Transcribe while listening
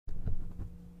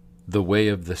The Way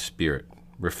of the Spirit,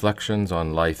 Reflections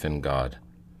on Life in God.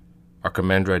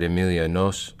 Archimandrite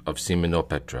Aimilianos of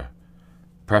Simonopetra.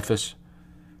 Preface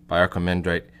by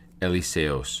Archimandrite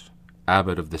Elisseos,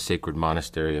 Abbot of the Sacred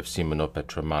Monastery of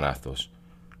Simonopetra, Manathos.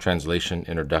 Translation,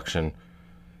 introduction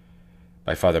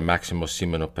by Father Maximus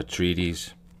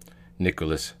Simonopetrides,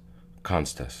 Nicholas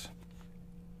Constas.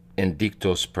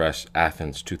 Indictos Press,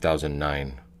 Athens,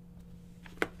 2009.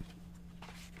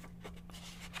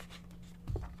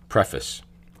 Preface.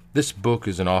 This book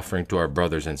is an offering to our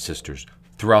brothers and sisters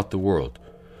throughout the world,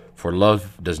 for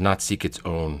love does not seek its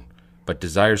own, but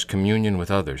desires communion with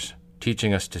others,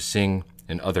 teaching us to sing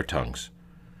in other tongues.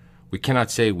 We cannot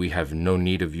say we have no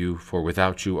need of you, for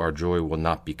without you our joy will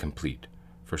not be complete.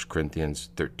 1 Corinthians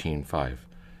 13:5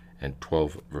 and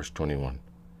 12, verse 21.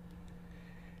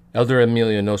 Elder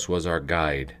Aimilianos was our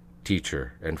guide,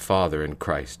 teacher, and father in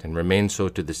Christ, and remains so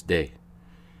to this day.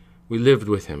 We lived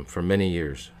with him for many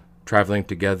years, traveling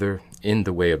together in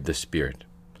the way of the Spirit.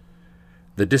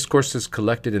 The discourses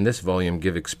collected in this volume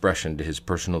give expression to his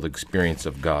personal experience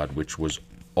of God, which was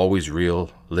always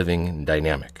real, living, and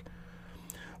dynamic.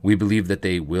 We believe that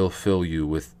they will fill you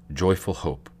with joyful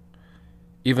hope.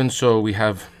 Even so, we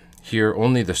have here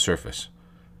only the surface,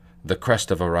 the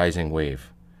crest of a rising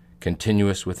wave,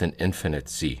 continuous with an infinite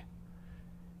sea.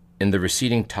 In the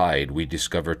receding tide, we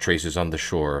discover traces on the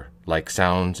shore, like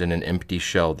sounds in an empty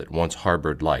shell that once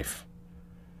harbored life.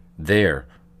 There,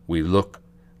 we look,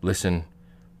 listen,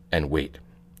 and wait.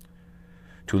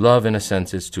 To love, in a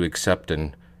sense, is to accept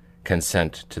and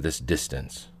consent to this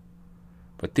distance.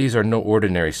 But these are no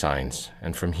ordinary signs,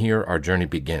 and from here our journey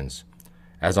begins,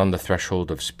 as on the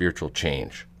threshold of spiritual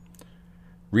change.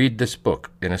 Read this book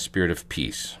in a spirit of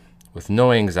peace, with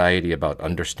no anxiety about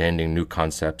understanding new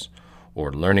concepts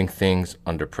or learning things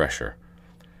under pressure.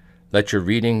 Let your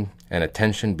reading and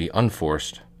attention be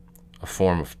unforced, a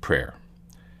form of prayer.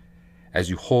 As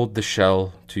you hold the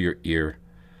shell to your ear,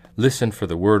 listen for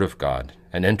the word of God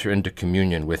and enter into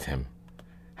communion with him.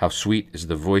 How sweet is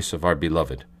the voice of our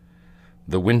beloved.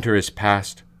 The winter is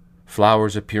past,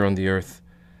 flowers appear on the earth,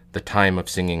 the time of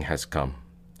singing has come.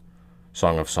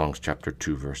 Song of Songs, chapter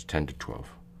 2, verse 10 to 12.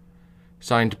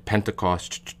 Signed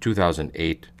Pentecost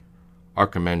 2008,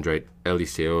 Archimandrite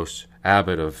Elisseos,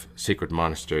 Abbot of Sacred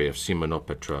Monastery of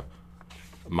Simonopetra,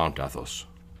 Mount Athos.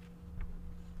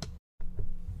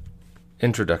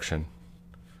 Introduction.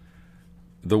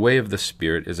 The Way of the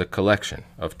Spirit is a collection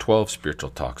of 12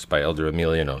 spiritual talks by Elder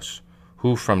Aimilianos,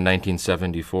 who from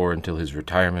 1974 until his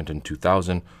retirement in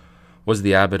 2000 was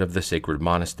the abbot of the Sacred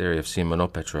Monastery of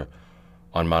Simonopetra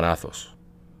on Mount Athos.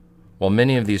 While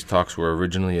many of these talks were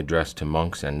originally addressed to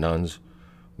monks and nuns,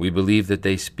 we believe that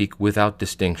they speak without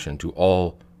distinction to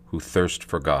all who thirst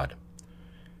for God.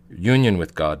 Union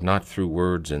with God, not through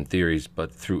words and theories,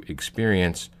 but through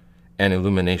experience and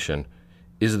illumination,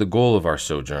 is the goal of our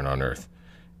sojourn on earth,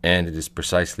 and it is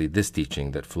precisely this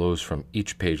teaching that flows from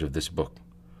each page of this book.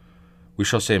 We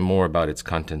shall say more about its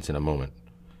contents in a moment.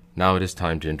 Now it is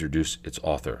time to introduce its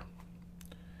author.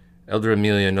 Elder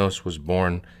Aimilianos was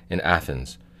born in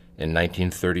Athens in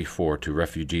 1934 to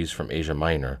refugees from Asia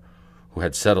Minor who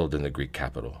had settled in the Greek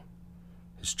capital.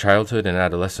 His childhood and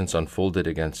adolescence unfolded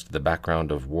against the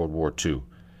background of World War II,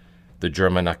 the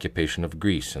German occupation of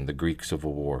Greece and the Greek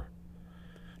Civil War.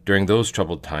 During those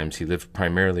troubled times, he lived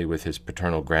primarily with his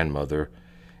paternal grandmother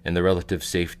in the relative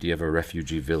safety of a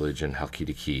refugee village in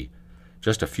Halkidiki,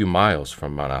 just a few miles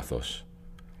from Mount Athos.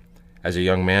 As a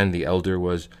young man, the elder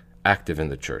was active in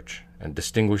the church and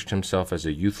distinguished himself as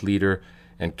a youth leader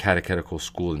and catechetical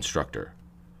school instructor.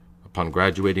 Upon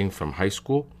graduating from high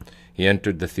school, he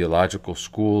entered the theological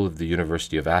school of the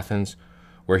University of Athens,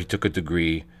 where he took a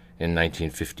degree in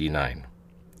 1959.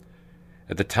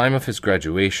 At the time of his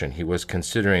graduation, he was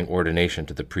considering ordination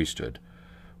to the priesthood,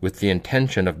 with the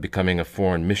intention of becoming a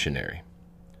foreign missionary.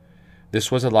 This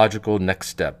was a logical next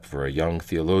step for a young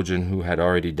theologian who had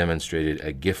already demonstrated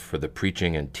a gift for the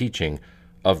preaching and teaching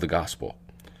of the gospel.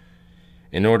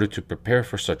 In order to prepare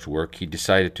for such work, he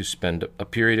decided to spend a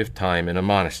period of time in a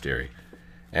monastery,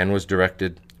 and was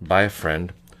directed by a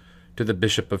friend to the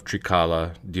bishop of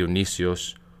Trikala,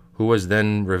 Dionysios, who was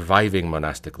then reviving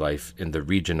monastic life in the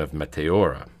region of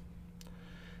Meteora.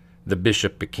 The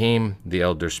bishop became the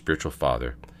elder's spiritual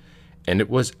father, and it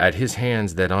was at his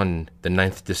hands that on the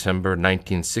 9th December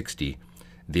 1960,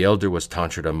 the elder was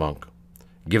tonsured a monk,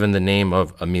 given the name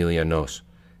of Aimilianos,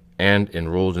 and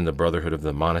enrolled in the brotherhood of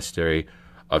the monastery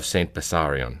of St.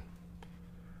 Bessarion.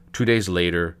 2 days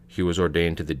later, he was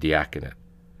ordained to the diaconate,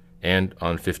 and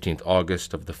on 15th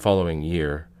August of the following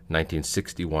year,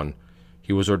 1961,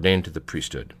 he was ordained to the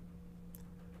priesthood.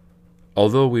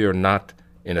 Although we are not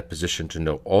in a position to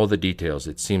know all the details,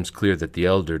 it seems clear that the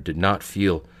elder did not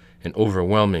feel an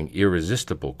overwhelming,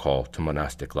 irresistible call to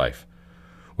monastic life,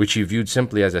 which he viewed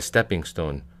simply as a stepping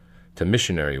stone to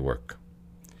missionary work.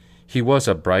 He was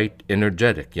a bright,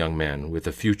 energetic young man with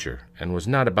a future, and was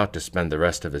not about to spend the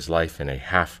rest of his life in a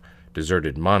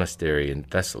half-deserted monastery in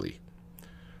Thessaly.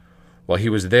 While he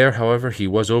was there, however, he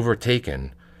was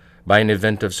overtaken by an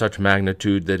event of such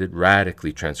magnitude that it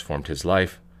radically transformed his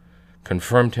life,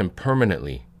 confirmed him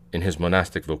permanently in his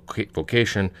monastic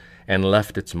vocation, and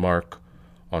left its mark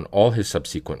on all his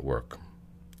subsequent work.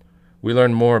 We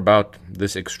learn more about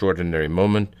this extraordinary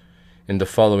moment in the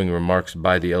following remarks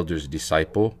by the elder's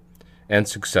disciple and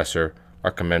successor,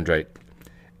 Archimandrite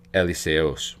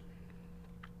Aimilianos.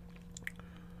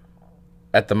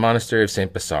 At the monastery of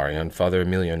St. Bessarion, Father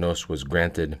Aimilianos was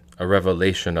granted a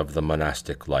revelation of the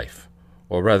monastic life,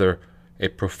 or rather, a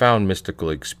profound mystical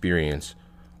experience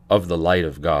of the light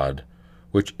of God,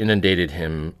 which inundated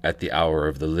him at the hour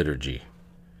of the liturgy.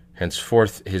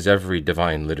 Henceforth his every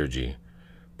divine liturgy,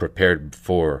 prepared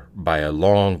for by a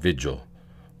long vigil,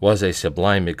 was a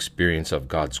sublime experience of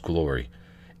God's glory,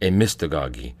 a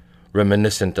mystagogy,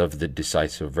 reminiscent of the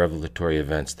decisive revelatory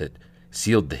events that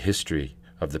sealed the history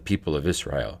of the people of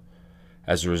Israel.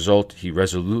 As a result, he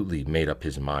resolutely made up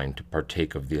his mind to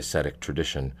partake of the ascetic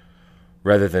tradition,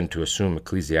 rather than to assume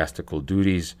ecclesiastical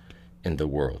duties in the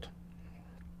world.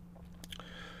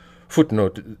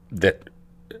 Footnote that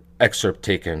excerpt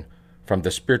taken from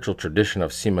the spiritual tradition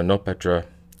of Simonopetra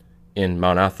in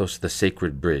Mount Athos, the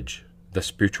Sacred Bridge, The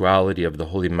Spirituality of the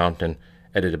Holy Mountain,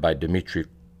 edited by Dimitri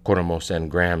Koromos and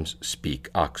Graham's Speak,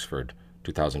 Oxford,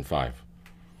 2005.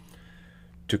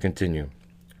 To continue.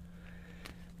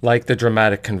 Like the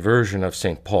dramatic conversion of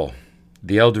St. Paul,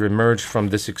 the elder emerged from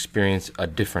this experience a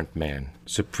different man,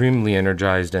 supremely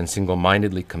energized and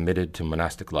single-mindedly committed to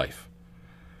monastic life.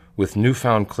 With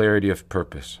newfound clarity of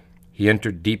purpose, he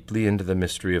entered deeply into the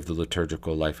mystery of the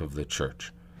liturgical life of the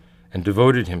Church, and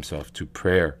devoted himself to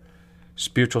prayer,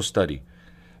 spiritual study,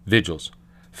 vigils,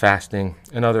 fasting,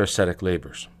 and other ascetic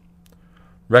labors.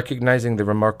 Recognizing the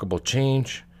remarkable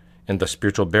change in the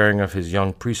spiritual bearing of his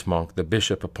young priest-monk, the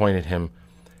bishop appointed him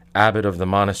abbot of the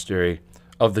monastery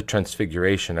of the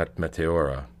Transfiguration at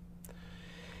Meteora.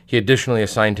 He additionally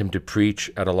assigned him to preach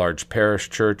at a large parish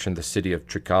church in the city of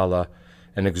Trikala,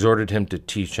 and exhorted him to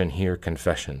teach and hear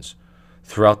confessions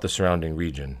throughout the surrounding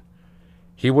region.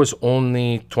 He was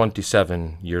only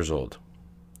 27 years old.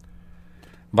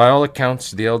 By all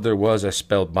accounts, the elder was a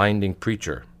spellbinding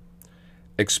preacher,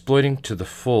 exploiting to the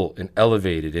full an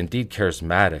elevated, indeed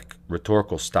charismatic,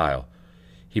 rhetorical style.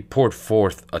 He poured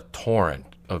forth a torrent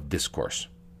of discourse.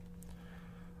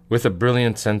 With a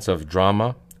brilliant sense of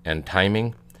drama and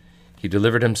timing, he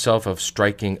delivered himself of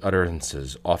striking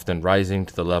utterances, often rising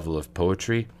to the level of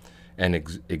poetry and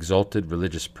exalted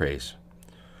religious praise.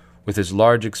 With his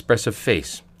large expressive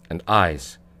face and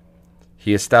eyes,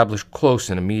 he established close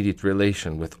and immediate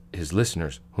relation with his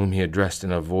listeners, whom he addressed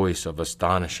in a voice of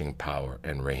astonishing power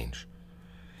and range,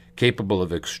 capable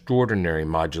of extraordinary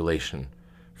modulation,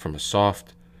 from a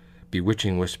soft,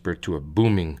 bewitching whisper to a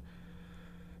booming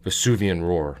Vesuvian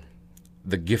roar.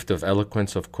 The gift of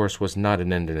eloquence, of course, was not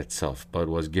an end in itself, but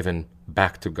was given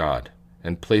back to God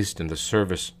and placed in the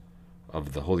service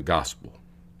of the Holy Gospel.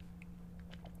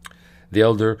 The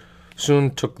elder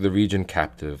soon took the region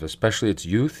captive, especially its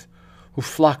youth, who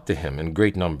flocked to him in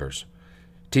great numbers,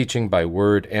 teaching by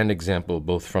word and example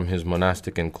both from his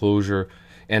monastic enclosure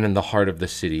and in the heart of the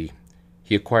city.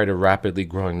 He acquired a rapidly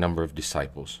growing number of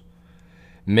disciples.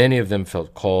 Many of them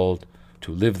felt called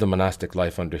to live the monastic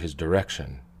life under his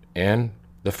direction, and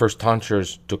the first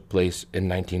tonsures took place in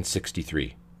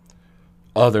 1963.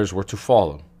 Others were to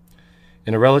follow.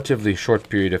 In a relatively short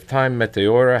period of time,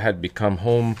 Meteora had become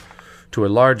home to a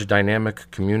large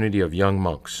dynamic community of young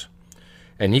monks,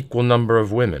 an equal number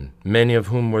of women, many of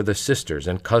whom were the sisters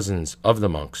and cousins of the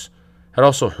monks, had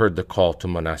also heard the call to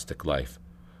monastic life,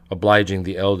 obliging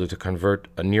the elder to convert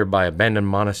a nearby abandoned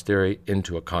monastery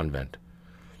into a convent.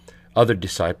 Other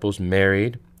disciples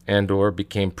married and/or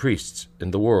became priests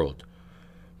in the world,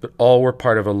 but all were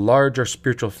part of a larger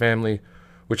spiritual family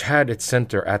which had its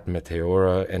center at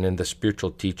Meteora and in the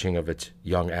spiritual teaching of its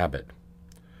young abbot.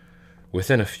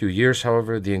 Within a few years,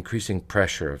 however, the increasing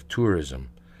pressure of tourism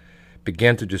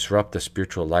began to disrupt the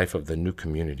spiritual life of the new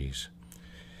communities.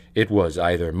 It was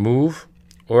either move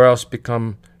or else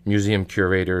become museum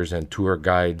curators and tour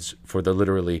guides for the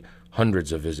literally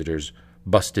hundreds of visitors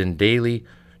bussed in daily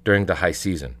during the high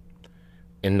season.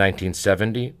 In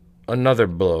 1970, another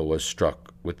blow was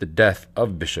struck with the death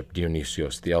of Bishop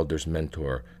Dionysios, the elder's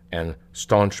mentor and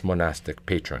staunch monastic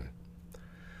patron.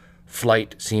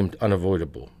 flight seemed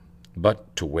unavoidable,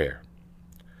 but to where?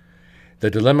 The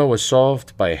dilemma was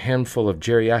solved by a handful of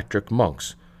geriatric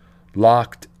monks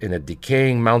locked in a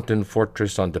decaying mountain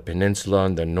fortress on the peninsula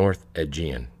on the North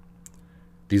Aegean.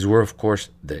 These were, of course,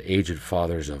 the aged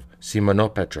fathers of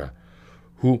Simonopetra,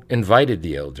 who invited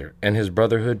the elder and his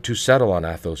brotherhood to settle on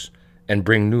Athos and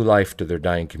bring new life to their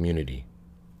dying community.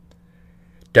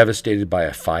 Devastated by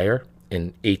a fire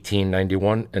in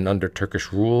 1891 and under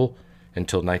Turkish rule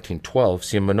until 1912,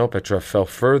 Simonopetra fell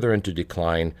further into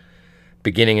decline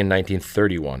beginning in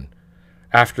 1931,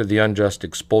 after the unjust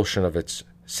expulsion of its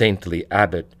saintly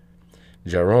abbot,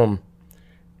 Jerome,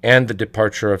 and the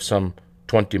departure of some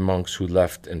 20 monks who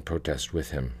left in protest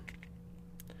with him.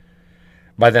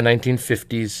 By the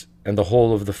 1950s and the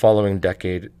whole of the following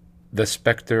decade, the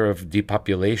specter of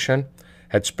depopulation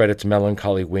had spread its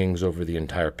melancholy wings over the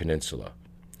entire peninsula.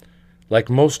 Like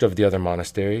most of the other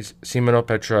monasteries,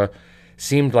 Simonopetra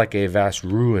seemed like a vast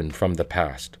ruin from the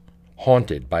past,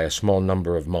 haunted by a small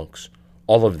number of monks,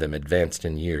 all of them advanced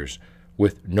in years,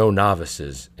 with no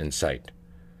novices in sight.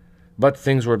 But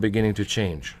things were beginning to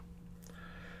change.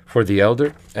 For the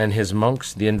elder and his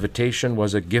monks, the invitation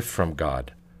was a gift from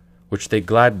God, which they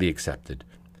gladly accepted.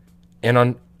 And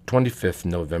on 25th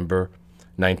November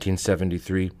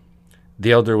 1973,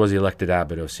 the elder was elected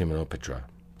abbot of Simonopetra.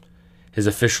 His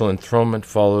official enthronement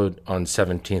followed on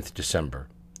 17th December.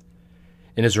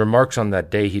 In his remarks on that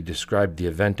day, he described the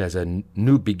event as a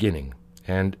new beginning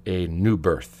and a new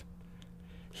birth.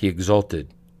 He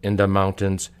exalted in the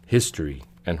mountain's history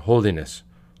and holiness,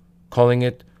 calling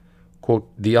it, quote,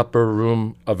 the upper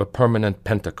room of a permanent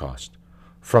Pentecost,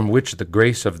 from which the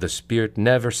grace of the Spirit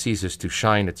never ceases to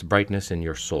shine its brightness in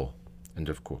your soul, end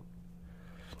of quote.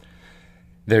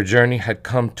 Their journey had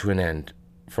come to an end,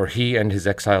 for he and his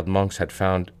exiled monks had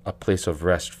found a place of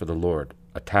rest for the Lord,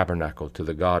 a tabernacle to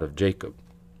the God of Jacob.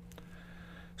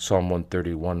 Psalm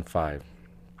 131:5.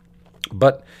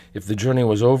 But if the journey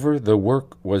was over, the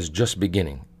work was just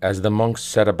beginning, as the monks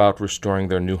set about restoring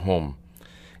their new home,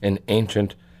 an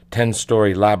ancient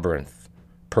 10-story labyrinth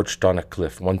perched on a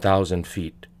cliff 1,000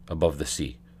 feet above the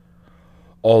sea.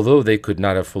 Although they could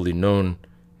not have fully known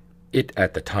it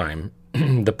at the time,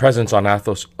 the presence on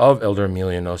Athos of Elder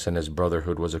Aimilianos and his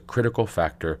brotherhood was a critical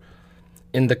factor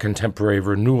in the contemporary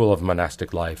renewal of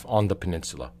monastic life on the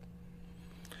peninsula.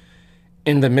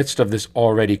 In the midst of this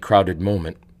already crowded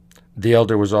moment, the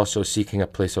elder was also seeking a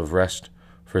place of rest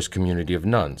for his community of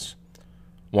nuns.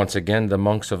 Once again, the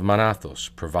monks of Manathos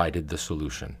provided the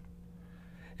solution.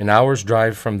 An hour's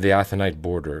drive from the Athonite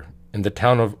border, in the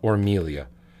town of Ormilia,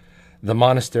 the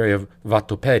monastery of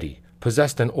Vatoperi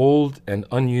possessed an old and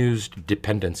unused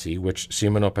dependency which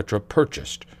Simonopetra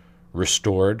purchased,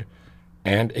 restored,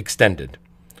 and extended.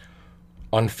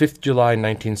 On 5th July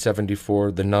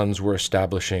 1974, the nuns were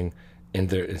established in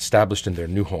their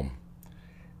new home.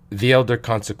 The elder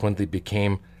consequently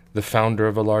became the founder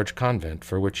of a large convent,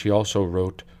 for which he also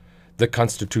wrote the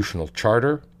constitutional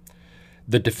charter,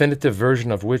 the definitive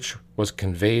version of which was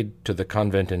conveyed to the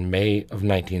convent in May of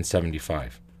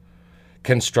 1975.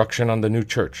 Construction on the new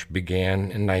church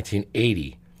began in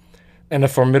 1980, and a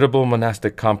formidable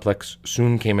monastic complex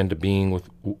soon came into being with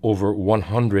over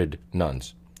 100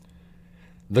 nuns.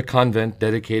 The convent,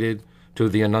 dedicated to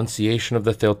the Annunciation of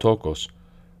the Theotokos,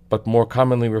 but more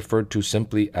commonly referred to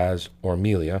simply as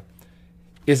Ormilia,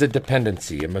 is a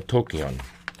dependency, a metochion,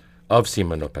 of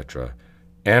Simonopetra,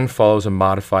 and follows a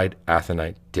modified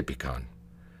Athonite typicon.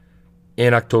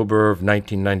 In October of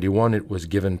 1991, it was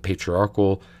given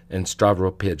patriarchal and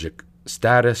stavropagic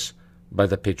status by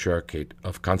the Patriarchate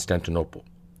of Constantinople.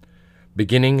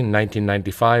 Beginning in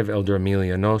 1995, Elder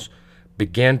Aimilianos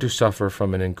began to suffer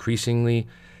from an increasingly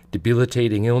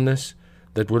debilitating illness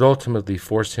that would ultimately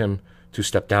force him to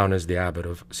step down as the abbot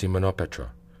of Simonopetra.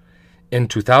 In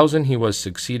 2000, he was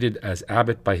succeeded as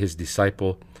abbot by his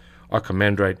disciple,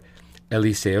 Archimandrite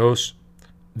Eliseos.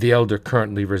 The elder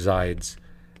currently resides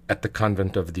at the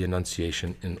Convent of the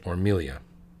Annunciation in Ormilia.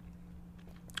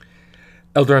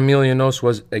 Elder Aimilianos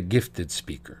was a gifted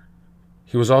speaker.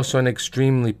 He was also an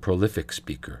extremely prolific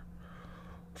speaker.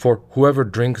 For whoever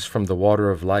drinks from the water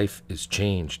of life is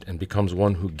changed and becomes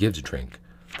one who gives drink,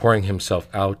 pouring himself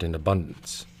out in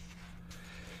abundance.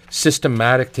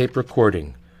 Systematic tape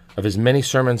recording of his many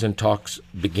sermons and talks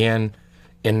began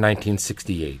in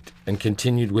 1968 and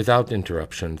continued without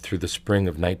interruption through the spring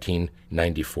of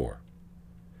 1994.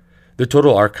 The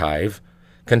total archive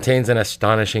contains an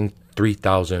astonishing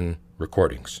 3,000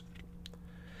 recordings.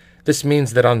 This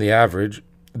means that on the average,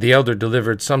 the elder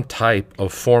delivered some type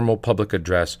of formal public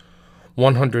address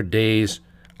 100 days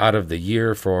out of the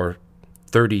year for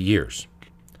 30 years.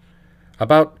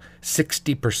 About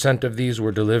 60% of these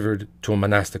were delivered to a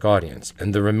monastic audience,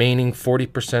 and the remaining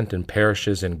 40% in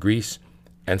parishes in Greece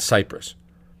and Cyprus.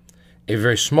 A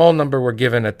very small number were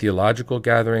given at theological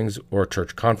gatherings or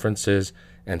church conferences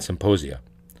and symposia.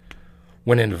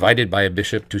 When invited by a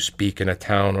bishop to speak in a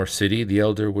town or city, the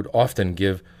elder would often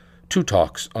give 2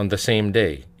 talks on the same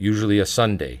day, usually a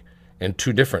Sunday, in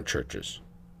 2 different churches.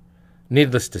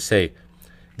 Needless to say,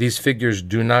 these figures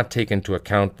do not take into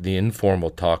account the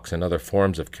informal talks and other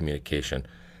forms of communication,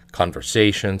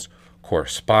 conversations,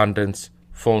 correspondence,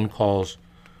 phone calls,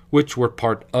 which were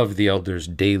part of the elders'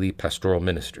 daily pastoral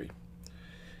ministry.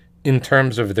 In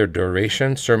terms of their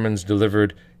duration, sermons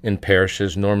delivered in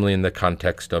parishes, normally in the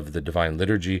context of the Divine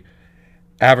Liturgy,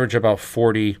 average about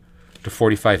 40 to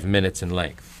 45 minutes in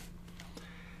length.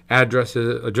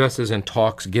 Addresses and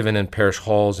talks given in parish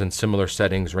halls in similar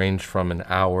settings range from an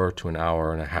hour to an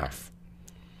hour and a half.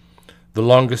 The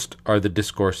longest are the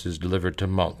discourses delivered to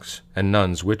monks and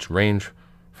nuns, which range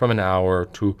from an hour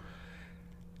to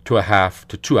a half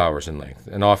to 2 hours in length,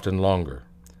 and often longer.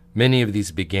 Many of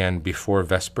these began before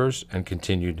Vespers and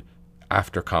continued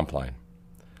after Compline.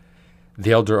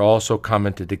 The elder also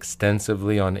commented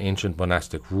extensively on ancient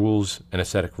monastic rules and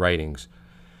ascetic writings,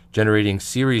 generating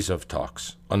series of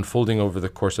talks unfolding over the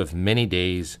course of many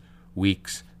days,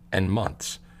 weeks, and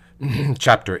months.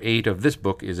 Chapter 8 of this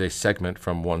book is a segment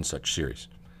from one such series.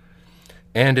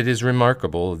 And it is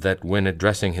remarkable that when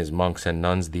addressing his monks and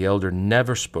nuns, the elder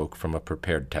never spoke from a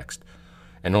prepared text,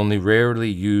 and only rarely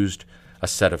used a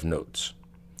set of notes.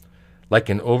 Like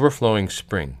an overflowing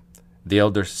spring, the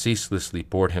elder ceaselessly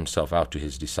poured himself out to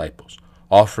his disciples,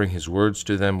 offering his words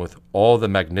to them with all the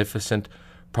magnificent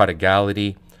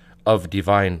prodigality of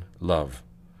divine love,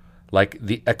 like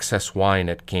the excess wine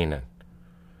at Cana,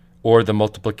 or the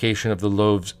multiplication of the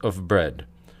loaves of bread,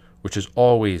 which is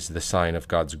always the sign of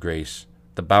God's grace,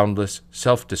 the boundless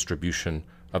self-distribution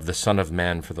of the Son of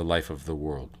Man for the life of the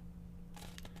world.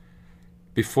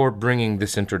 Before bringing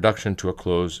this introduction to a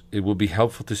close, it will be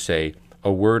helpful to say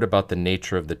a word about the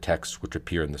nature of the texts which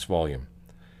appear in this volume.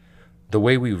 The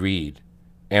way we read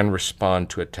and respond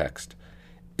to a text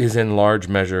is in large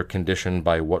measure conditioned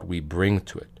by what we bring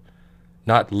to it,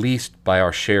 not least by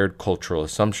our shared cultural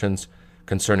assumptions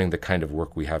concerning the kind of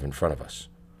work we have in front of us.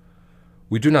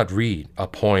 We do not read a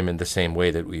poem in the same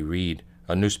way that we read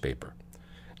a newspaper.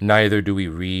 Neither do we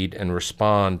read and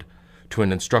respond to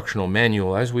an instructional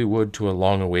manual as we would to a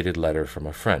long-awaited letter from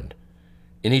a friend.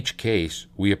 In each case,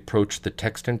 we approach the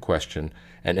text in question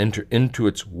and enter into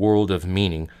its world of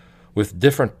meaning with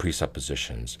different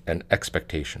presuppositions and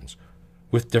expectations,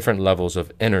 with different levels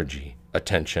of energy,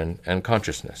 attention, and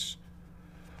consciousness.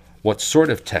 What sort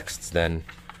of texts, then,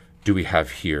 do we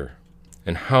have here,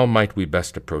 and how might we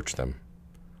best approach them?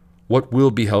 What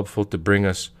will be helpful to bring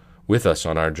us with us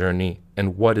on our journey,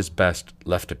 and what is best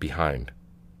left behind?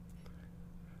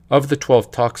 Of the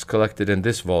 12 talks collected in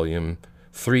this volume,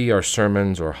 3 are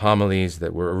sermons or homilies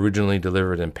that were originally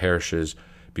delivered in parishes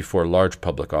before large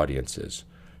public audiences,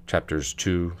 chapters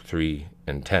 2, 3,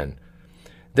 and 10.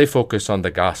 They focus on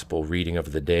the gospel reading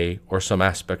of the day or some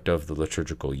aspect of the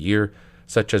liturgical year,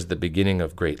 such as the beginning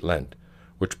of Great Lent,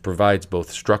 which provides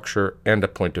both structure and a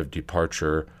point of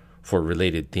departure for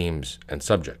related themes and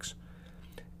subjects.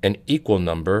 An equal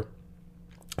number,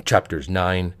 chapters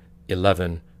 9,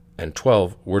 11, and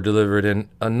 12, were delivered in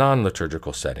a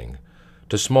non-liturgical setting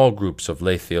to small groups of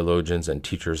lay theologians and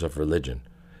teachers of religion.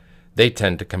 They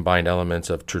tend to combine elements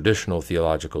of traditional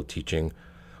theological teaching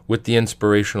with the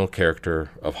inspirational character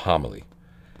of homily.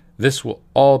 This will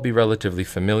all be relatively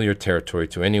familiar territory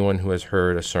to anyone who has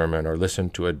heard a sermon or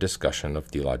listened to a discussion of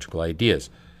theological ideas,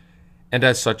 and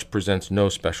as such presents no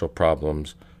special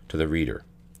problems to the reader.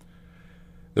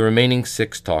 The remaining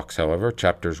 6 talks, however,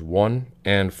 chapters 1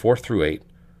 and 4 through 8,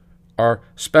 are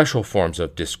special forms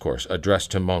of discourse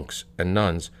addressed to monks and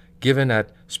nuns given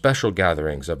at special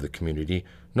gatherings of the community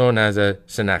known as a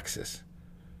synaxis.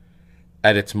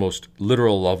 At its most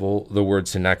literal level, the word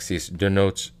synaxis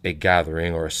denotes a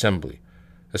gathering or assembly,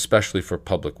 especially for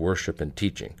public worship and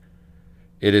teaching.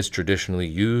 It is traditionally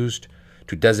used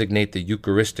to designate the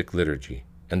Eucharistic liturgy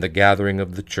and the gathering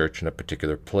of the church in a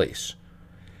particular place.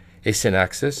 A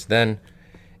synaxis, then,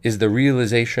 is the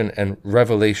realization and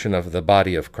revelation of the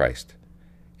body of Christ,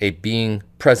 a being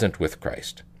present with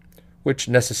Christ, which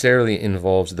necessarily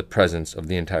involves the presence of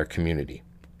the entire community.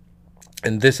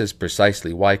 And this is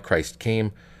precisely why Christ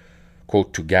came,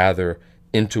 quote, to gather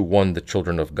into one the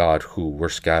children of God who were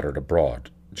scattered abroad,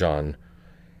 John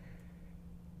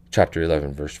chapter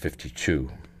 11, verse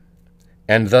 52.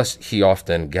 And thus he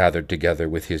often gathered together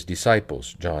with his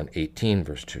disciples, John 18,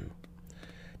 verse 2,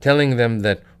 telling them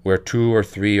that where 2 or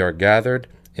 3 are gathered,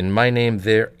 In my name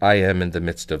there I am in the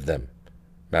midst of them.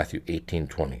 Matthew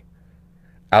 18:20.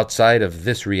 Outside of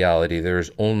this reality there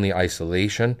is only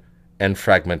isolation and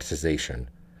fragmentization.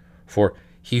 For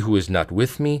he who is not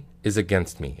with me is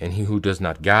against me, and he who does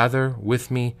not gather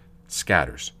with me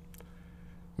scatters.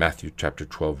 Matthew chapter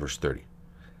 12, verse 30.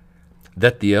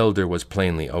 That the elder was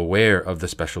plainly aware of the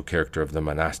special character of the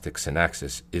monastic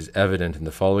synaxis is evident in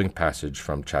the following passage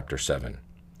from chapter 7.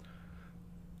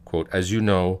 Quote, "As you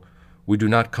know, we do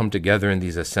not come together in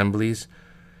these assemblies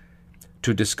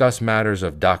to discuss matters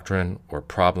of doctrine or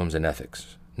problems in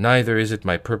ethics. Neither is it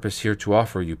my purpose here to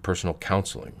offer you personal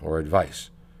counseling or advice.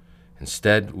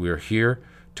 Instead, we are here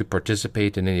to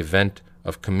participate in an event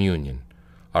of communion.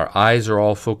 Our eyes are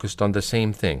all focused on the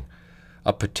same thing,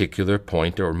 a particular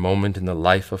point or moment in the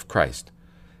life of Christ.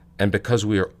 And because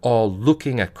we are all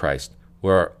looking at Christ,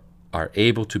 we are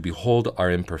able to behold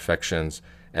our imperfections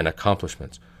and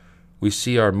accomplishments. We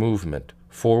see our movement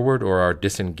forward or our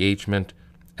disengagement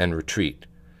and retreat.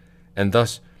 And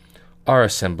thus, our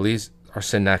assemblies, our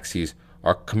synaxes,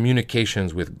 are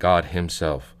communications with God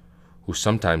himself, who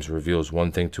sometimes reveals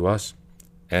one thing to us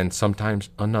and sometimes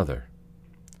another."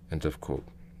 End of quote.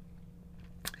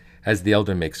 As the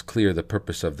elder makes clear, the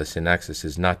purpose of the synaxis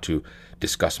is not to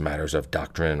discuss matters of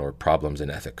doctrine or problems in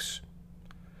ethics.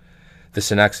 The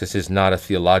synaxis is not a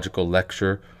theological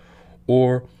lecture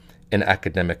or an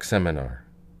academic seminar.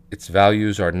 Its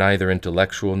values are neither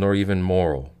intellectual nor even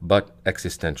moral, but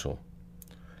existential.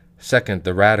 Second,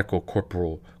 the radical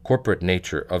corporate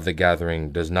nature of the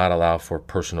gathering does not allow for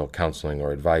personal counseling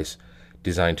or advice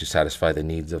designed to satisfy the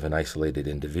needs of an isolated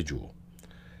individual.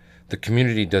 The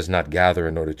community does not gather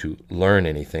in order to learn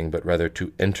anything, but rather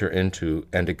to enter into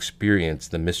and experience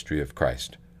the mystery of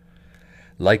Christ.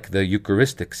 Like the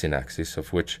Eucharistic synaxis,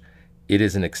 of which it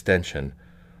is an extension,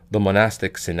 the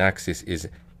monastic synaxis is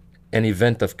an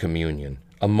event of communion,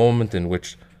 a moment in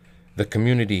which the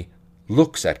community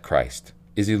looks at Christ,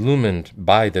 is illumined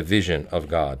by the vision of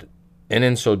God, and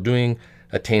in so doing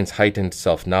attains heightened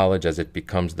self-knowledge as it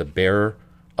becomes the bearer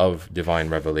of divine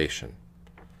revelation.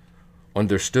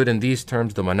 Understood in these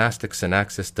terms, the monastic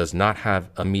synaxis does not have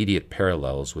immediate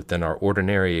parallels within our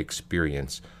ordinary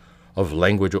experience of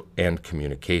language and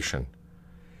communication.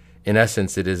 In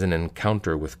essence, it is an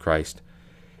encounter with Christ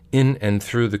in and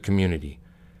through the community,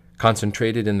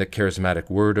 concentrated in the charismatic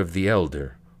word of the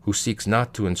elder, who seeks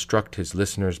not to instruct his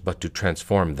listeners but to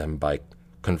transform them by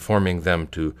conforming them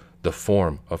to the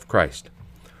form of Christ.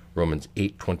 Romans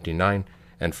 8:29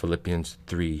 and Philippians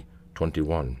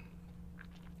 3:21.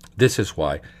 This is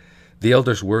why the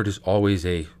elder's word is always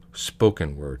a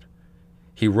spoken word.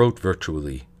 He wrote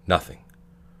virtually nothing.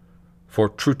 For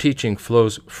true teaching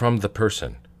flows from the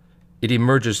person. It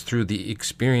emerges through the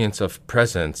experience of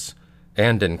presence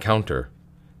and encounter,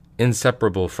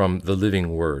 inseparable from the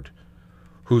living word,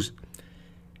 whose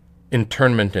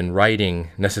internment in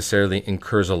writing necessarily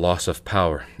incurs a loss of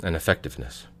power and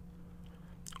effectiveness.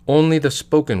 Only the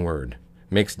spoken word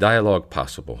makes dialogue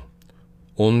possible.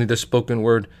 Only the spoken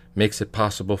word makes it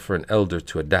possible for an elder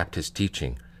to adapt his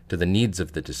teaching to the needs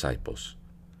of the disciples.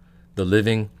 The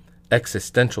living,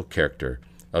 existential character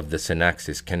of the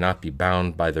synaxis cannot be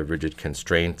bound by the rigid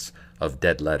constraints of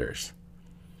dead letters.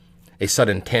 A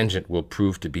sudden tangent will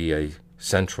prove to be a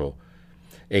central.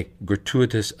 A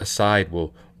gratuitous aside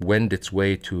will wend its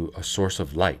way to a source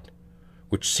of light,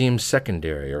 which seems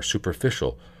secondary or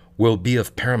superficial, will be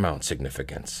of paramount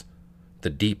significance, the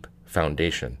deep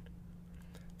foundation.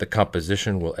 The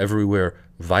composition will everywhere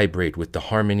vibrate with the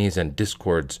harmonies and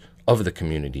discords of the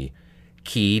community,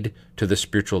 keyed to the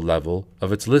spiritual level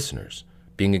of its listeners,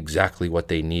 being exactly what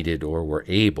they needed or were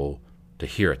able to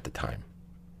hear at the time.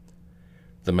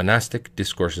 The monastic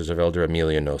discourses of Elder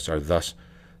Aimilianos are thus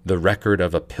the record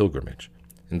of a pilgrimage.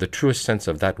 In the truest sense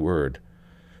of that word,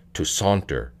 to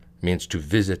saunter means to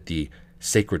visit the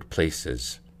sacred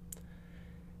places,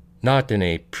 not in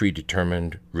a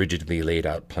predetermined, rigidly laid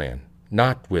out plan,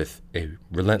 not with a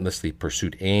relentlessly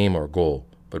pursued aim or goal,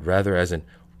 but rather as an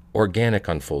organic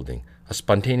unfolding, a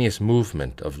spontaneous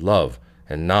movement of love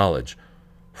and knowledge,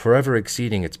 forever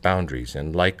exceeding its boundaries,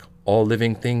 and like all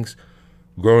living things,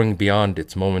 growing beyond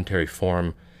its momentary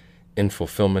form in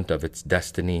fulfillment of its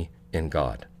destiny in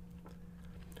God.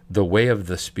 The way of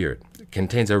the Spirit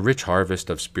contains a rich harvest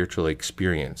of spiritual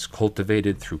experience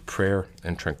cultivated through prayer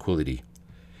and tranquility.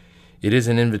 It is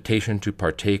an invitation to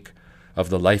partake of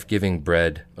the life-giving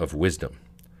bread of wisdom.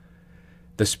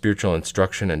 The spiritual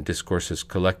instruction and discourses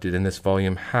collected in this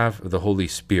volume have the Holy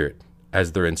Spirit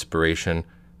as their inspiration,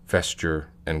 vesture,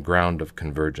 and ground of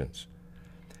convergence.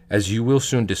 As you will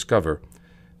soon discover,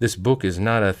 this book is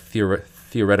not a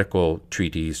theoretical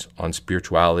treatise on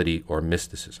spirituality or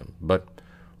mysticism, but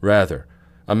rather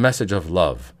a message of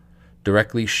love,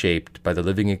 directly shaped by the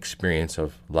living experience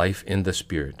of life in the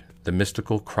Spirit, the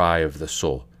mystical cry of the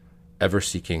soul, ever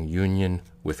seeking union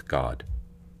with God.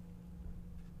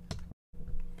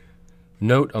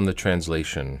 Note on the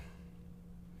translation.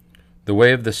 The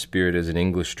Way of the Spirit is an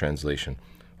English translation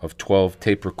of 12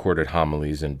 tape-recorded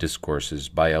homilies and discourses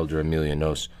by Elder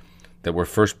Aimilianos that were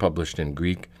first published in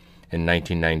Greek in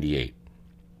 1998.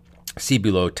 See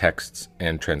below texts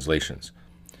and translations.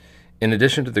 In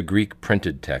addition to the Greek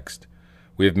printed text,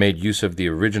 we have made use of the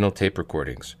original tape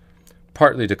recordings,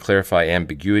 partly to clarify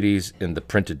ambiguities in the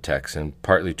printed text and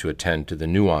partly to attend to the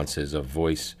nuances of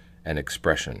voice and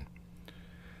expression.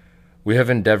 We have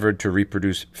endeavored to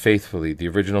reproduce faithfully the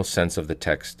original sense of the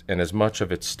text and as much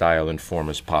of its style and form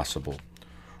as possible,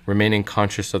 remaining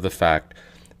conscious of the fact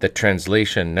that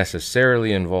translation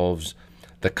necessarily involves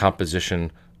the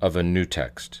composition of a new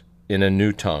text, in a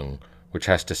new tongue, which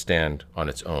has to stand on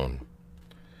its own.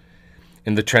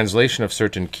 In the translation of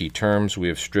certain key terms, we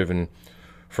have striven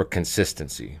for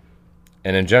consistency,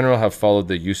 and in general have followed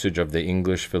the usage of the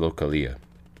English Philokalia.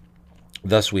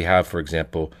 Thus we have, for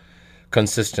example,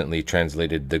 consistently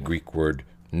translated the Greek word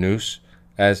nous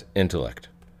as intellect.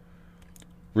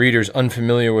 Readers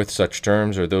unfamiliar with such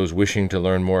terms or those wishing to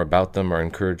learn more about them are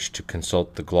encouraged to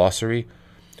consult the glossary,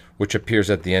 which appears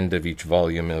at the end of each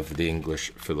volume of the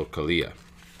English Philokalia.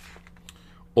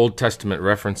 Old Testament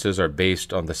references are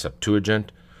based on the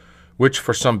Septuagint, which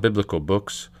for some biblical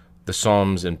books, the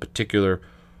Psalms in particular,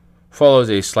 follows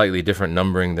a slightly different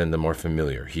numbering than the more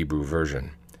familiar Hebrew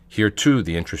version. Here, too,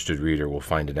 the interested reader will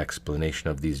find an explanation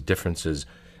of these differences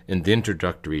in the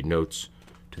introductory notes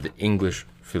to the English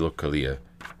Philokalia.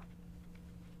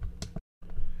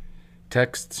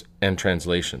 Texts and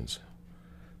translations.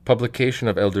 Publication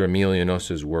of Elder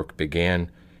Aimilianos' work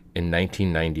began in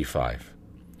 1995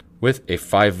 with a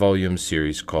 5-volume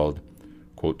series called,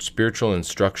 quote, Spiritual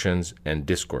Instructions and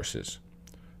Discourses,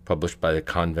 published by the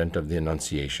Convent of the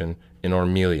Annunciation in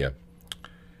Aimilia,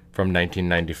 from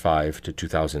 1995 to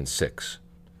 2006.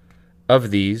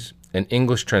 Of these, an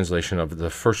English translation of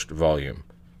the first volume,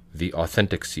 The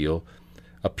Authentic Seal,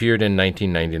 appeared in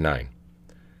 1999.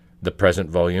 The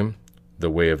present volume, The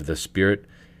Way of the Spirit,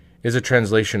 is a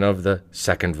translation of the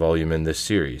second volume in this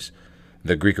series,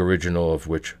 the Greek original of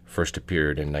which first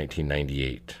appeared in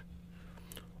 1998.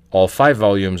 All 5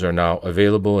 volumes are now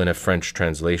available in a French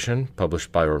translation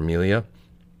published by Aimilia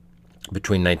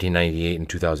between 1998 and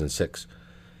 2006.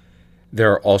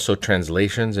 There are also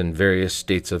translations in various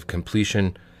states of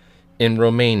completion in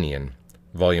Romanian,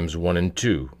 volumes 1 and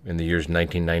 2, in the years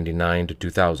 1999 to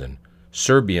 2000,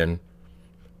 Serbian,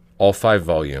 all 5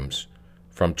 volumes,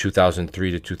 from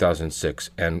 2003 to 2006,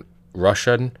 and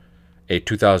Russian, a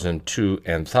 2002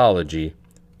 anthology,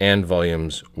 and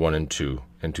volumes 1 and 2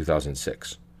 in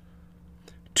 2006.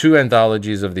 2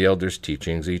 anthologies of the Elders'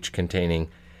 teachings, each containing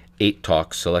 8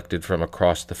 talks selected from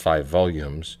across the 5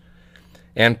 volumes,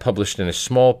 and published in a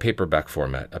small paperback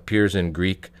format, appears in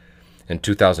Greek in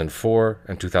 2004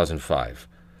 and 2005.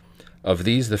 Of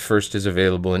these, the first is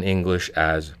available in English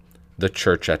as The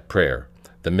Church at Prayer,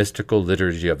 The Mystical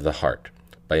Liturgy of the Heart,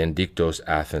 by Indictos,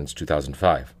 Athens,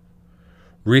 2005.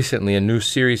 Recently, a new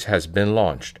series has been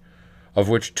launched, of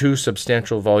which 2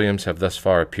 substantial volumes have thus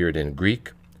far appeared in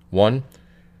Greek. 1,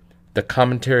 the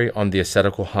commentary on the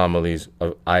ascetical homilies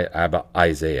of Abba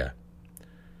Isaiah,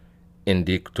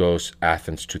 Indictos,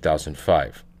 Athens,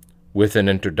 2005, with an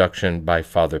introduction by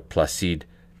Father Placide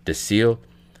de Sille,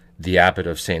 the abbot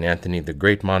of St. Anthony the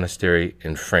Great Monastery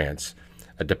in France,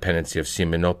 a dependency of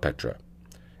Simonopetra,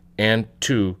 and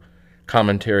 2,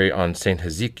 commentary on St.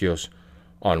 Hezekios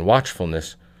on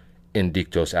Watchfulness,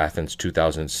 Indictos, Athens,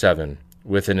 2007,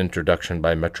 with an introduction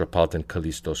by Metropolitan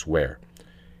Callistos Ware.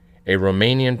 A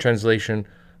Romanian translation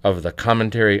of the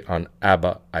commentary on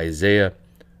Abba Isaiah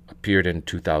appeared in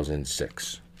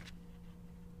 2006.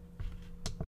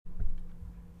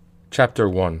 Chapter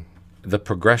 1. The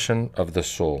Progression of the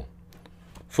Soul.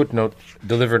 Footnote,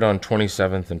 delivered on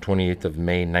 27th and 28th of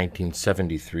May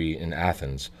 1973 in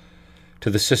Athens, to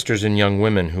the sisters and young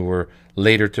women who were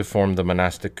later to form the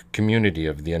monastic community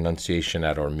of the Annunciation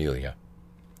at Aimilia.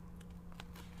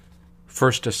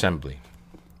 First Assembly.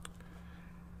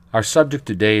 Our subject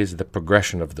today is the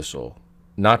progression of the soul,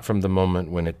 not from the moment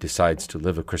when it decides to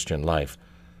live a Christian life,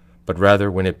 but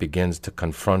rather when it begins to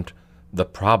confront the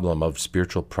problem of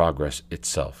spiritual progress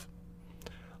itself.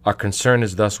 Our concern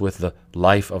is thus with the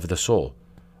life of the soul,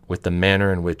 with the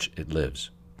manner in which it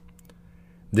lives.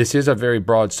 This is a very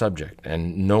broad subject,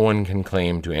 and no one can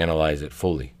claim to analyze it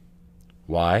fully.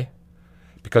 Why?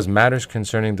 because matters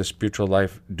concerning the spiritual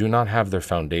life do not have their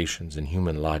foundations in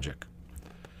human logic.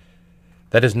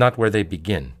 That is not where they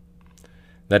begin.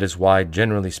 That is why,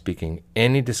 generally speaking,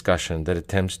 any discussion that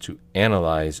attempts to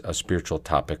analyze a spiritual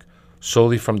topic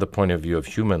solely from the point of view of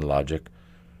human logic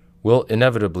will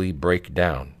inevitably break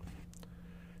down.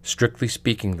 Strictly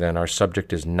speaking, then, our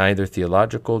subject is neither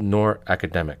theological nor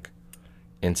academic.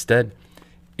 Instead,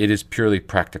 it is purely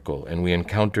practical, and we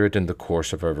encounter it in the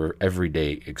course of our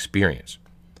everyday experience.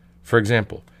 For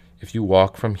example, if you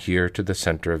walk from here to the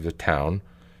center of the town,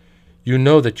 you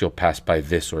know that you'll pass by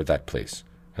this or that place,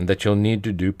 and that you'll need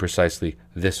to do precisely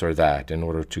this or that in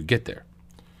order to get there.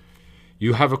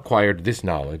 You have acquired this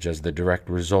knowledge as the direct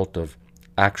result of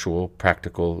actual,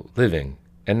 practical living,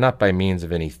 and not by means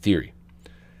of any theory.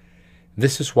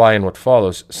 This is why in what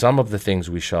follows, some of the things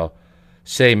we shall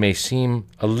say may seem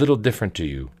a little different to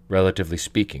you, relatively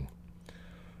speaking.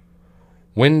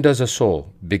 When does a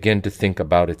soul begin to think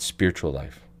about its spiritual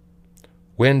life?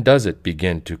 When does it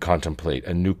begin to contemplate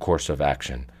a new course of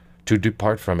action, to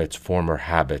depart from its former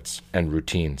habits and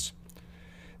routines?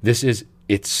 This is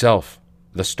itself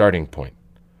the starting point.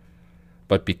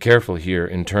 But be careful here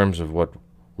in terms of what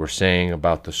we're saying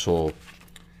about the soul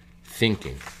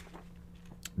thinking.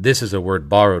 This is a word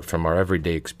borrowed from our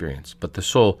everyday experience, but the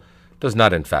soul does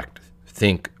not, in fact,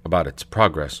 think about its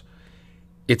progress.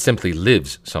 It simply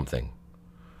lives something.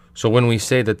 So when we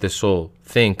say that the soul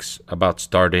thinks about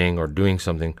starting or doing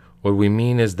something, what we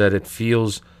mean is that it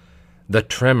feels the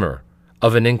tremor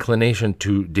of an inclination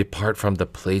to depart from the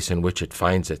place in which it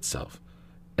finds itself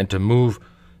and to move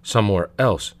somewhere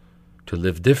else, to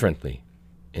live differently,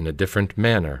 in a different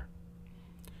manner.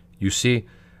 You see,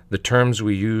 the terms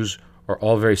we use are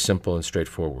all very simple and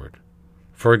straightforward.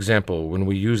 For example, when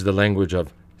we use the language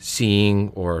of seeing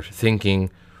or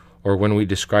thinking, or when we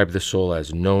describe the soul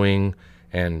as knowing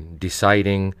and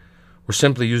deciding, we're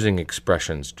simply using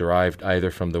expressions derived either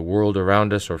from the world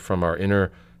around us or from our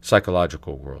inner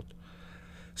psychological world.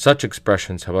 Such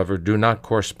expressions, however, do not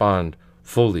correspond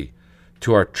fully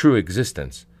to our true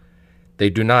existence. They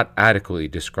do not adequately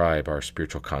describe our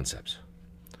spiritual concepts.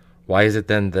 Why is it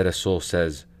then that a soul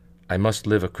says, I must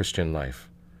live a Christian life.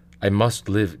 I must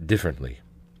live differently?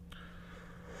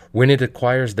 When it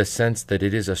acquires the sense that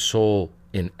it is a soul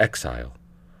in exile,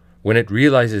 when it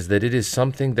realizes that it is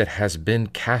something that has been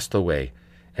cast away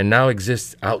and now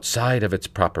exists outside of its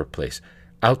proper place,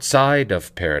 outside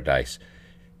of paradise,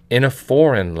 in a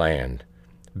foreign land,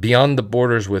 beyond the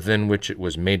borders within which it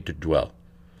was made to dwell.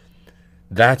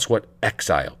 That's what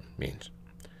exile means.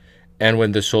 And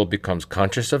when the soul becomes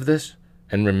conscious of this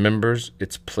and remembers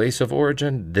its place of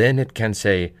origin, then it can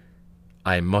say,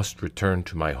 I must return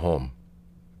to my home.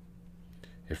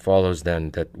 It follows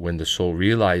then that when the soul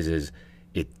realizes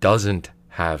it doesn't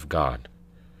have God,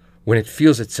 when it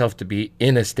feels itself to be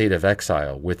in a state of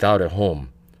exile, without a home,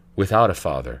 without a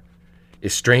father,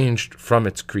 estranged from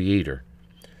its creator,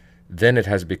 then it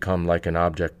has become like an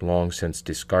object long since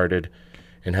discarded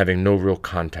and having no real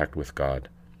contact with God.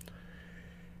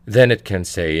 Then it can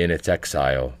say in its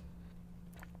exile,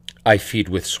 I feed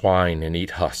with swine and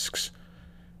eat husks.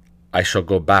 I shall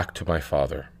go back to my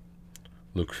father.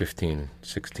 Luke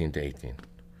 15:16-18.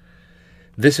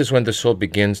 This is when the soul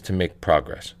begins to make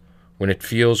progress, when it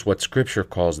feels what Scripture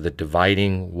calls the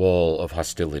dividing wall of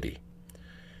hostility.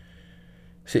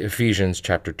 See Ephesians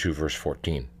chapter 2, verse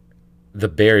 14. The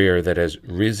barrier that has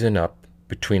risen up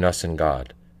between us and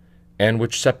God, and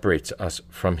which separates us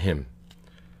from Him.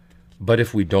 But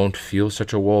if we don't feel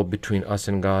such a wall between us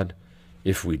and God,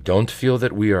 if we don't feel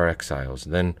that we are exiles,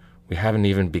 then we haven't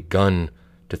even begun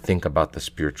to think about the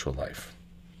spiritual life.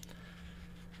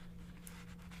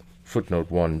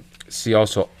 Footnote 1. See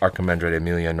also Archimandrite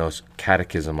Aimilianos'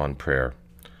 Catechism on Prayer,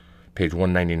 page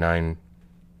 199,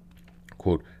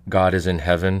 quote, God is in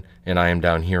heaven, and I am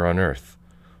down here on earth.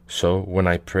 So, when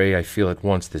I pray, I feel at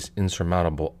once this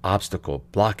insurmountable obstacle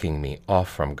blocking me off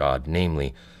from God,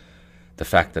 namely, the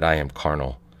fact that I am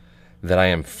carnal, that I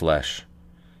am flesh,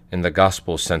 in the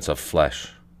gospel sense of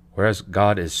flesh, whereas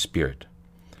God is spirit.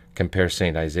 Compare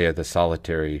St. Isaiah the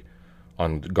Solitary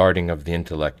on guarding of the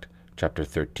intellect, chapter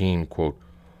 13, quote,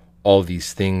 all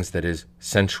these things, that is,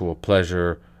 sensual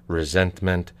pleasure,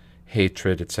 resentment,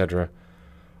 hatred, etc.,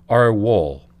 are a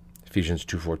wall, Ephesians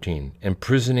 2:14,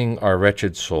 imprisoning our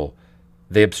wretched soul.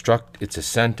 They obstruct its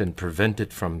ascent and prevent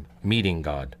it from meeting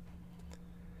God.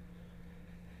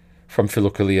 From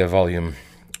Philokalia, volume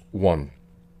 1.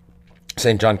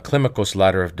 St. John Climacus'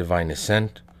 Ladder of Divine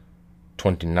Ascent,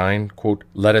 29, quote,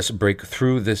 let us break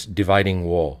through this dividing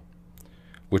wall,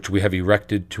 which we have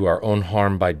erected to our own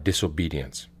harm by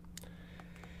disobedience.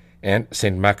 And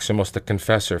St. Maximus the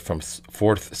Confessor from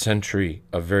 4th century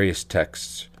of various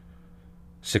texts,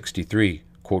 63,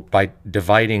 quote, by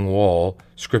dividing wall,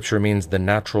 Scripture means the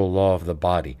natural law of the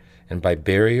body, and by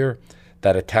barrier,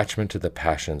 that attachment to the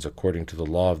passions according to the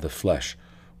law of the flesh,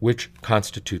 which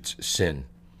constitutes sin.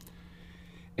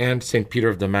 And St. Peter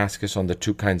of Damascus on the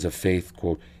two kinds of faith,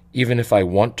 quote, even if I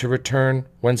want to return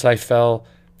whence I fell,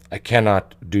 I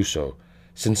cannot do so,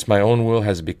 since my own will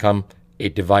has become a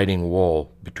dividing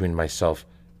wall between myself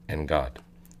and God.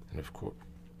 End of quote.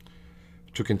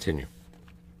 To continue.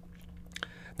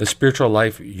 The spiritual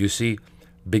life, you see,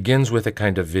 begins with a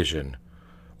kind of vision,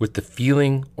 with the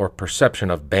feeling or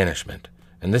perception of banishment,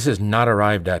 and this is not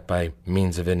arrived at by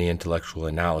means of any intellectual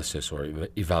analysis or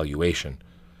evaluation.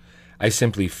 I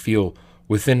simply feel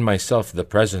within myself the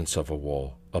presence of a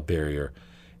wall, a barrier,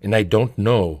 and I don't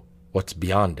know what's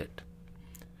beyond it.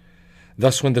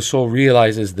 Thus, when the soul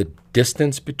realizes the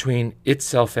distance between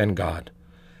itself and God,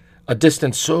 a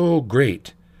distance so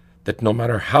great that no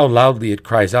matter how loudly it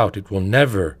cries out, it will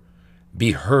never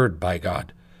be heard by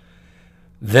God,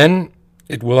 then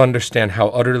it will understand how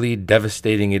utterly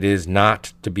devastating it is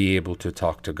not to be able to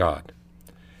talk to God.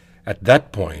 At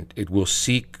that point, it will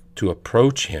seek to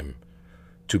approach Him,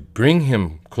 to bring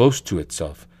Him close to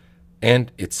itself,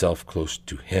 and itself close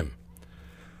to Him.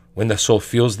 When the soul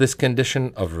feels this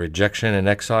condition of rejection and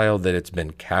exile, that it's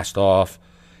been cast off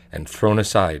and thrown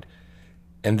aside,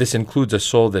 and this includes a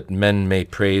soul that men may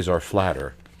praise or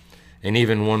flatter, and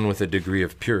even one with a degree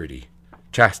of purity,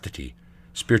 chastity,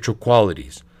 spiritual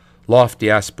qualities, lofty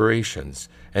aspirations,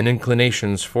 and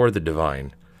inclinations for the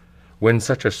divine. When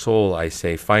such a soul, I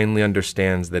say, finally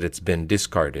understands that it's been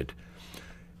discarded,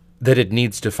 that it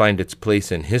needs to find its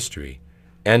place in history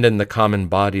and in the common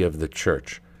body of the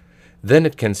Church, then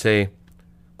it can say,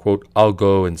 quote, I'll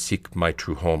go and seek my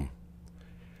true home.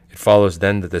 It follows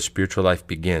then that the spiritual life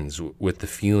begins with the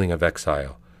feeling of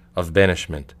exile, of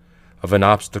banishment, of an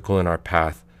obstacle in our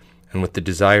path, and with the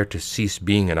desire to cease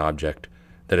being an object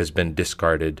that has been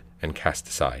discarded and cast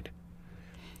aside.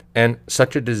 And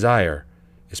such a desire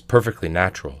is perfectly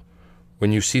natural.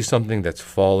 When you see something that's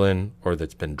fallen or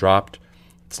that's been dropped,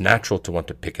 it's natural to want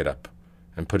to pick it up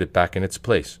and put it back in its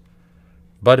place.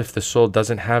 But if the soul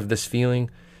doesn't have this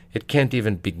feeling, it can't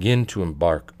even begin to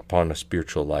embark upon a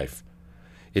spiritual life.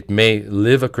 It may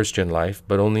live a Christian life,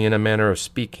 but only in a manner of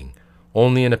speaking,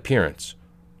 only in appearance,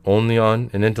 only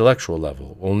on an intellectual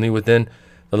level, only within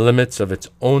the limits of its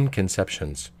own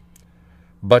conceptions.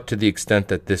 But to the extent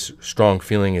that this strong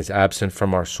feeling is absent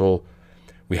from our soul,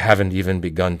 we haven't even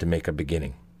begun to make a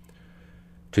beginning.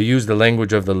 To use the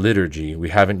language of the liturgy, we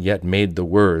haven't yet made the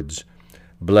words,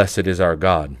 "Blessed is our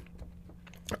God,"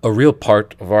 a real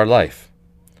part of our life.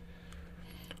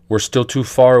 We're still too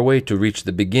far away to reach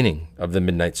the beginning of the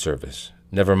midnight service,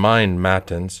 never mind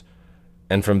matins,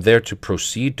 and from there to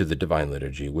proceed to the divine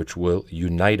liturgy, which will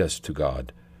unite us to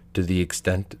God to the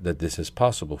extent that this is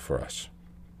possible for us.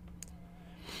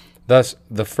 Thus,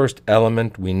 the first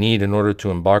element we need in order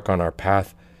to embark on our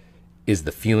path is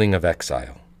the feeling of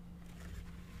exile.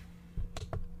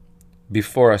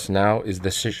 Before us now is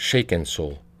the shaken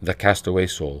soul, the castaway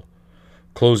soul,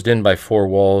 closed in by four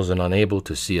walls and unable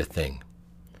to see a thing.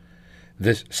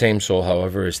 This same soul,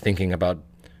 however, is thinking about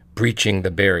breaching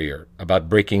the barrier, about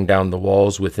breaking down the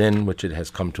walls within which it has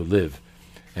come to live,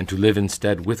 and to live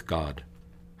instead with God.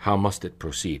 How must it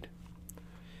proceed?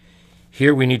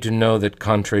 Here we need to know that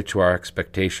contrary to our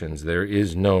expectations, there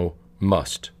is no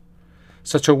must.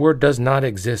 Such a word does not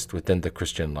exist within the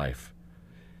Christian life.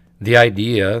 The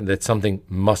idea that something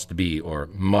must be or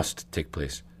must take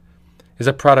place is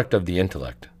a product of the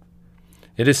intellect.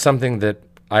 It is something that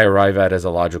I arrive at as a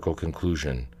logical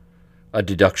conclusion, a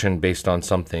deduction based on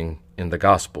something in the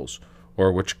Gospels,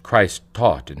 or which Christ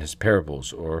taught in his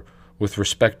parables, or with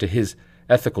respect to his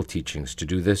ethical teachings to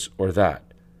do this or that.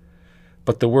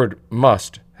 But the word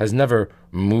must has never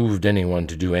moved anyone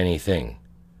to do anything.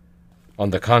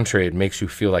 On the contrary, it makes you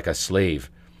feel like a slave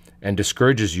and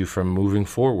discourages you from moving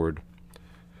forward.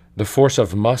 The force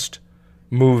of must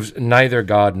moves neither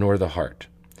God nor the heart.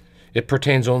 It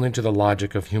pertains only to the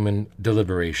logic of human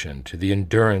deliberation, to the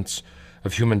endurance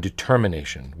of human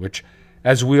determination, which,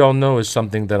 as we all know, is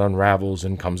something that unravels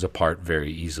and comes apart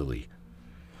very easily.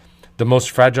 The most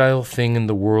fragile thing in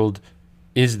the world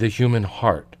is the human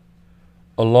heart,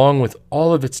 along with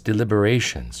all of its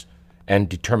deliberations and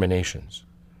determinations.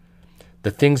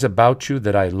 The things about you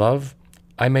that I love,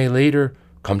 I may later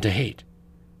come to hate,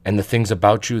 and the things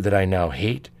about you that I now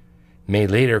hate may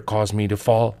later cause me to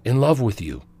fall in love with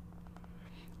you.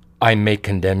 I may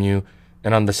condemn you,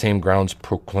 and on the same grounds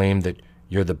proclaim that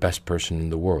you're the best person in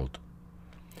the world.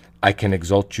 I can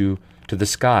exalt you to the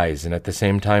skies and at the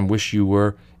same time wish you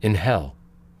were in hell.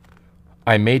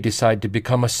 I may decide to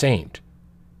become a saint,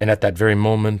 and at that very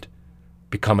moment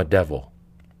become a devil.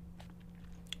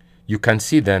 You can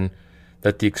see then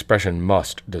that the expression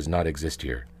must does not exist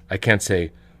here. I can't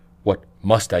say, what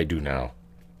must I do now?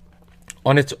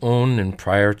 On its own and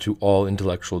prior to all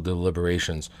intellectual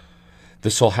deliberations, the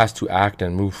soul has to act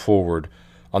and move forward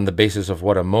on the basis of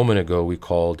what a moment ago we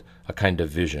called a kind of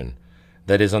vision,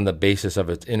 that is, on the basis of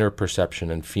its inner perception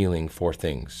and feeling for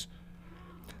things.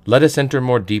 Let us enter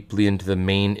more deeply into the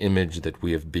main image that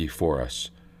we have before us.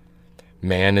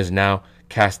 Man is now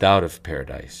cast out of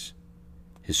paradise.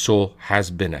 His soul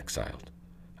has been exiled.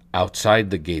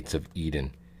 Outside the gates of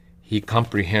Eden, he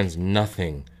comprehends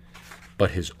nothing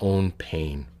but his own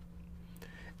pain.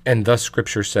 And thus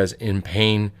Scripture says, in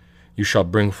pain you shall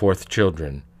bring forth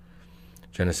children.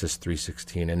 Genesis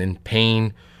 3:16. And in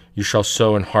pain you shall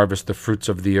sow and harvest the fruits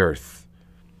of the earth.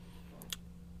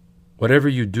 Whatever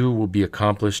you do will be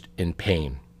accomplished in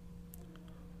pain.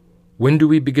 When do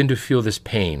we begin to feel this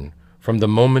pain? From the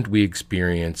moment we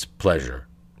experience pleasure.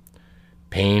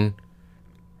 Pain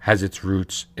has its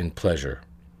roots in pleasure.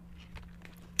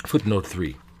 Footnote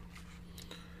 3.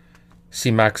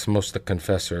 See Maximus the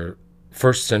Confessor,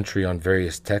 1st century on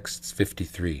various texts,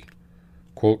 53.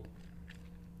 Quote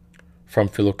from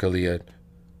Philokalia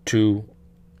 2,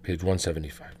 page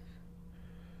 175.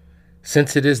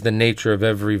 Since it is the nature of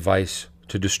every vice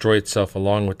to destroy itself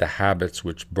along with the habits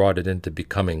which brought it into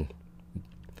becoming,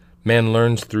 man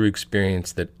learns through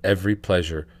experience that every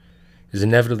pleasure is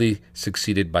inevitably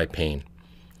succeeded by pain,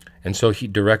 and so he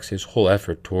directs his whole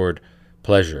effort toward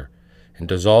pleasure and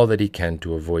does all that he can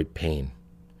to avoid pain.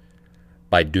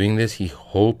 By doing this, he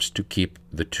hopes to keep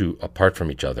the two apart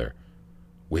from each other,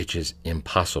 which is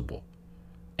impossible,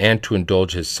 and to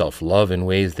indulge his self-love in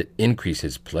ways that increase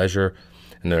his pleasure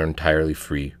and are entirely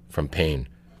free from pain.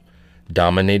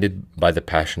 Dominated by the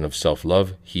passion of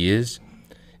self-love, he is,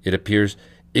 it appears,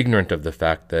 ignorant of the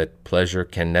fact that pleasure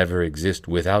can never exist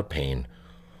without pain,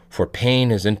 for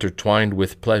pain is intertwined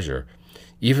with pleasure,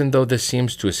 even though this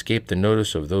seems to escape the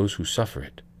notice of those who suffer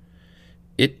it.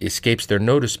 It escapes their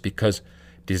notice because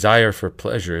desire for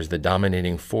pleasure is the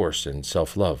dominating force in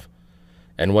self-love,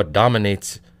 and what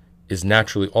dominates is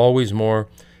naturally always more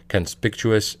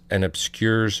conspicuous and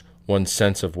obscures one's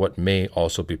sense of what may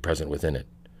also be present within it.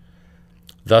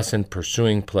 Thus, in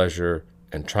pursuing pleasure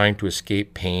and trying to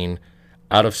escape pain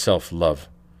out of self-love,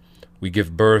 we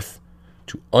give birth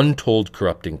to untold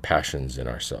corrupting passions in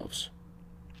ourselves.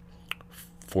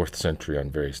 4th century on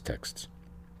various texts.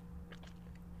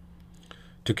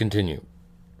 To continue.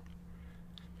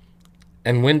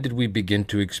 And when did we begin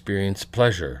to experience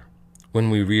pleasure? When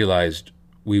we realized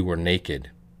we were naked.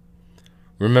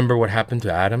 Remember what happened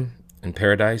to Adam in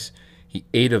paradise? He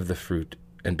ate of the fruit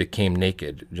and became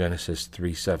naked, Genesis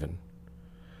 3:7.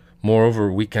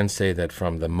 Moreover, we can say that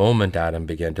from the moment Adam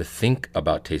began to think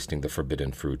about tasting the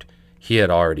forbidden fruit, he had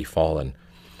already fallen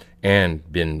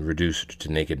and been reduced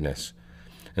to nakedness.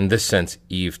 In this sense,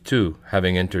 Eve, too,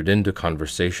 having entered into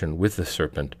conversation with the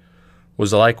serpent,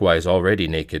 was likewise already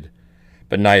naked,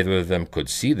 but neither of them could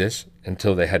see this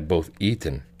until they had both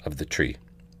eaten of the tree.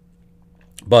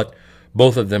 But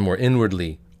both of them were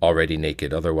inwardly already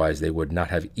naked, otherwise they would not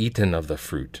have eaten of the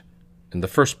fruit in the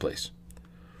first place.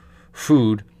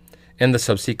 Food and the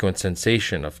subsequent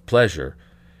sensation of pleasure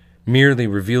merely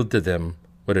revealed to them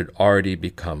what had already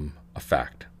become a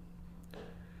fact.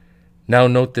 Now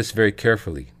note this very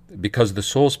carefully, because the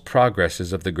soul's progress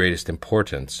is of the greatest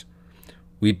importance.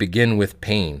 We begin with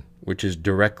pain, which is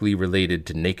directly related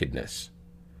to nakedness.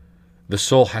 The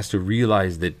soul has to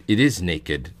realize that it is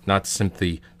naked, not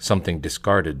simply something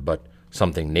discarded, but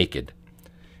something naked.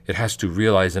 It has to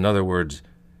realize, in other words,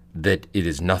 that it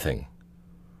is nothing.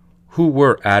 Who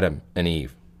were Adam and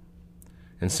Eve?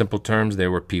 In simple terms, they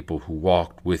were people who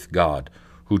walked with God,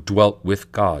 who dwelt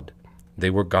with God. They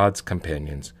were God's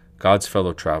companions, God's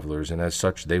fellow travelers, and as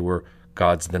such they were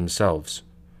God's themselves.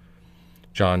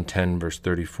 John 10, verse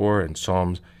 34, and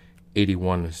Psalms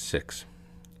 81:6.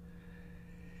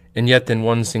 And yet in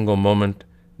one single moment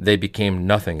they became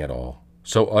nothing at all,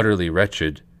 so utterly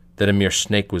wretched that a mere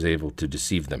snake was able to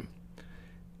deceive them.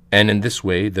 And in this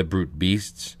way the brute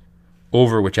beasts,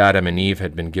 over which Adam and Eve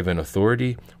had been given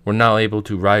authority, were now able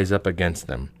to rise up against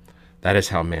them. That is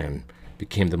how man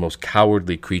became the most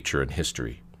cowardly creature in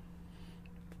history.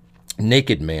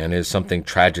 Naked man is something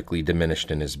tragically diminished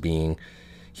in his being.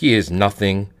 He is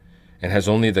nothing and has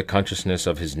only the consciousness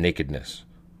of his nakedness,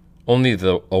 only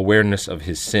the awareness of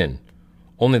his sin,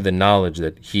 only the knowledge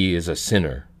that he is a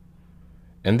sinner.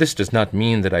 And this does not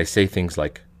mean that I say things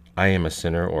like, I am a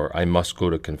sinner, or I must go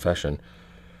to confession,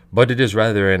 but it is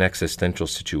rather an existential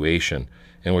situation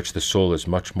in which the soul is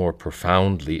much more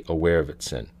profoundly aware of its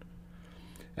sin.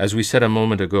 As we said a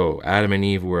moment ago, Adam and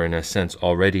Eve were in a sense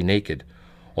already naked,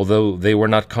 although they were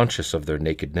not conscious of their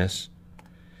nakedness.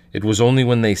 It was only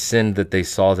when they sinned that they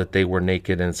saw that they were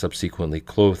naked and subsequently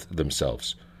clothed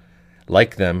themselves.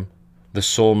 Like them, the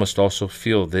soul must also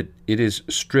feel that it is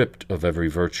stripped of every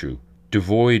virtue,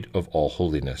 devoid of all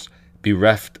holiness,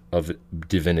 bereft of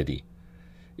divinity.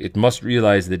 It must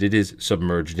realize that it is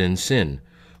submerged in sin,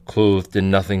 clothed in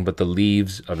nothing but the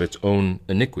leaves of its own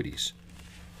iniquities.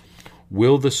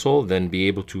 Will the soul then be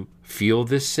able to feel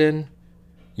this sin?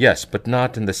 Yes, but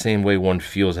not in the same way one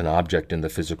feels an object in the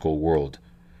physical world.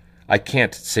 I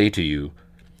can't say to you,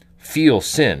 feel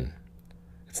sin.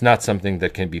 It's not something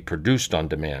that can be produced on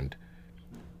demand.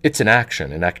 It's an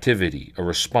action, an activity, a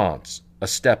response, a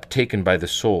step taken by the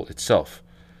soul itself.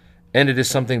 And it is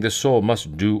something the soul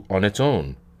must do on its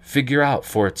own, figure out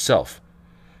for itself.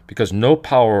 Because no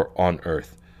power on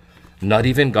earth, not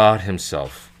even God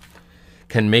himself,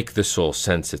 can make the soul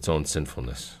sense its own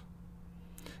sinfulness.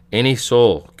 Any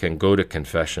soul can go to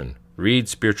confession, read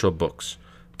spiritual books,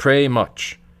 pray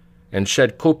much, and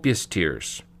shed copious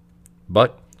tears.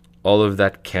 But all of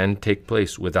that can take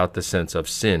place without the sense of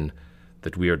sin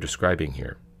that we are describing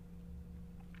here.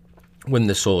 When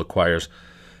the soul acquires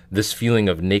this feeling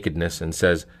of nakedness and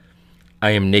says,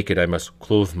 I am naked, I must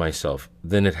clothe myself,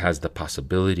 then it has the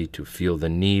possibility to feel the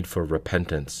need for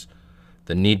repentance,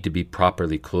 the need to be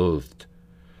properly clothed.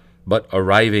 But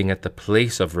arriving at the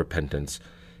place of repentance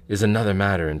is another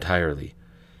matter entirely.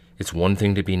 It's one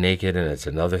thing to be naked, and it's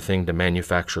another thing to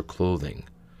manufacture clothing.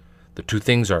 The two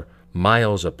things are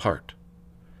miles apart.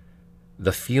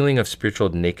 The feeling of spiritual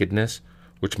nakedness,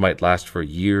 which might last for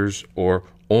years or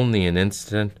only an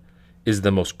instant, is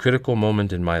the most critical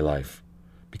moment in my life,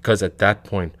 because at that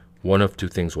point, one of two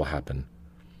things will happen.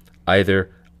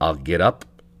 Either I'll get up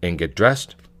and get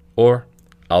dressed, or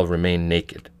I'll remain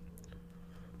naked.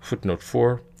 Footnote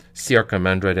 4, see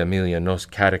Archimandrite Aimilianos'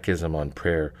 Catechism on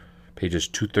Prayer, pages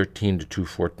 213 to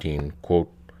 214,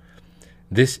 quote,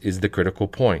 This is the critical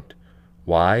point.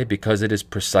 Why? Because it is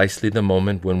precisely the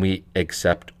moment when we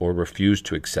accept or refuse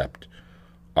to accept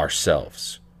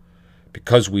ourselves.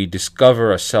 Because we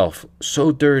discover a self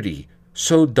so dirty,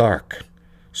 so dark,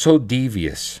 so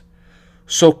devious,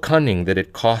 so cunning that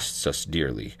it costs us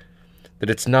dearly, that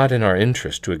it's not in our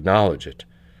interest to acknowledge it.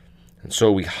 And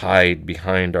so we hide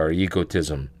behind our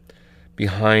egotism,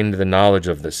 behind the knowledge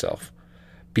of the self,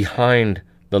 behind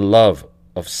the love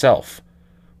of self,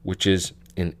 which is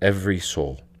in every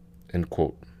soul. End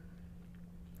quote.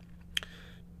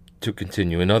 To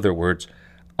continue, in other words,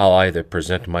 I'll either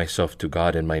present myself to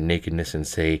God in my nakedness and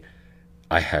say,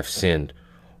 I have sinned,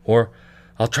 or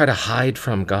I'll try to hide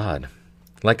from God,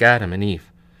 like Adam and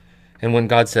Eve. And when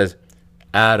God says,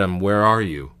 Adam, where are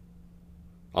you?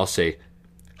 I'll say,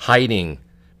 hiding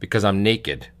because I'm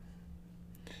naked.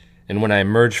 And when I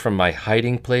emerge from my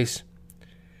hiding place,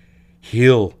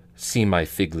 he'll see my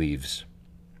fig leaves.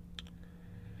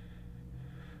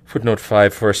 Footnote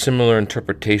 5, for a similar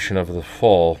interpretation of the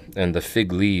fall and the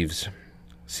fig leaves,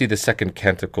 see the second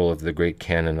canticle of the great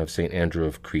canon of St. Andrew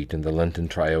of Crete in the Lenten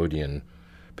Triodion,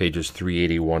 pages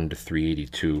 381 to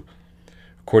 382.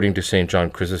 According to St. John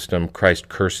Chrysostom, Christ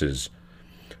curses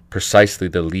precisely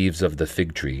the leaves of the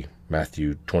fig tree,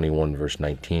 Matthew 21, verse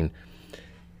 19,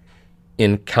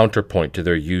 in counterpoint to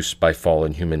their use by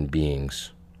fallen human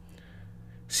beings.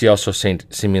 See also St.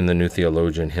 Simeon the New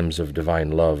Theologian, Hymns of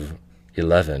Divine Love,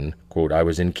 11, quote, I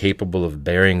was incapable of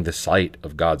bearing the sight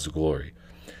of God's glory.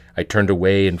 I turned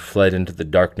away and fled into the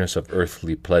darkness of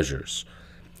earthly pleasures.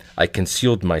 I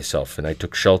concealed myself and I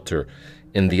took shelter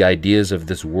in the ideas of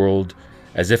this world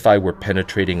as if I were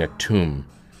penetrating a tomb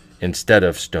instead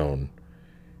of stone.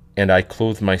 And I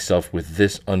clothed myself with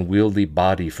this unwieldy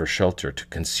body for shelter to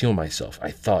conceal myself,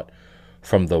 I thought,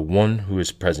 from the one who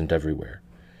is present everywhere.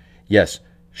 Yes,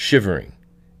 shivering,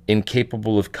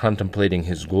 incapable of contemplating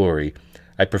his glory,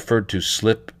 I preferred to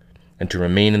slip and to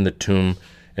remain in the tomb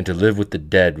and to live with the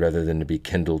dead rather than to be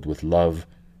kindled with love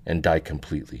and die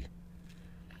completely.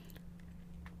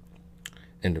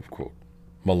 End of quote.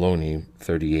 Maloney,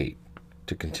 38.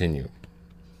 To continue.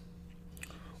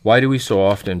 Why do we so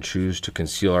often choose to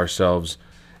conceal ourselves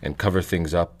and cover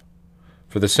things up?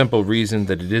 For the simple reason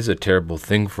that it is a terrible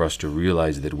thing for us to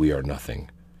realize that we are nothing.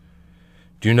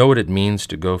 Do you know what it means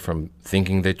to go from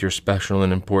thinking that you're special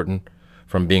and important,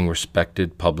 from being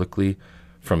respected publicly,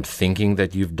 from thinking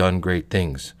that you've done great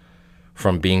things,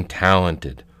 from being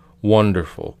talented,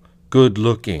 wonderful,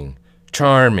 good-looking,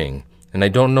 charming, and I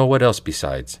don't know what else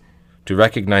besides, to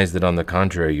recognize that on the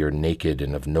contrary you're naked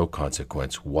and of no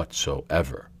consequence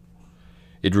whatsoever?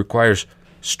 It requires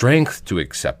strength to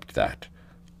accept that,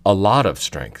 a lot of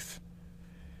strength.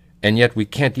 And yet we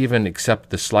can't even accept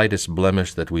the slightest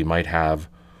blemish that we might have,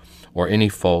 or any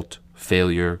fault,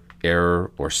 failure,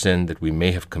 error, or sin that we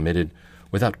may have committed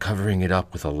without covering it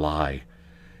up with a lie,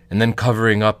 and then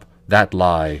covering up that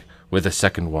lie with a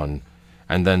second one,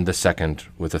 and then the second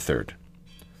with a third.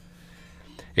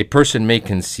 A person may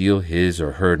conceal his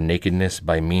or her nakedness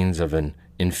by means of an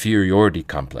inferiority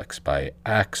complex, by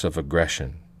acts of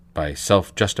aggression, by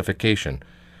self-justification,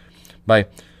 by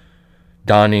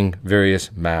donning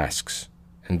various masks,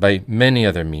 and by many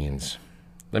other means.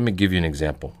 Let me give you an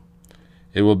example.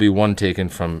 It will be one taken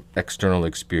from external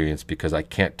experience because I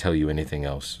can't tell you anything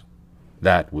else.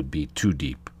 That would be too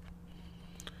deep.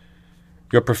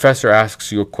 Your professor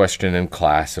asks you a question in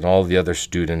class, and all the other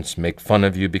students make fun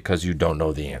of you because you don't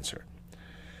know the answer.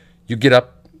 You get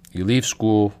up, you leave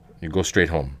school, you go straight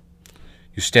home.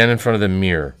 You stand in front of the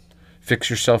mirror, fix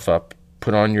yourself up,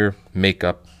 put on your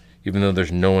makeup, even though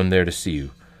there's no one there to see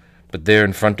you. But there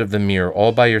in front of the mirror,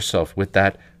 all by yourself, with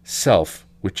that self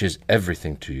which is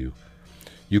everything to you,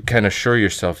 you can assure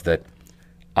yourself that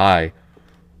I,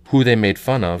 who they made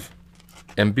fun of,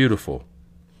 am beautiful.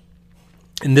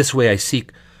 In this way I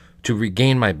seek to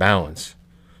regain my balance,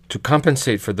 to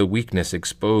compensate for the weakness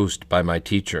exposed by my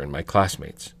teacher and my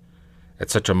classmates. At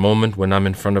such a moment when I'm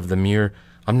in front of the mirror,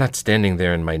 I'm not standing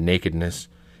there in my nakedness,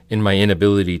 in my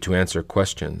inability to answer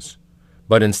questions,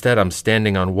 but instead I'm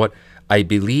standing on what I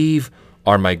believe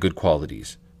are my good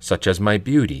qualities, such as my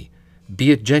beauty,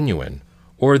 be it genuine,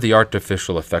 or the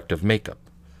artificial effect of makeup.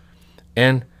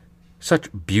 And such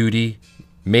beauty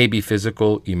may be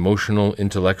physical, emotional,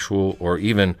 intellectual, or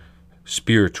even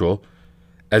spiritual,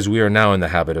 as we are now in the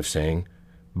habit of saying,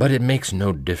 but it makes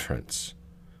no difference.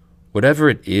 Whatever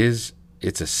it is,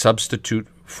 it's a substitute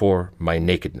for my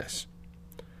nakedness.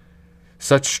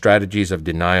 Such strategies of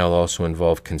denial also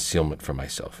involve concealment from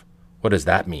myself. What does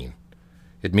that mean?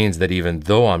 It means that even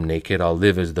though I'm naked, I'll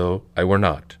live as though I were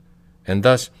not. And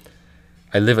thus,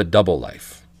 I live a double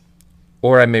life.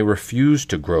 Or I may refuse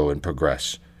to grow and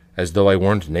progress, as though I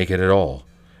weren't naked at all.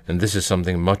 And this is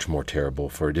something much more terrible,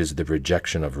 for it is the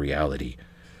rejection of reality.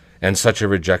 And such a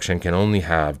rejection can only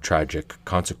have tragic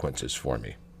consequences for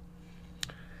me.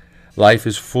 Life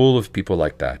is full of people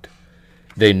like that.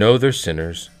 They know they're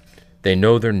sinners, they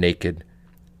know they're naked,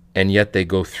 and yet they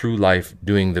go through life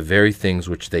doing the very things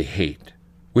which they hate,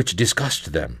 which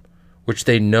disgust them, which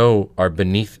they know are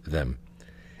beneath them.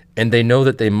 And they know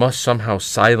that they must somehow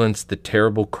silence the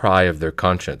terrible cry of their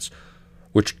conscience,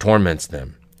 which torments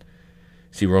them.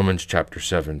 See Romans chapter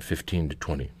 7,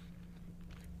 15-20.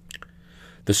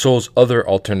 The soul's other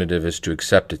alternative is to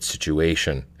accept its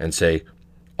situation and say,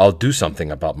 I'll do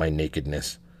something about my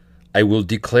nakedness. I will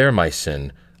declare my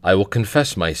sin. I will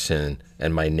confess my sin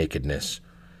and my nakedness.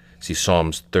 See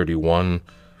Psalms 31,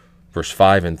 verse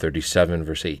 5, and 37,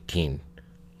 verse 18.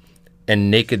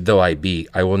 And naked though I be,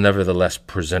 I will nevertheless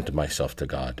present myself to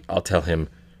God. I'll tell him,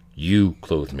 you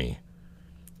clothe me.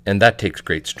 And that takes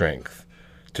great strength.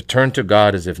 To turn to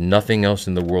God as if nothing else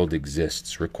in the world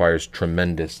exists requires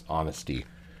tremendous honesty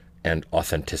and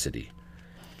authenticity.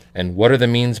 And what are the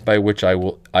means by which I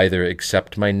will either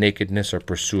accept my nakedness or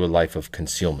pursue a life of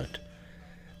concealment?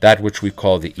 That which we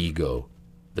call the ego,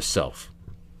 the self.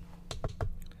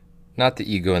 Not the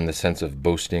ego in the sense of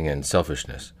boasting and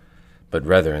selfishness, but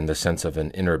rather in the sense of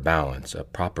an inner balance, a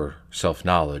proper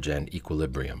self-knowledge and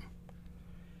equilibrium.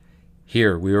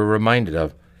 Here we are reminded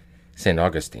of St.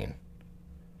 Augustine,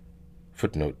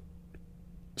 footnote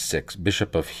 6,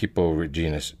 Bishop of Hippo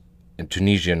Regius in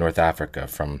Tunisia, North Africa,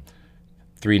 from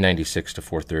 396 to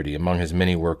 430. Among his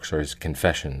many works are his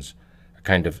Confessions, a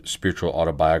kind of spiritual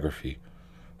autobiography,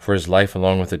 for his life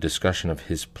along with a discussion of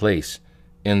his place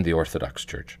in the Orthodox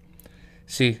Church.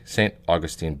 See St.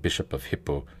 Augustine, Bishop of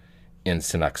Hippo, in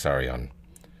Synaxarion,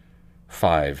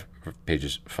 5,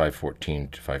 pages 514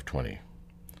 to 520.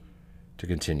 To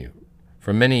continue.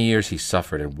 For many years he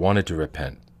suffered and wanted to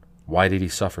repent. Why did he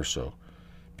suffer so?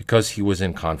 Because he was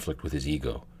in conflict with his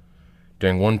ego.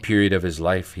 During one period of his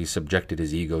life, he subjected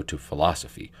his ego to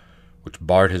philosophy, which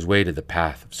barred his way to the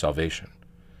path of salvation.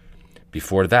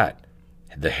 Before that,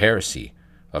 the heresy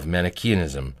of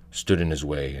Manichaeanism stood in his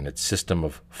way, and its system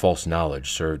of false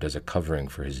knowledge served as a covering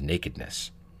for his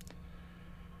nakedness.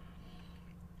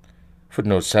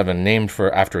 Footnote 7, named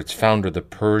after its founder, the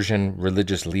Persian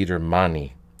religious leader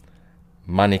Mani.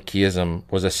 Manichaeism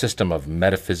was a system of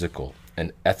metaphysical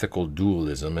and ethical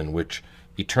dualism in which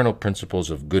eternal principles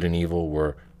of good and evil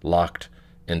were locked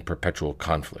in perpetual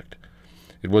conflict.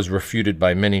 It was refuted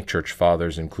by many church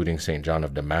fathers, including St. John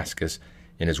of Damascus,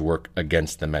 in his work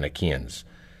against the Manichaeans.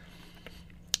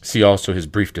 See also his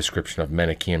brief description of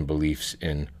Manichaean beliefs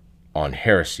On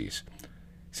Heresies.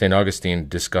 St. Augustine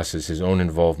discusses his own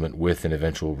involvement with and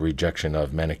eventual rejection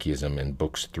of Manichaeism in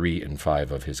books 3 and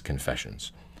 5 of his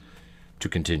Confessions. To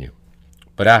continue.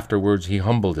 But afterwards he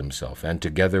humbled himself, and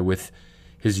together with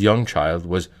his young child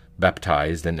was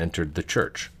baptized and entered the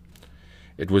church.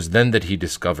 It was then that he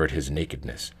discovered his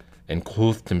nakedness, and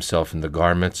clothed himself in the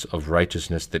garments of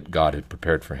righteousness that God had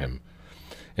prepared for him.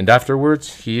 And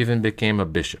afterwards he even became a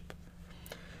bishop.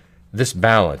 This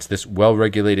balance, this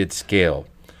well-regulated scale,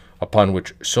 upon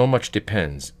which so much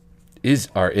depends, is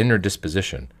our inner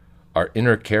disposition, our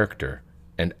inner character,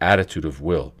 and attitude of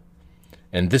will.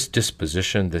 And this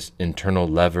disposition, this internal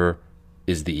lever,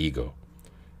 is the ego.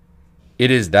 It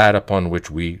is that upon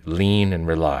which we lean and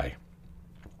rely.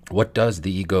 What does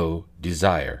the ego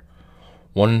desire?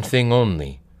 One thing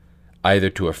only, either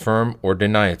to affirm or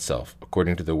deny itself,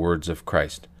 according to the words of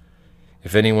Christ.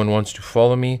 If anyone wants to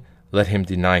follow me, let him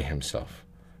deny himself.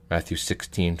 Matthew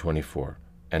 16:24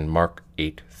 and Mark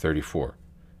 8:34.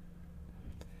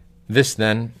 This,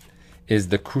 then, is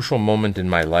the crucial moment in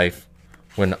my life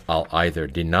when I'll either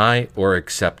deny or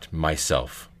accept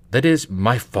myself. That is,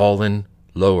 my fallen,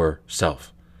 lower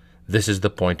self. This is the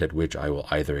point at which I will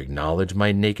either acknowledge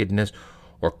my nakedness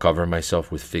or cover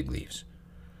myself with fig leaves.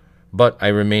 But I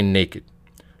remain naked.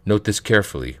 Note this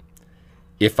carefully.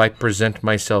 If I present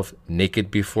myself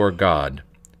naked before God,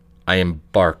 I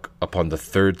embark upon the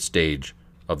third stage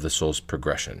of the soul's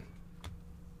progression.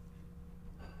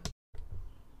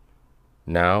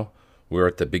 Now, we're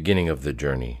at the beginning of the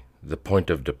journey, the point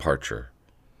of departure.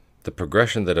 The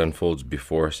progression that unfolds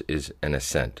before us is an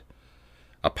ascent,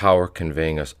 a power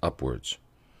conveying us upwards.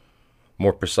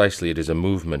 More precisely, it is a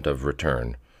movement of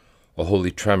return, a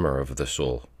holy tremor of the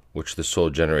soul, which the soul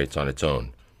generates on its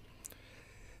own.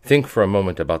 Think for a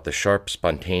moment about the sharp,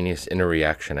 spontaneous inner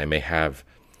reaction I may have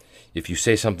if you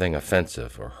say something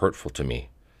offensive or hurtful to me.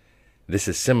 This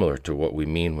is similar to what we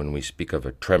mean when we speak of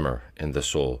a tremor in the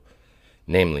soul,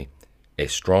 namely, a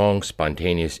strong,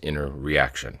 spontaneous inner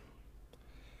reaction.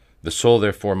 The soul,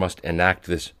 therefore, must enact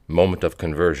this moment of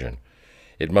conversion.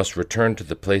 It must return to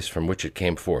the place from which it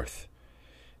came forth.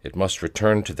 It must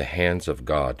return to the hands of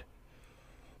God.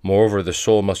 Moreover, the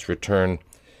soul must return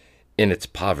in its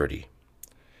poverty.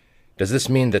 Does this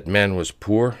mean that man was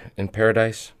poor in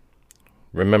paradise?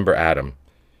 Remember Adam.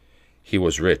 He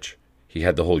was rich. He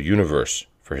had the whole universe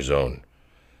for his own.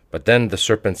 But then the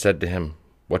serpent said to him,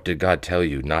 "What did God tell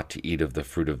you, not to eat of the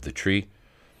fruit of the tree?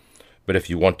 But if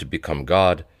you want to become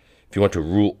God, if you want to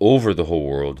rule over the whole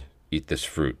world, eat this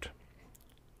fruit."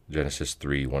 Genesis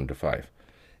 3, 1-5.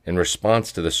 In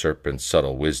response to the serpent's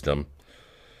subtle wisdom,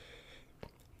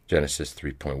 Genesis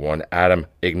 3.1, Adam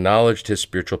acknowledged his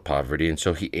spiritual poverty, and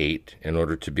so he ate in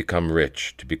order to become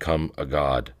rich, to become a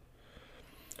god.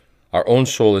 Our own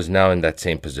soul is now in that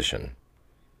same position.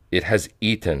 It has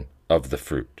eaten of the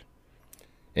fruit.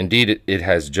 Indeed, it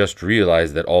has just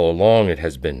realized that all along it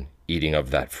has been eating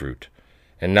of that fruit,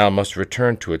 and now must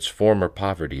return to its former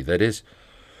poverty, that is,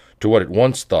 to what it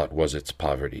once thought was its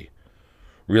poverty,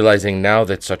 realizing now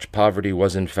that such poverty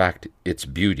was in fact its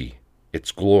beauty,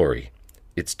 its glory,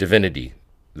 its divinity,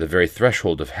 the very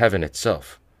threshold of heaven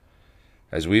itself.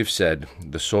 As we've said,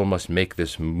 the soul must make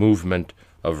this movement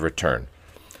of return.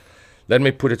 Let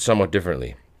me put it somewhat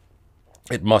differently.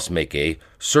 It must make a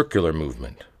circular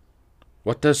movement.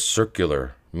 What does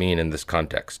circular mean in this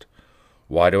context?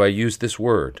 Why do I use this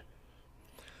word?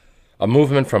 A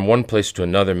movement from one place to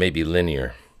another may be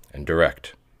linear and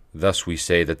direct. Thus we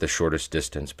say that the shortest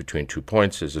distance between 2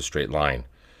 points is a straight line.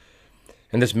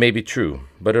 And this may be true,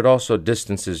 but it also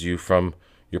distances you from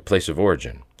your place of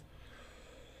origin.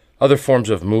 Other forms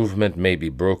of movement may be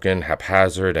broken,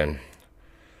 haphazard, and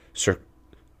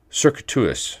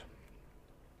circuitous.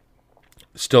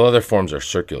 Still other forms are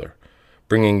circular,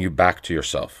 bringing you back to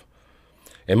yourself.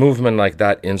 A movement like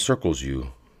that encircles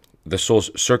you. The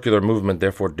soul's circular movement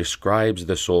therefore describes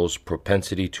the soul's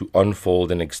propensity to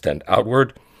unfold and extend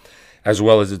outward, as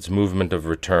well as its movement of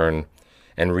return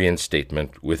and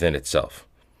reinstatement within itself.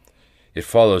 It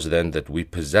follows then that we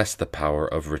possess the power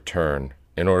of return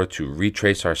in order to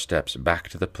retrace our steps back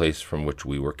to the place from which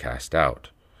we were cast out.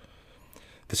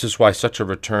 This is why such a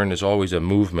return is always a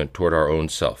movement toward our own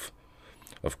self.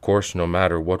 Of course, no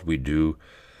matter what we do,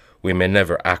 we may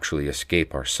never actually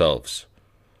escape ourselves.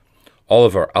 All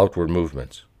of our outward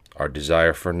movements, our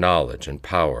desire for knowledge and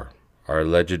power, our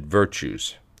alleged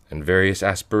virtues, and various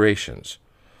aspirations,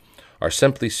 are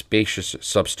simply spacious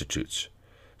substitutes,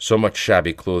 so much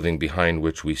shabby clothing behind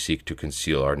which we seek to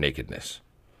conceal our nakedness.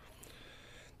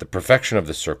 The perfection of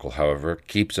the circle, however,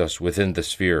 keeps us within the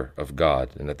sphere of God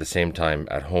and at the same time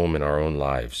at home in our own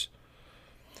lives.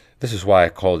 This is why I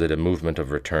called it a movement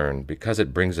of return, because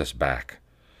it brings us back.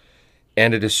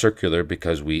 And it is circular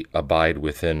because we abide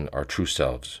within our true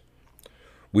selves.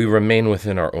 We remain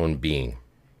within our own being.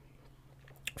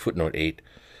 Footnote 8.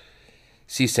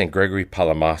 See St. Gregory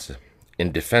Palamas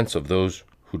in defense of those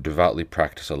who devoutly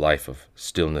practice a life of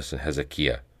stillness in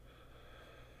Hezekiah.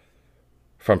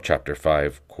 From chapter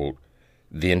 5, quote,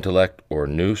 "The intellect, or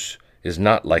nous, is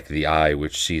not like the eye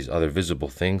which sees other visible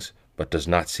things, but does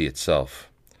not see itself.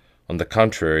 On the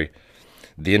contrary,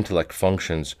 the intellect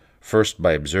functions first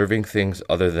by observing things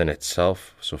other than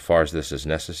itself, so far as this is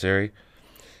necessary,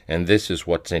 and this is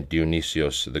what St.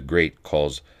 Dionysius the Great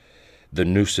calls the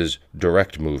nous's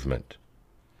direct movement.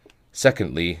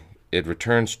 Secondly, it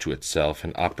returns to itself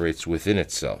and operates within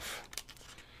itself,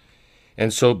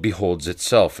 and so beholds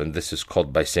itself, and this is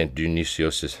called by St.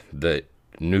 Dionysius the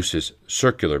nous's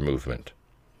circular movement,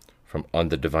 from On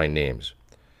the Divine Names.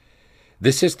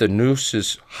 This is the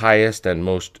nous's highest and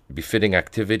most befitting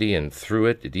activity, and through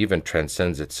it, it even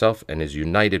transcends itself and is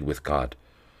united with God.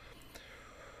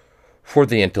 For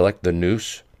the intellect, the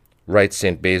nous, writes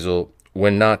St. Basil,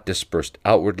 when not dispersed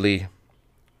outwardly,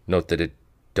 note that it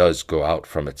does go out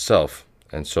from itself,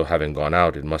 and so having gone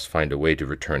out, it must find a way to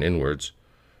return inwards,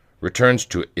 returns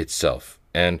to itself,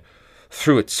 and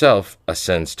through itself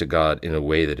ascends to God in a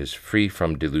way that is free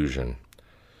from delusion.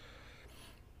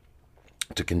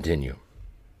 To continue.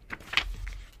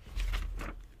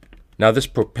 Now this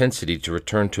propensity to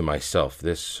return to myself,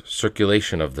 this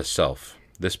circulation of the self,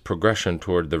 this progression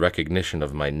toward the recognition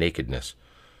of my nakedness,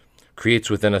 creates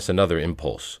within us another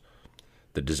impulse,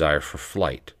 the desire for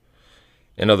flight.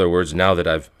 In other words, now that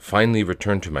I've finally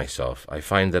returned to myself, I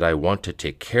find that I want to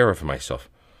take care of myself,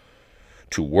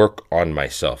 to work on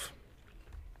myself.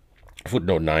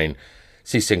 Footnote 9,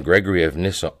 see St. Gregory of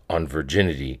Nyssa on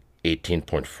virginity,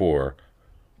 18.4,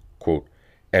 quote,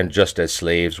 "And just as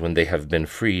slaves, when they have been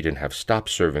freed and have stopped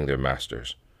serving their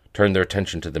masters, turn their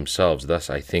attention to themselves, thus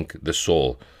I think the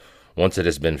soul, once it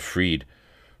has been freed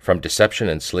from deception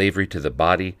and slavery to the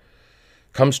body,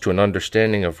 comes to an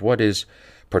understanding of what is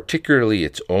particularly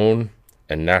its own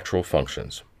and natural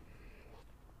functions."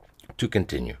 To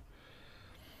continue.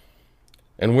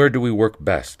 And where do we work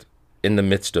best? In the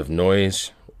midst of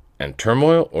noise and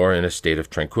turmoil, or in a state of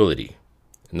tranquility?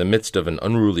 In the midst of an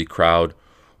unruly crowd,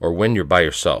 or when you're by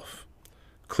yourself?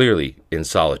 Clearly, in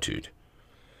solitude.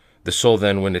 The soul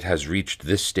then, when it has reached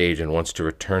this stage and wants to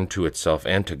return to itself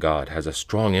and to God, has a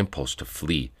strong impulse to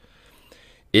flee.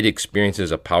 It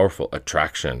experiences a powerful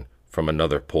attraction from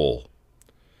another pole.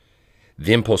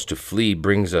 The impulse to flee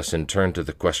brings us in turn to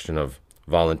the question of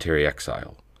voluntary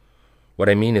exile. What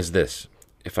I mean is this: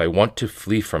 if I want to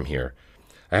flee from here,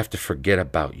 I have to forget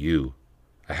about you.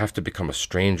 I have to become a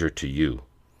stranger to you.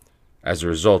 As a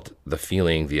result, the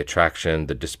feeling, the attraction,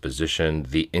 the disposition,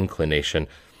 the inclination,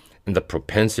 and the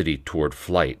propensity toward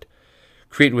flight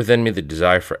create within me the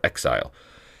desire for exile,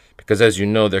 because as you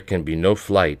know, there can be no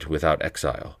flight without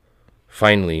exile.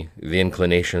 Finally, the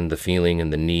inclination, the feeling,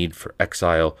 and the need for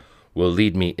exile will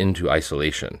lead me into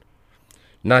isolation.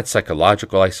 Not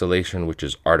psychological isolation, which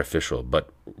is artificial, but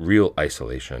real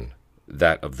isolation,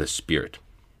 that of the spirit.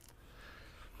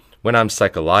 When I'm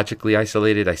psychologically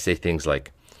isolated, I say things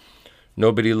like,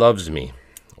 "Nobody loves me,"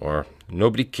 or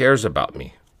 "Nobody cares about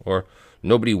me," or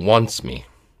 "Nobody wants me,"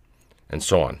 and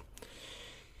so on.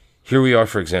 Here we are,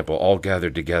 for example, all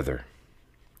gathered together,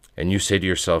 and you say to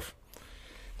yourself,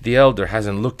 "The elder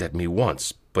hasn't looked at me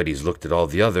once, but he's looked at all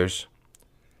the others."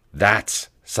 That's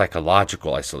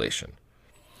psychological isolation.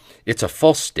 It's a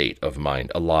false state of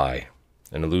mind, a lie,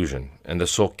 an illusion, and the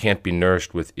soul can't be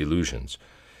nourished with illusions,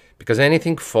 because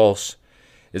anything false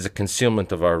is a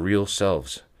concealment of our real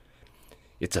selves.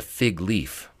 It's a fig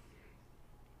leaf.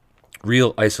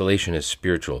 Real isolation is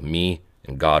spiritual, me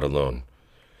and God alone.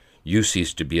 You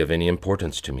cease to be of any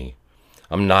importance to me.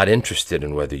 I'm not interested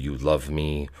in whether you love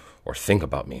me or think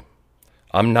about me.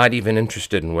 I'm not even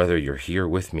interested in whether you're here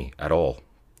with me at all.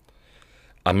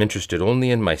 I'm interested only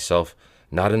in myself,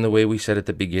 not in the way we said at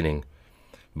the beginning,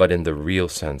 but in the real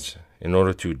sense, in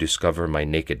order to discover my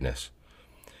nakedness.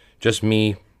 Just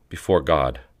me before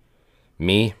God.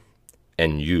 Me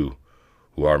and you,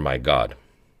 who are my God.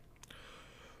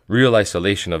 Real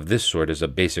isolation of this sort is a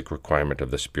basic requirement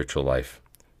of the spiritual life.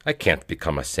 I can't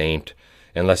become a saint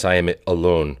unless I am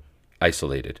alone,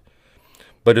 isolated.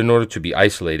 But in order to be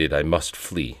isolated, I must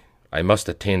flee. I must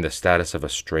attain the status of a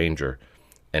stranger,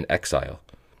 an exile.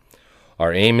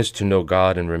 Our aim is to know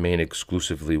God and remain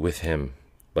exclusively with Him.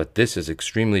 But this is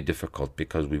extremely difficult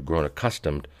because we've grown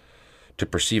accustomed to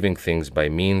perceiving things by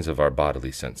means of our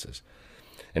bodily senses.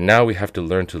 And now we have to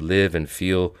learn to live and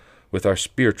feel with our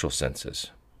spiritual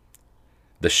senses.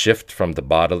 The shift from the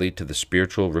bodily to the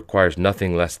spiritual requires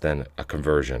nothing less than a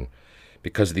conversion,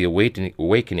 because the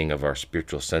awakening of our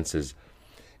spiritual senses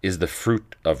is the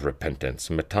fruit of repentance,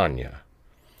 metania,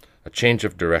 a change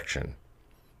of direction,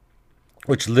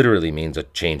 which literally means a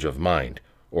change of mind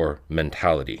or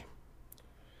mentality.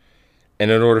 And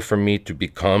in order for me to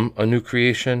become a new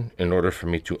creation, in order for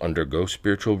me to undergo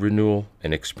spiritual renewal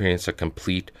and experience a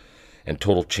complete and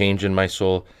total change in my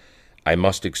soul, I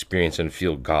must experience and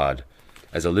feel God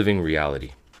as a living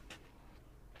reality.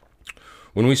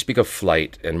 When we speak of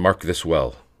flight, and mark this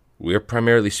well, we are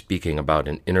primarily speaking about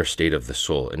an inner state of the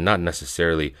soul and not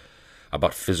necessarily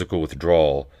about physical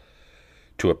withdrawal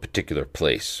to a particular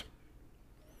place.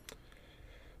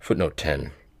 Footnote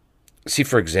 10. See,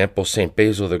 for example, St.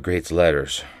 Basil the Great's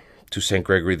letters to St.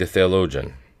 Gregory the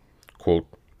Theologian. Quote,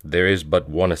 "There is but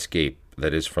one escape,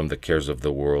 that is from the cares of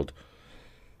the world,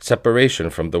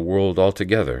 separation from the world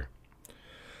altogether.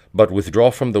 But withdrawal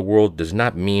from the world does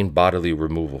not mean bodily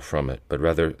removal from it, but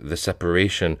rather the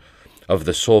separation of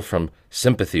the soul from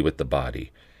sympathy with the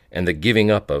body, and the giving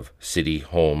up of city,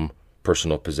 home,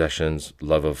 personal possessions,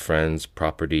 love of friends,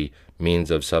 property,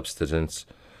 means of subsistence,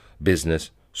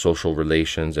 business, social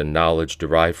relations, and knowledge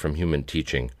derived from human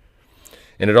teaching.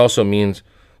 And it also means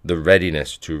the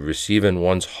readiness to receive in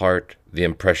one's heart the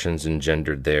impressions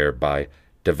engendered there by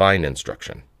divine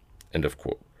instruction." End of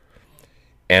quote.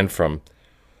 And from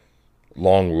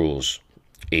Long Rules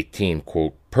 18,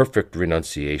 quote, "Perfect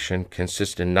renunciation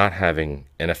consists in not having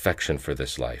an affection for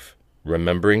this life,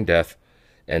 remembering death,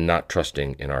 and not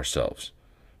trusting in ourselves.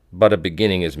 But a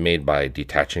beginning is made by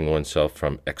detaching oneself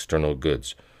from external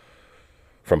goods,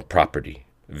 from property,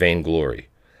 vainglory,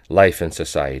 life and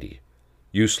society,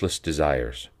 useless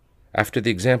desires, after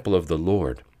the example of the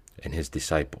Lord and his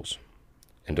disciples."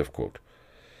 End of quote.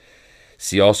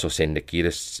 See also St.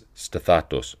 Nikitas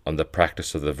Stathatos on the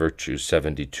practice of the virtues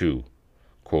 72.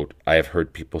 Quote, "I have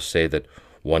heard people say that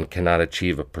one cannot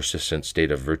achieve a persistent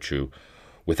state of virtue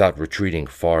without retreating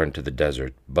far into the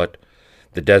desert, but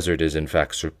the desert is in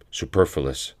fact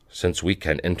superfluous, since we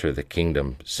can enter the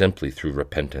kingdom simply through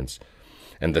repentance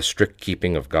and the strict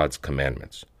keeping of God's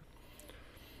commandments."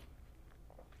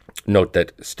 Note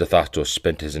that Stathatos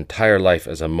spent his entire life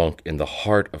as a monk in the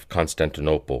heart of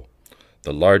Constantinople,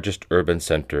 the largest urban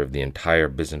center of the entire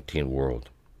Byzantine world.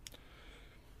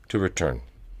 To return.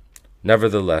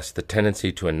 Nevertheless, the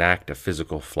tendency to enact a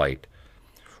physical flight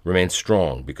remains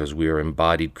strong because we are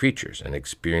embodied creatures and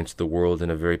experience the world in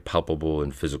a very palpable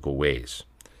and physical ways.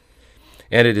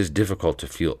 And it is difficult to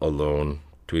feel alone,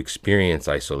 to experience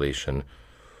isolation,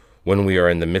 when we are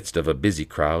in the midst of a busy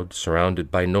crowd, surrounded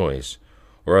by noise,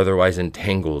 or otherwise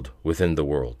entangled within the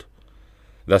world.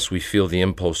 Thus we feel the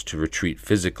impulse to retreat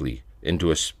physically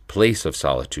into a place of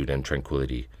solitude and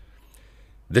tranquility.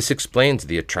 This explains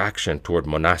the attraction toward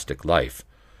monastic life,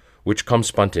 which comes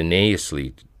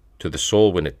spontaneously to the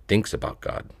soul when it thinks about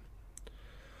God.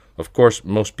 Of course,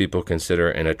 most people consider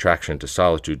an attraction to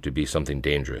solitude to be something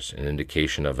dangerous, an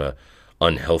indication of an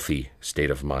unhealthy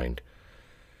state of mind.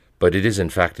 But it is in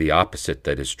fact the opposite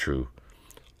that is true.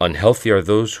 Unhealthy are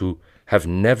those who have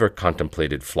never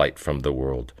contemplated flight from the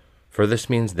world, for this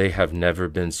means they have never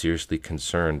been seriously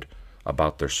concerned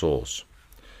about their souls.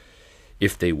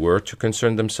 If they were to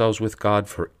concern themselves with God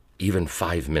for even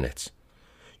 5 minutes,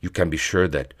 you can be sure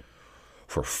that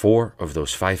for 4 of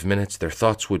those 5 minutes, their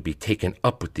thoughts would be taken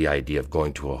up with the idea of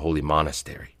going to a holy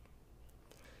monastery.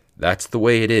 That's the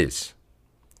way it is.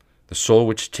 The soul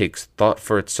which takes thought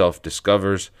for itself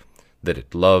discovers that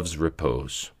it loves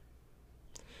repose.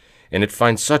 And it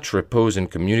finds such repose in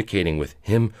communicating with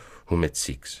him whom it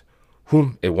seeks,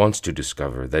 whom it wants to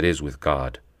discover, that is, with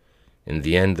God. In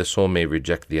the end, the soul may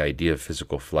reject the idea of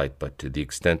physical flight, but to the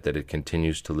extent that it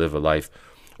continues to live a life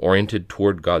oriented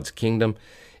toward God's kingdom,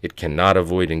 it cannot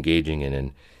avoid engaging in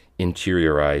an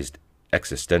interiorized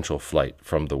existential flight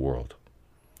from the world.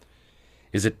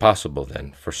 Is it possible,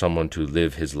 then, for someone to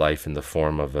live his life in the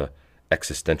form of an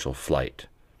existential flight?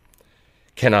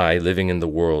 Can I, living in the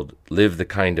world, live the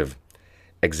kind of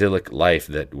exilic life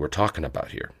that we're talking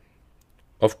about here?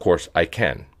 Of course I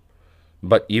can.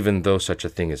 But even though such a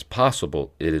thing is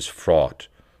possible, it is fraught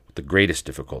with the greatest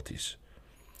difficulties.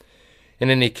 In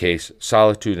any case,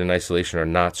 solitude and isolation are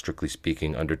not, strictly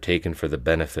speaking, undertaken for the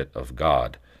benefit of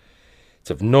God. It's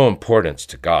of no importance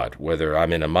to God whether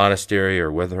I'm in a monastery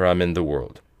or whether I'm in the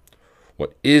world.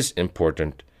 What is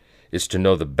important is to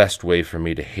know the best way for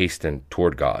me to hasten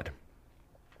toward God.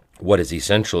 What is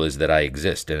essential is that I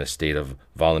exist in a state of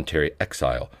voluntary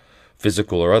exile,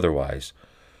 physical or otherwise,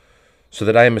 so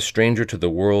that I am a stranger to the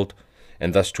world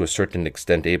and thus to a certain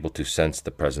extent able to sense the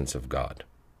presence of God.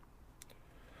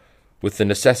 With the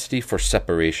necessity for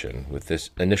separation, with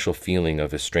this initial feeling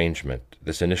of estrangement,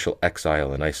 this initial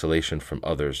exile and isolation from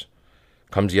others,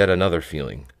 comes yet another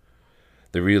feeling,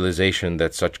 the realization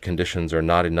that such conditions are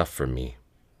not enough for me.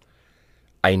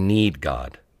 I need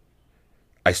God.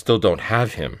 I still don't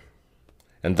have Him,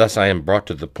 and thus I am brought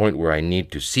to the point where I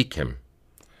need to seek Him.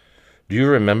 Do you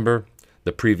remember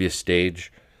the previous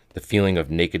stage, the feeling of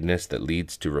nakedness that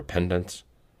leads to repentance?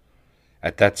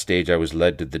 At that stage I was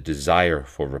led to the desire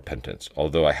for repentance,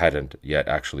 although I hadn't yet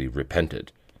actually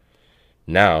repented.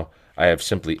 Now I have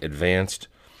simply advanced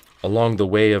along the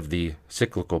way of the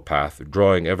cyclical path,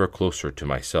 drawing ever closer to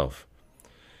myself.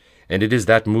 And it is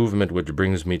that movement which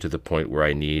brings me to the point where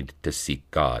I need to seek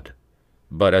God.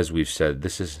 But as we've said,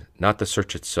 this is not the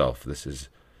search itself, this is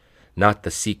not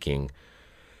the seeking,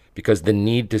 because the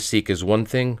need to seek is one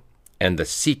thing, and the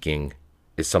seeking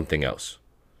is something else.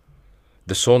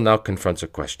 The soul now confronts a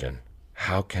question: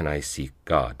 how can I seek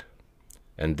God?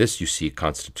 And this, you see,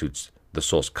 constitutes the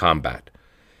soul's combat.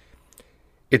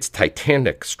 Its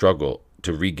titanic struggle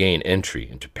to regain entry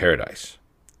into paradise.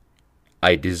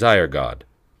 I desire God.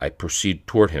 I proceed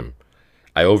toward Him.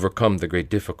 I overcome the great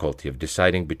difficulty of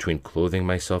deciding between clothing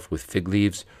myself with fig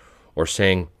leaves or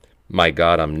saying, "My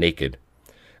God, I'm naked.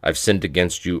 I've sinned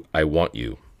against you. I want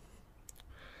you."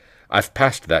 I've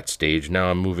passed that stage. Now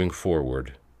I'm moving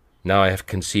forward. Now I have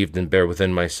conceived and bear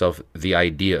within myself the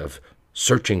idea of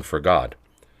searching for God.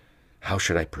 How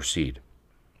should I proceed?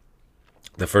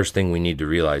 The first thing we need to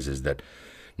realize is that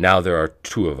now there are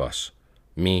two of us,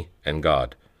 me and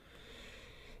God.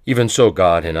 Even so,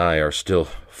 God and I are still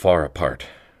far apart.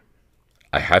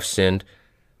 I have sinned,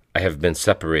 I have been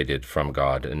separated from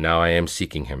God, and now I am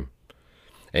seeking Him.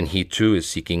 And He too is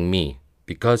seeking me,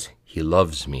 because He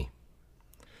loves me.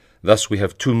 Thus we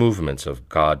have two movements of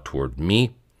God toward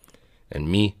me, and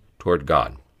me toward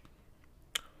God.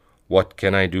 What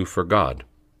can I do for God?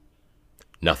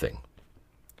 Nothing.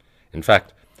 In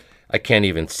fact, I can't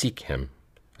even seek Him.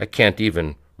 I can't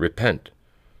even repent.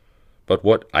 But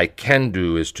what I can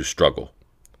do is to struggle.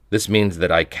 This means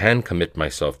that I can commit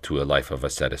myself to a life of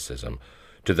asceticism,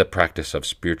 to the practice of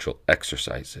spiritual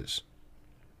exercises.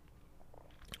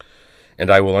 And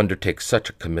I will undertake such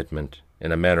a commitment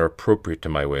in a manner appropriate to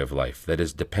my way of life, that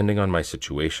is, depending on my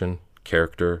situation,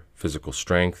 character, physical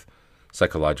strength,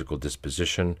 psychological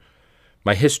disposition,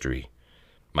 my history,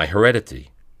 my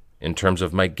heredity, in terms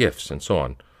of my gifts, and so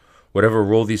on. Whatever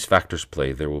role these factors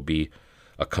play, there will be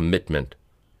a commitment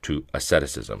to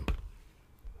asceticism.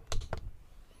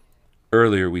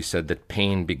 Earlier we said that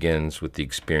pain begins with the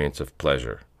experience of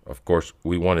pleasure. Of course,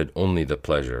 we wanted only the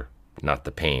pleasure, not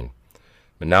the pain.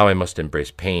 But now I must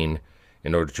embrace pain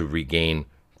in order to regain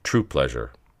true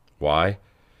pleasure. Why?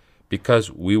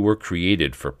 Because we were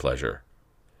created for pleasure.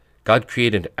 God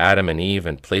created Adam and Eve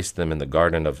and placed them in the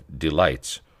garden of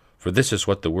delights, for this is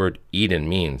what the word Eden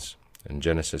means in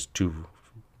Genesis 2,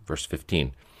 verse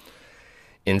 15.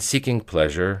 In seeking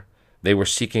pleasure, they were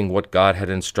seeking what God had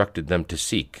instructed them to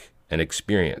seek and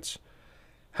experience.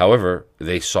 However,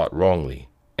 they sought wrongly,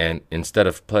 and instead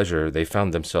of pleasure, they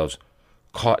found themselves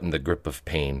caught in the grip of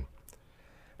pain.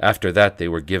 After that, they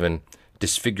were given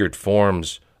disfigured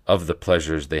forms of the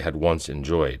pleasures they had once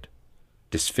enjoyed.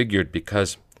 Disfigured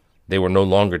because they were no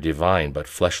longer divine but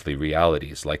fleshly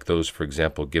realities, like those, for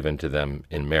example, given to them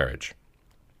in marriage.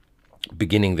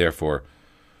 Beginning, therefore,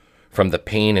 from the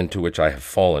pain into which I have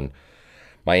fallen,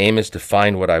 my aim is to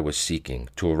find what I was seeking,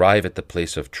 to arrive at the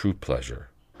place of true pleasure,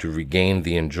 to regain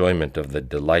the enjoyment of the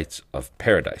delights of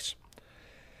paradise.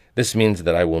 This means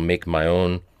that I will make my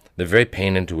own the very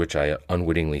pain into which I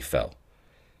unwittingly fell,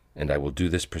 and I will do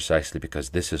this precisely because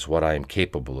this is what I am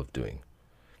capable of doing.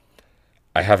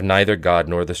 I have neither God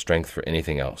nor the strength for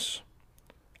anything else.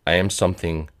 I am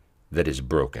something that is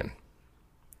broken.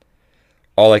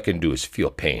 All I can do is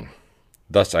feel pain.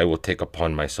 Thus I will take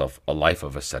upon myself a life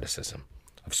of asceticism,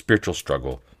 of spiritual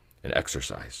struggle and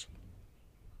exercise.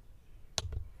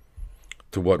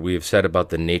 To what we have said about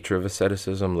the nature of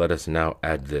asceticism, let us now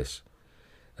add this.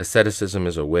 Asceticism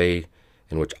is a way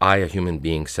in which I, a human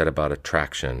being, set about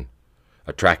attracting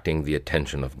the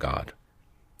attention of God.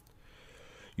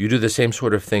 You do the same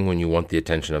sort of thing when you want the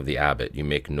attention of the abbot. You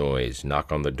make noise,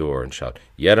 knock on the door, and shout,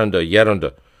 "Yerunda,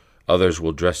 Yerunda." Others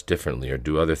will dress differently or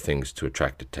do other things to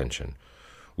attract attention.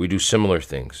 We do similar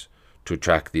things to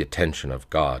attract the attention of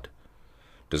God.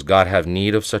 Does God have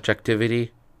need of such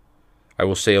activity? I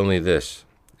will say only this.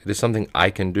 It is something I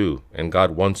can do, and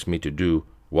God wants me to do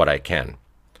what I can.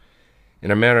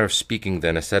 In a manner of speaking,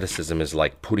 then, asceticism is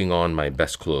like putting on my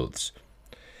best clothes.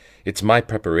 It's my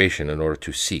preparation in order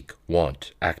to seek,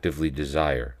 want, actively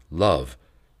desire, love,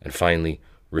 and finally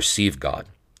receive God.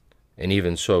 And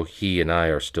even so, he and I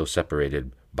are still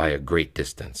separated by a great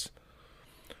distance.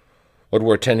 What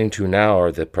we're attending to now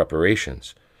are the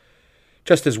preparations,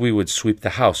 just as we would sweep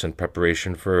the house in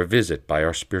preparation for a visit by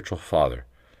our spiritual father.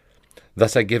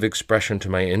 Thus I give expression to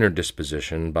my inner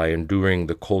disposition by enduring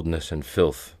the coldness and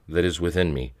filth that is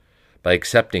within me, by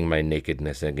accepting my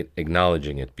nakedness and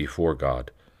acknowledging it before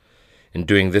God. In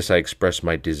doing this I express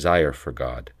my desire for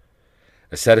God.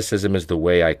 Asceticism is the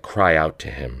way I cry out to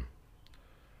him.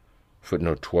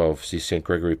 Footnote 12, see St.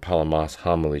 Gregory Palamas,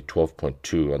 Homily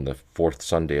 12.2 on the fourth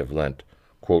Sunday of Lent.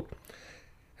 Quote,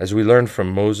 as we learn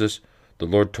from Moses, the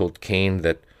Lord told Cain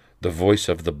that the voice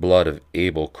of the blood of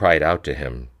Abel cried out to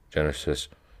him. Genesis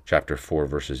chapter 4,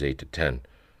 verses 8 to 10.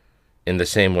 In the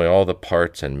same way, all the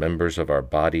parts and members of our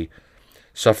body,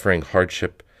 suffering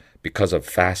hardship because of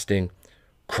fasting,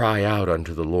 cry out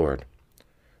unto the Lord,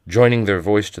 joining their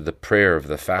voice to the prayer of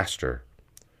the faster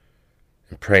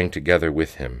and praying together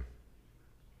with him.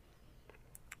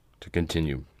 To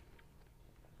continue.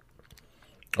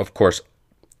 Of course,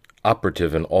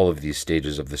 operative in all of these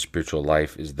stages of the spiritual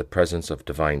life is the presence of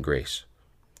divine grace.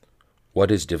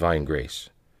 What is divine grace?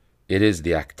 It is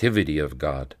the activity of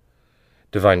God.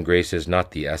 Divine grace is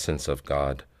not the essence of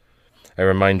God. I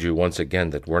remind you once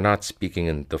again that we're not speaking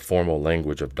in the formal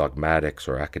language of dogmatics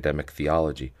or academic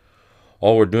theology.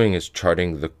 All we're doing is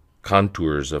charting the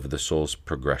contours of the soul's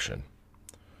progression.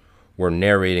 We're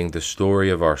narrating the story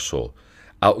of our soul,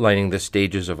 outlining the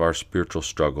stages of our spiritual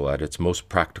struggle at its most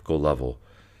practical level.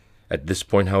 At this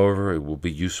point, however, it will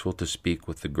be useful to speak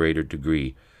with the greater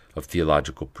degree of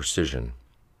theological precision.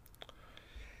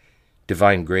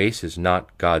 Divine grace is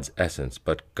not God's essence,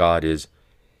 but God is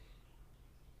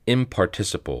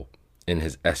imparticiple in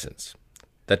his essence.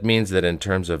 That means that in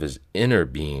terms of his inner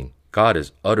being, God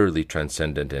is utterly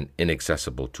transcendent and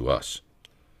inaccessible to us.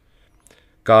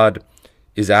 God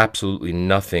is absolutely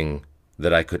nothing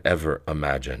that I could ever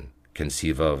imagine,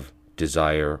 conceive of,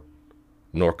 desire,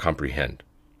 nor comprehend.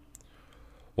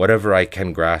 Whatever I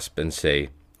can grasp and say,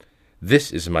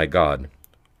 this is my God,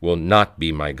 will not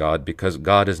be my God, because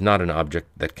God is not an object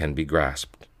that can be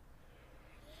grasped.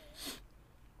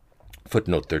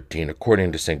 Footnote 13,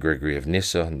 according to St. Gregory of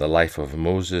Nyssa, in the life of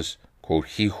Moses, quote,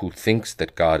 he who thinks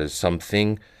that God is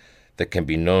something that can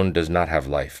be known does not have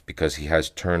life, because he has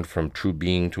turned from true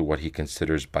being to what he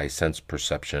considers by sense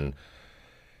perception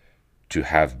to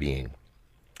have being.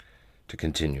 To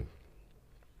continue.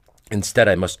 Instead,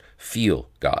 I must feel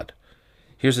God.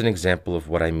 Here's an example of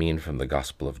what I mean from the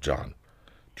Gospel of John.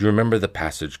 Do you remember the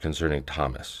passage concerning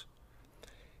Thomas?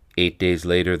 8 days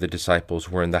later, the disciples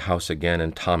were in the house again,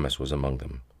 and Thomas was among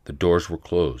them. The doors were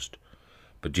closed,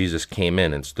 but Jesus came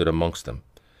in and stood amongst them.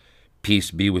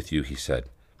 Peace be with you, he said.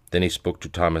 Then he spoke to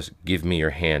Thomas, give me your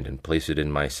hand and place it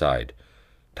in my side.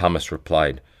 Thomas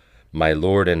replied, my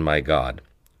Lord and my God.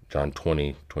 John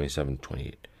 20, 27,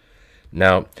 28.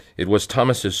 Now, it was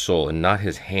Thomas's soul and not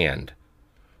his hand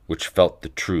which felt the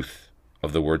truth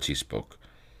of the words he spoke.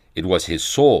 It was his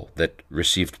soul that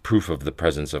received proof of the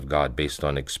presence of God based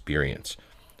on experience.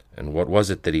 And what was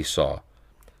it that he saw?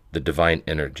 The divine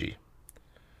energy.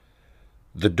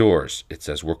 The doors, it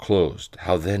says, were closed.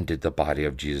 How then did the body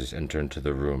of Jesus enter into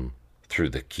the room? Through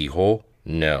the keyhole?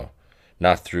 No,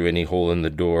 not through any hole in the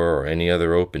door or any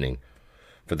other opening.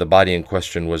 For the body in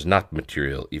question was not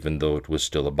material, even though it was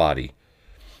still a body.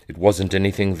 It wasn't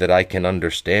anything that I can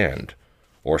understand,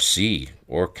 or see,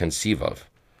 or conceive of.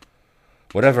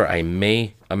 Whatever I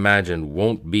may imagine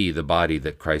won't be the body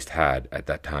that Christ had at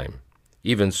that time.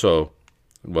 Even so,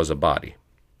 it was a body.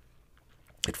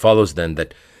 It follows then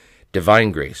that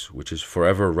divine grace, which is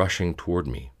forever rushing toward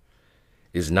me,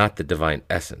 is not the divine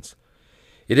essence.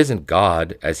 It isn't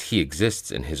God as he exists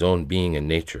in his own being and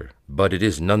nature, but it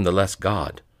is nonetheless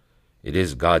God. It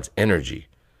is God's energy.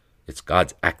 It's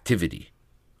God's activity.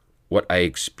 What I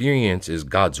experience is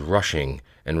God's rushing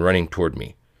and running toward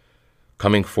me,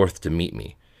 coming forth to meet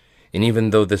me. And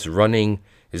even though this running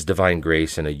is divine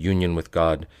grace and a union with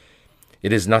God,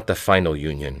 it is not the final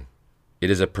union. It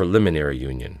is a preliminary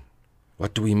union.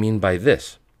 What do we mean by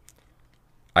this?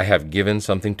 I have given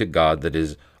something to God that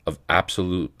is of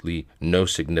absolutely no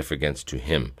significance to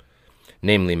him,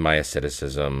 namely my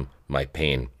asceticism, my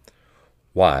pain.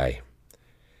 Why?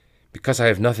 Because I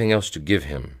have nothing else to give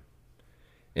him.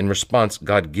 In response,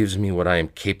 God gives me what I am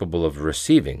capable of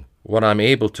receiving, what I'm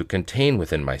able to contain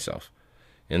within myself.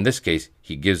 In this case,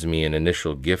 he gives me an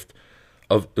initial gift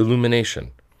of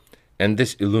illumination, and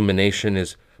this illumination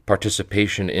is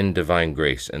participation in divine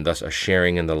grace, and thus a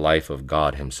sharing in the life of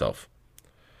God himself.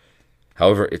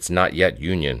 However, it's not yet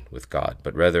union with God,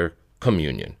 but rather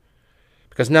communion,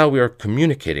 because now we are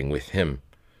communicating with Him.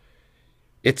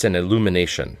 It's an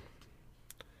illumination.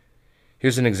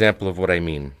 Here's an example of what I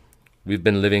mean. We've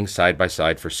been living side by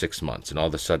side for 6 months, and all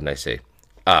of a sudden I say,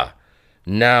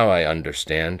 now I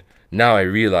understand. Now I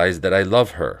realize that I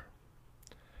love her.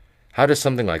 How does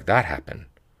something like that happen?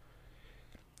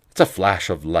 It's a flash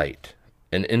of light,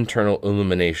 an internal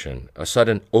illumination, a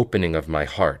sudden opening of my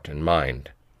heart and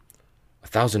mind.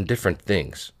 1,000 different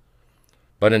things.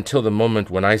 But until the moment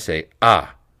when I say,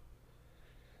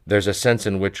 there's a sense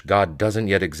in which God doesn't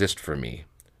yet exist for me.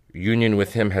 Union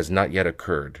with Him has not yet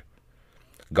occurred.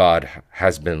 God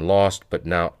has been lost, but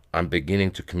now I'm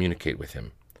beginning to communicate with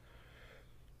Him.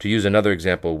 To use another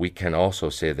example, we can also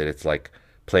say that it's like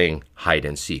playing hide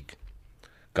and seek.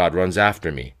 God runs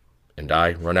after me, and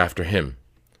I run after Him.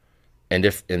 And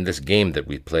if in this game that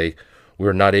we play,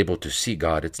 we're not able to see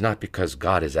God, it's not because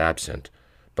God is absent,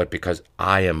 but because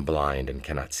I am blind and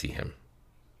cannot see Him.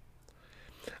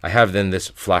 I have then this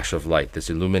flash of light, this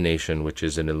illumination, which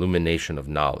is an illumination of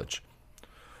knowledge.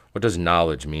 What does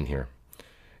knowledge mean here?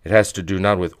 It has to do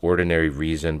not with ordinary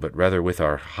reason, but rather with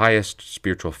our highest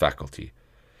spiritual faculty.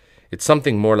 It's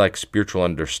something more like spiritual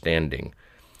understanding,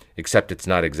 except it's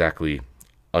not exactly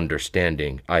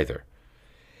understanding either.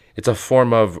 It's a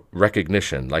form of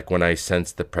recognition, like when I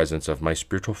sense the presence of my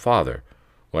spiritual father,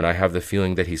 when I have the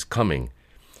feeling that he's coming.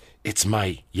 It's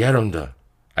my Yerunda,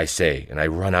 I say, and I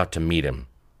run out to meet him.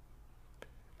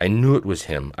 I knew it was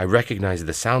him. I recognize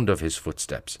the sound of his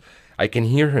footsteps. I can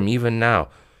hear him even now,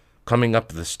 coming up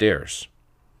the stairs.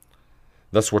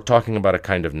 Thus, we're talking about a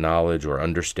kind of knowledge or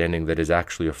understanding that is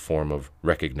actually a form of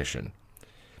recognition.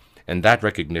 And that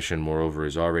recognition, moreover,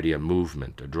 is already a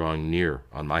movement, a drawing near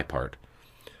on my part.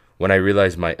 When I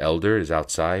realize my elder is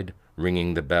outside,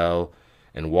 ringing the bell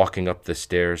and walking up the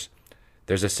stairs,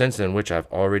 there's a sense in which I've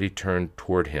already turned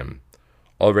toward him,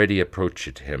 already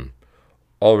approached him,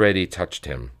 already touched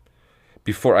him.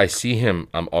 Before I see him,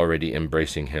 I'm already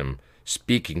embracing him,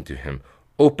 speaking to him,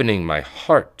 opening my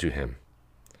heart to him.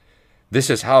 This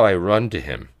is how I run to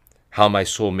him, how my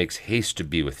soul makes haste to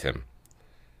be with him.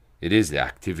 It is the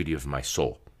activity of my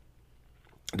soul.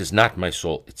 It is not my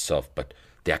soul itself, but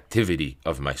the activity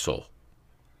of my soul.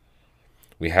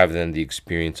 We have then the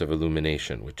experience of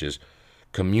illumination, which is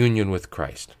communion with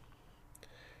Christ.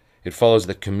 It follows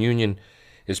that communion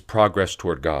is progress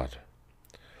toward God.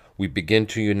 We begin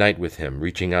to unite with Him,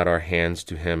 reaching out our hands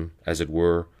to Him, as it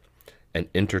were, and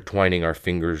intertwining our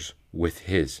fingers with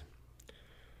His.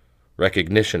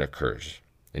 Recognition occurs,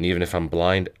 and even if I'm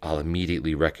blind, I'll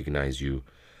immediately recognize you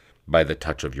by the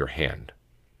touch of your hand.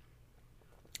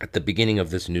 At the beginning of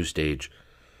this new stage,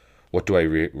 what do I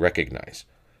recognize?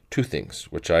 Two things,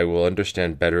 which I will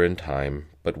understand better in time,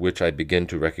 but which I begin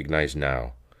to recognize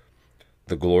now.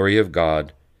 The glory of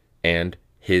God and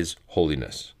His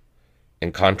holiness,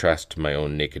 in contrast to my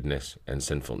own nakedness and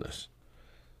sinfulness.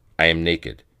 I am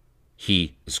naked.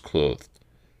 He is clothed.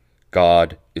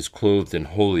 God is clothed in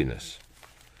holiness.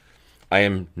 I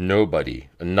am nobody,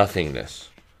 a nothingness.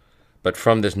 But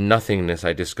from this nothingness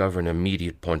I discover an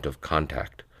immediate point of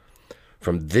contact.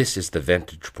 From this is the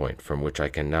vantage point from which I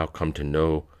can now come to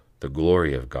know the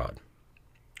glory of God.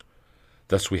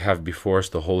 Thus we have before us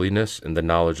the holiness and the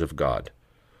knowledge of God.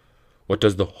 What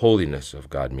does the holiness of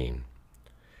God mean?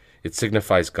 It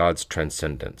signifies God's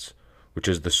transcendence, which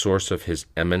is the source of His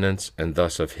eminence and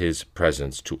thus of His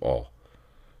presence to all.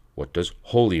 What does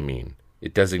holy mean?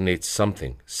 It designates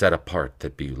something set apart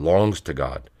that belongs to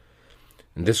God.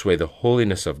 In this way, the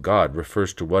holiness of God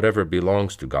refers to whatever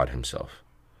belongs to God Himself.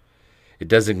 It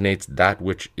designates that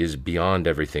which is beyond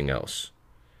everything else.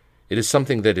 It is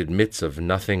something that admits of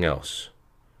nothing else,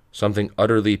 something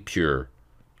utterly pure,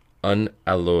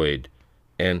 unalloyed,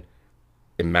 and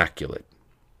immaculate.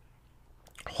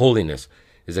 Holiness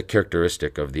is a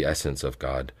characteristic of the essence of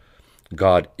God.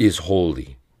 God is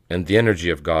holy, and the energy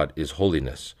of God is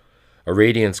holiness, a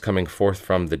radiance coming forth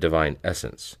from the divine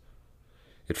essence.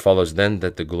 It follows then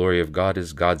that the glory of God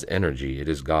is God's energy. It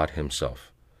is God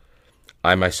Himself.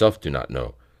 I myself do not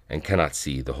know and cannot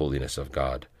see the holiness of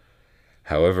God.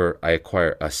 However, I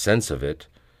acquire a sense of it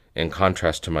in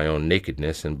contrast to my own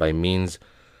nakedness and by means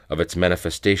of its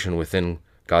manifestation within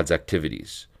God's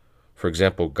activities. For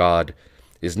example, God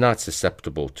is not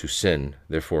susceptible to sin,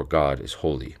 therefore God is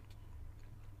holy.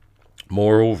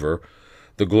 Moreover,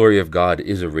 the glory of God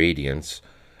is a radiance,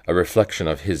 a reflection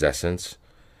of His essence.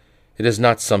 It is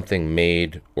not something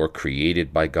made or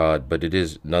created by God, but it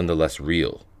is nonetheless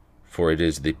real, for it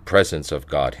is the presence of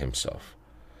God Himself.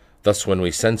 Thus, when we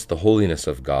sense the holiness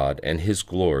of God and His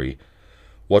glory,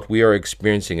 what we are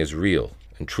experiencing is real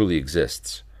and truly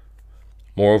exists.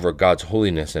 Moreover, God's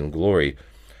holiness and glory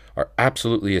are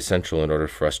absolutely essential in order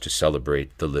for us to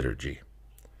celebrate the liturgy.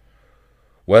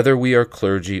 Whether we are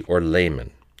clergy or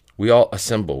laymen, we all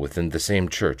assemble within the same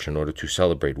church in order to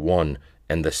celebrate one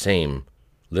and the same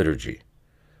liturgy.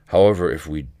 However, if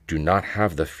we do not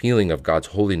have the feeling of God's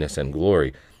holiness and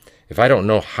glory, if I don't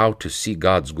know how to see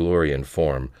God's glory and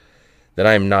form, then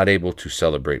I am not able to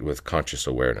celebrate with conscious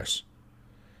awareness.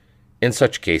 In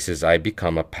such cases, I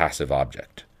become a passive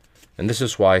object. And this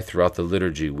is why throughout the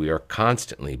liturgy we are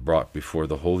constantly brought before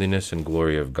the holiness and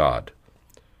glory of God.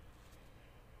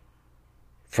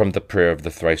 From the prayer of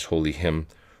the thrice holy hymn,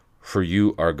 "For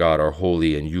you, our God, are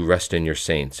holy, and you rest in your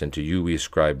saints, and to you we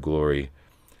ascribe glory,"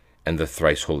 and the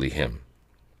thrice holy hymn.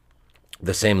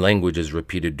 The same language is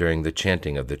repeated during the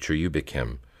chanting of the cherubic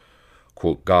hymn.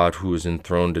 Quote, "God, who is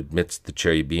enthroned amidst the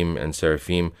cherubim and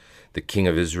seraphim, the King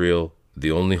of Israel,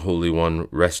 the only Holy One,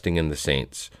 resting in the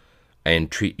saints, I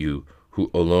entreat you, who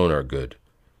alone are good."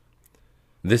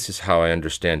 This is how I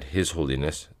understand His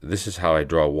holiness. This is how I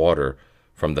draw water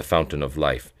from the fountain of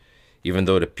life, even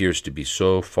though it appears to be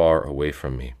so far away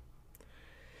from me.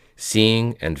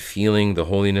 Seeing and feeling the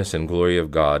holiness and glory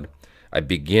of God, I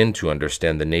begin to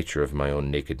understand the nature of my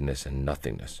own nakedness and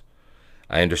nothingness.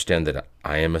 I understand that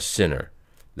I am a sinner,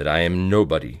 that I am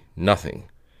nobody, nothing,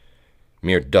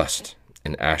 mere dust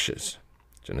and ashes.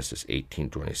 Genesis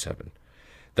 18:27.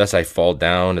 Thus I fall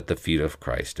down at the feet of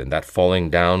Christ, and that falling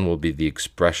down will be the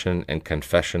expression and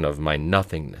confession of my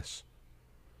nothingness.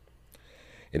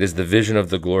 It is the vision of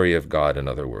the glory of God, in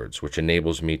other words, which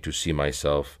enables me to see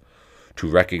myself, to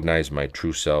recognize my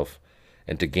true self,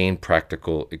 and to gain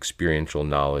practical, experiential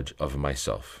knowledge of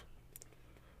myself.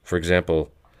 For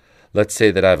example, let's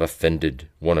say that I've offended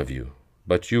one of you,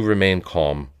 but you remain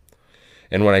calm,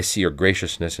 and when I see your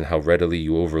graciousness and how readily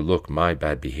you overlook my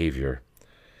bad behavior,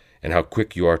 and how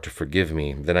quick you are to forgive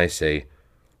me, then I say,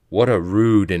 "What a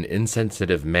rude and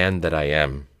insensitive man that I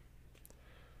am."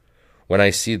 When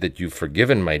I see that you've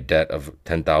forgiven my debt of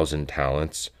 10,000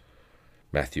 talents,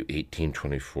 Matthew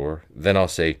 18:24, then I'll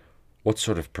say, "What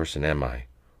sort of person am I,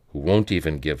 who won't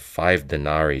even give 5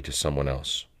 denarii to someone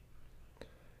else?"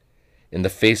 In the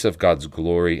face of God's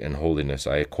glory and holiness,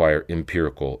 I acquire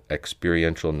empirical,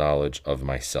 experiential knowledge of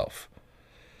myself.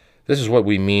 This is what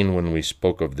we mean when we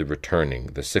spoke of the returning,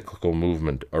 the cyclical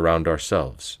movement around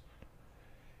ourselves.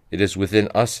 It is within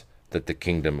us that the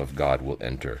kingdom of God will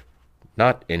enter,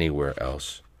 not anywhere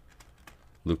else.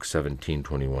 Luke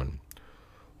 17:21.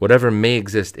 Whatever may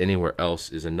exist anywhere else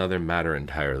is another matter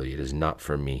entirely. It is not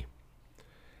for me.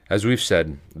 As we've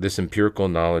said, this empirical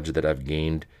knowledge that I've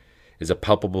gained is a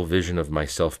palpable vision of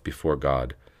myself before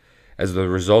God, as the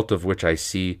result of which I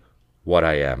see what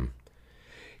I am.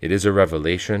 It is a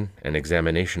revelation, an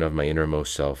examination of my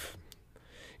innermost self.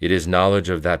 It is knowledge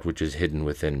of that which is hidden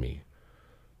within me.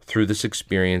 Through this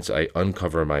experience, I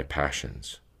uncover my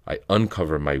passions. I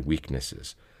uncover my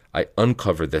weaknesses. I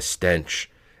uncover the stench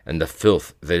and the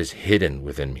filth that is hidden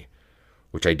within me,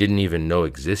 which I didn't even know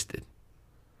existed.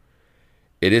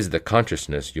 It is the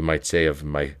consciousness, you might say, of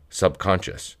my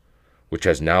subconscious, which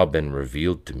has now been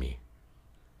revealed to me.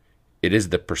 It is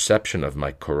the perception of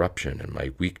my corruption and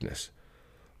my weakness,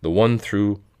 the one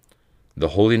through the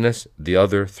holiness, the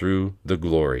other through the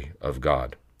glory of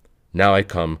God. Now I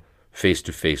come face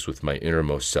to face with my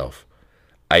innermost self.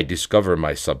 I discover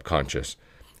my subconscious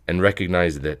and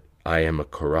recognize that I am a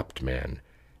corrupt man,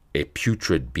 a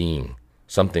putrid being,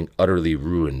 something utterly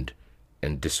ruined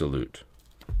and dissolute.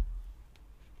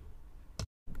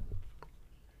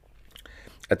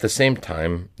 At the same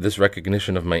time, this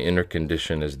recognition of my inner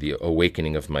condition is the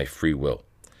awakening of my free will.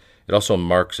 It also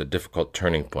marks a difficult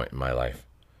turning point in my life,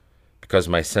 because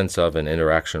my sense of and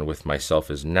interaction with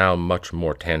myself is now much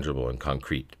more tangible and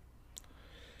concrete.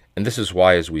 And this is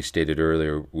why, as we stated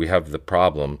earlier, we have the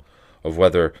problem of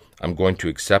whether I'm going to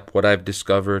accept what I've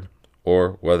discovered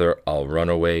or whether I'll run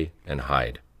away and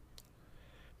hide.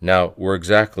 Now, we're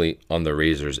exactly on the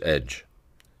razor's edge,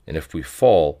 and if we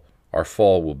fall, our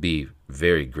fall will be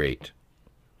very great.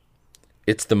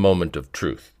 It's the moment of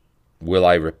truth. Will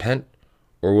I repent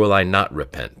or will I not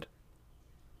repent?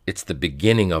 It's the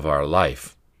beginning of our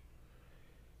life.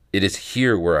 It is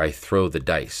here where I throw the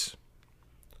dice.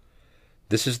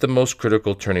 This is the most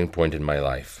critical turning point in my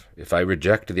life. If I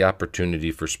reject the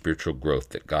opportunity for spiritual growth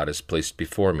that God has placed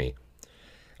before me,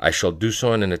 I shall do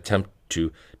so in an attempt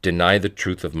to deny the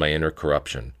truth of my inner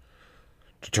corruption,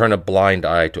 to turn a blind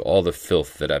eye to all the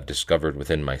filth that I've discovered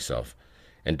within myself,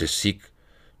 and to seek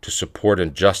to support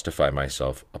and justify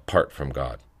myself apart from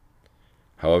God.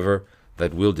 However,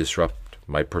 that will disrupt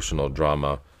my personal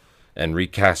drama and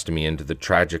recast me into the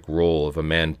tragic role of a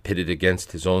man pitted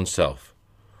against his own self,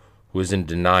 who is in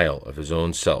denial of his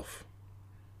own self.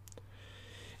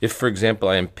 If, for example,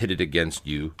 I am pitted against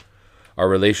you, our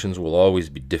relations will always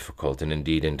be difficult and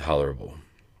indeed intolerable.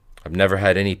 I've never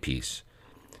had any peace,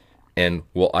 and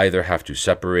will either have to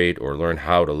separate or learn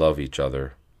how to love each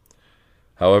other.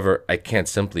 However, I can't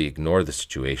simply ignore the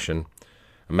situation.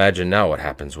 Imagine now what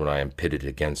happens when I am pitted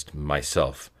against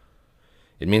myself.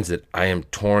 It means that I am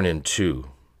torn in two,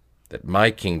 that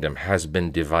my kingdom has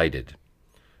been divided,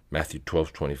 Matthew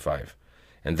 12:25,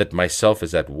 and that myself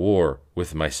is at war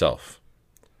with myself.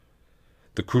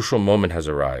 The crucial moment has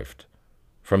arrived.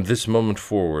 From this moment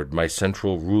forward, my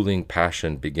central ruling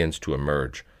passion begins to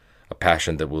emerge, a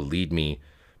passion that will lead me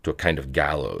to a kind of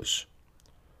gallows.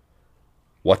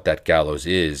 What that gallows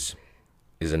is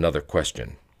another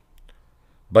question.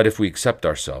 But if we accept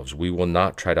ourselves, we will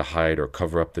not try to hide or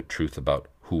cover up the truth about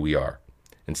who we are.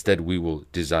 Instead, we will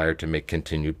desire to make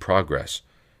continued progress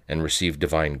and receive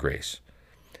divine grace.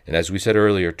 And as we said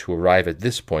earlier, to arrive at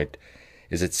this point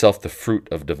is itself the fruit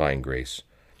of divine grace,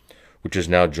 which is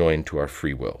now joined to our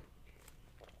free will.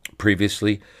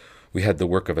 Previously, we had the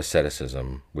work of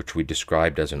asceticism, which we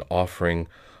described as an offering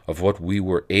of what we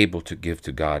were able to give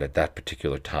to God at that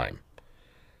particular time.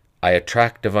 I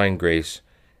attract divine grace,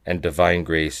 and divine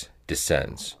grace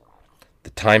descends.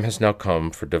 The time has now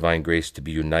come for divine grace to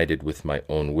be united with my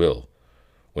own will.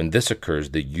 When this occurs,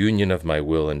 the union of my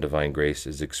will and divine grace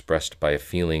is expressed by a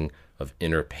feeling of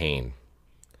inner pain.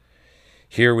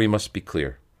 Here we must be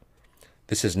clear.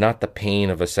 This is not the pain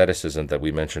of asceticism that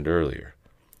we mentioned earlier.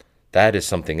 That is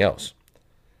something else.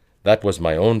 That was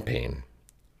my own pain.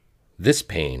 This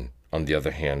pain, on the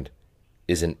other hand,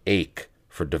 is an ache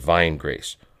for divine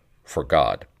grace, for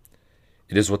God.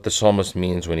 It is what the psalmist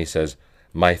means when he says,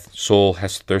 "My soul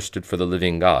has thirsted for the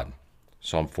living God,"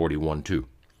 Psalm 41:2.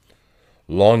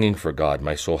 Longing for God,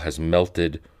 my soul has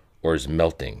melted or is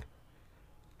melting.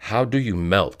 How do you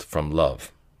melt from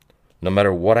love? No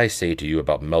matter what I say to you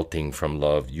about melting from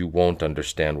love, you won't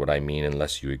understand what I mean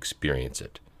unless you experience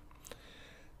it.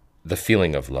 The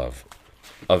feeling of love,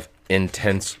 of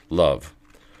intense love,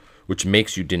 which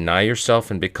makes you deny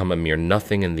yourself and become a mere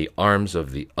nothing in the arms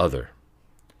of the other.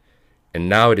 And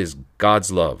now it is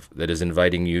God's love that is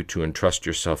inviting you to entrust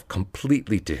yourself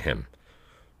completely to Him,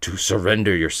 to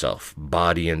surrender yourself,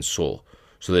 body and soul,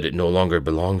 so that it no longer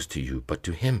belongs to you, but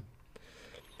to Him.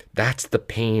 That's the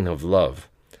pain of love,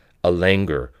 a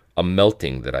languor, a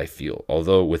melting that I feel,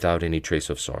 although without any trace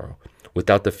of sorrow,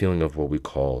 without the feeling of what we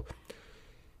call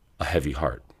a heavy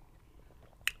heart.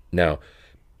 Now,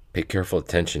 pay careful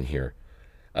attention here.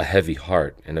 A heavy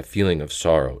heart and a feeling of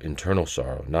sorrow, internal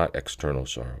sorrow, not external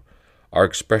sorrow, are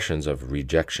expressions of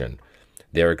rejection.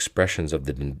 They are expressions of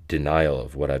the denial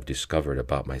of what I've discovered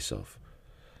about myself.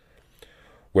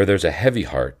 Where there's a heavy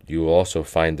heart, you will also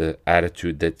find the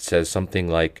attitude that says something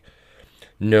like,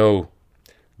 "No,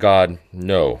 God,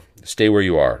 no, stay where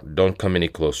you are, don't come any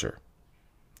closer."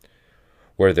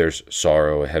 Where there's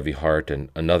sorrow, a heavy heart, and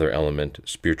another element,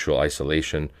 spiritual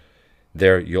isolation,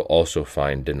 there you'll also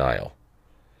find denial.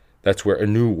 That's where a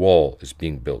new wall is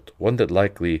being built, one that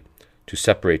likely to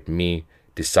separate me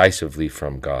decisively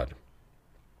from God.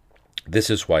 This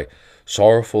is why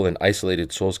sorrowful and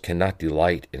isolated souls cannot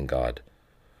delight in God.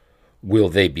 Will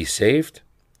they be saved?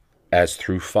 As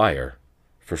through fire,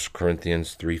 1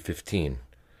 Corinthians 3:15.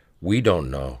 We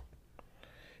don't know.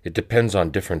 It depends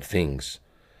on different things,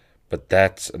 but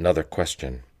that's another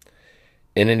question.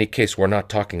 In any case, we're not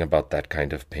talking about that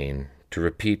kind of pain. To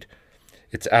repeat,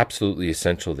 it's absolutely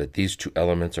essential that these two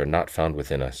elements are not found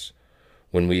within us.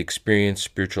 When we experience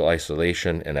spiritual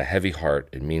isolation and a heavy heart,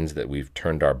 it means that we've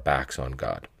turned our backs on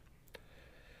God.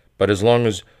 But as long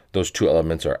as those two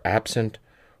elements are absent,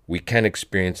 we can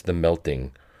experience the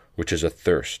melting, which is a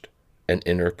thirst, an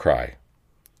inner cry.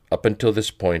 Up until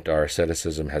this point, our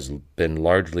asceticism has been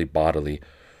largely bodily,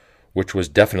 which was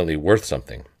definitely worth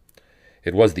something.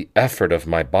 It was the effort of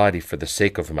my body for the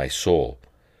sake of my soul,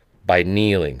 by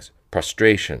kneelings,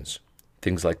 prostrations,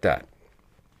 things like that.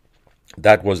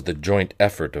 That was the joint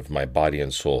effort of my body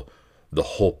and soul, the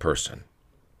whole person.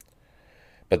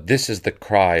 But this is the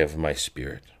cry of my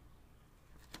spirit.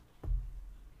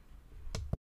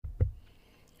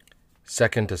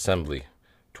 Second Assembly,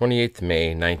 28th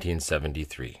May,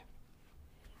 1973.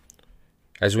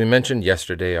 As we mentioned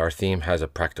yesterday, our theme has a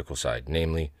practical side,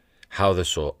 namely, how the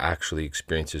soul actually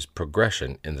experiences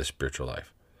progression in the spiritual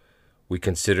life. We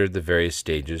considered the various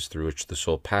stages through which the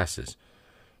soul passes,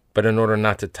 but in order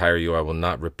not to tire you, I will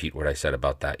not repeat what I said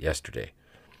about that yesterday.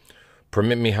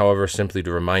 Permit me, however, simply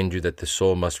to remind you that the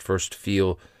soul must first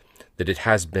feel that it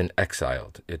has been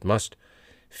exiled. It must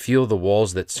feel the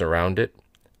walls that surround it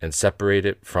and separate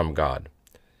it from God.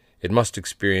 It must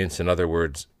experience, in other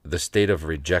words, the state of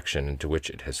rejection into which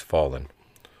it has fallen,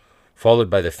 followed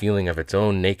by the feeling of its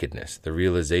own nakedness, the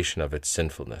realization of its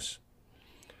sinfulness.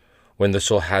 When the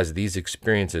soul has these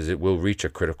experiences, it will reach a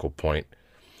critical point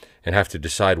and have to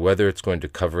decide whether it's going to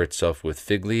cover itself with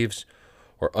fig leaves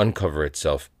or uncover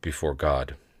itself before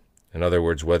God. In other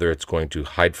words, whether it's going to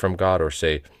hide from God or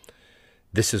say,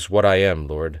 "This is what I am,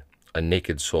 Lord, a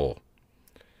naked soul."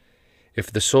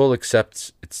 If the soul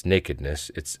accepts its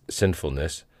nakedness, its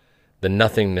sinfulness, the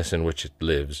nothingness in which it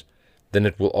lives, then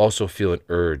it will also feel an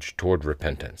urge toward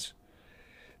repentance.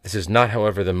 This is not,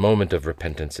 however, the moment of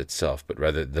repentance itself, but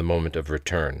rather the moment of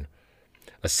return,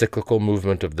 a cyclical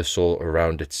movement of the soul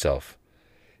around itself,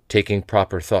 taking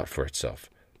proper thought for itself,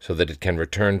 so that it can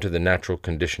return to the natural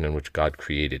condition in which God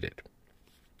created it.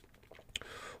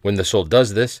 When the soul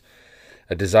does this,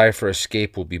 a desire for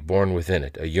escape will be born within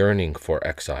it, a yearning for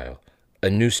exile, a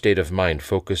new state of mind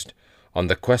focused on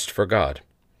the quest for God.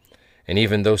 And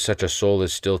even though such a soul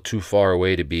is still too far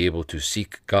away to be able to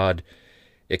seek God,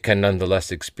 it can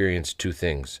nonetheless experience two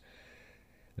things: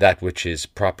 that which is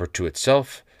proper to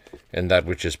itself and that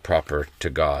which is proper to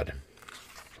God.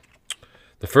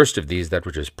 The first of these, that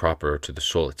which is proper to the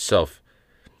soul itself,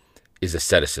 is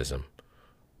asceticism,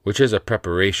 which is a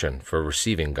preparation for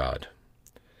receiving God.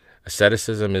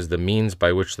 Asceticism is the means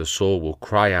by which the soul will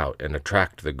cry out and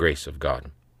attract the grace of God.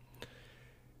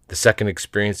 The second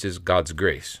experience is God's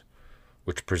grace,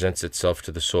 which presents itself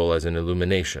to the soul as an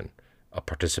illumination, a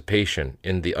participation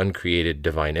in the uncreated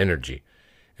divine energy,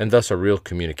 and thus a real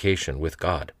communication with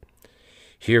God.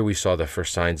 Here we saw the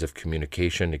first signs of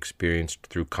communication experienced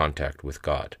through contact with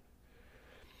God.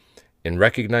 In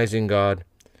recognizing God,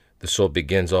 the soul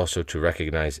begins also to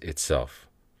recognize itself,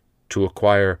 to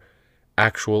acquire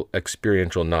actual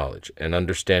experiential knowledge and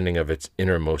understanding of its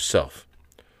innermost self.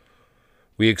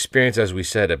 We experience, as we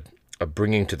said, a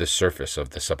bringing to the surface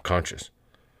of the subconscious.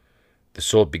 The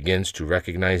soul begins to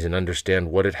recognize and understand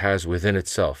what it has within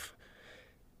itself,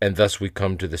 and thus we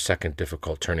come to the second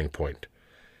difficult turning point,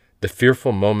 the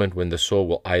fearful moment when the soul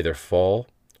will either fall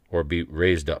or be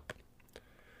raised up.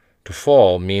 To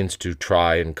fall means to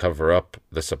try and cover up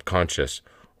the subconscious,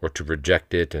 or to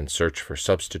reject it and search for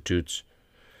substitutes,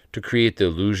 to create the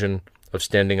illusion of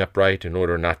standing upright in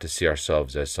order not to see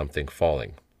ourselves as something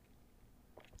falling.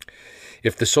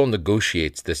 If the soul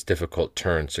negotiates this difficult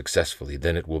turn successfully,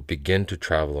 then it will begin to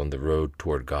travel on the road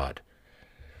toward God.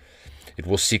 It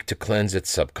will seek to cleanse its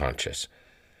subconscious,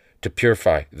 to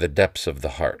purify the depths of the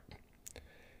heart.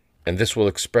 And this will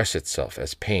express itself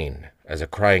as pain, as a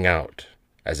crying out,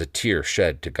 as a tear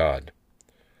shed to God.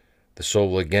 The soul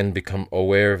will again become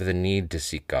aware of the need to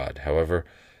seek God. However,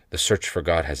 the search for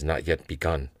God has not yet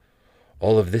begun.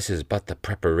 All of this is but the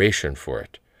preparation for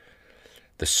it.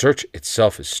 The search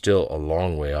itself is still a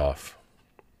long way off.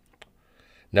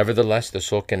 Nevertheless, the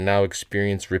soul can now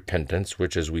experience repentance,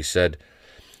 which, as we said,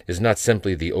 is not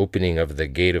simply the opening of the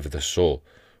gate of the soul,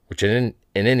 which in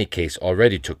any case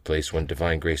already took place when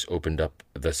divine grace opened up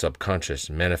the subconscious,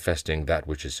 manifesting that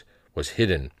which was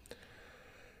hidden,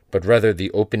 but rather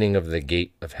the opening of the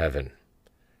gate of heaven.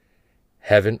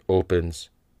 Heaven opens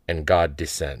and God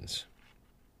descends.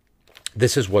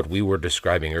 This is what we were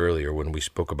describing earlier when we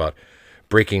spoke about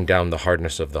breaking down the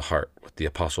hardness of the heart, what the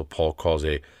Apostle Paul calls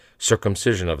a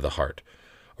circumcision of the heart,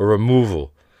 a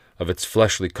removal of its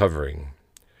fleshly covering.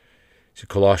 See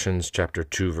Colossians chapter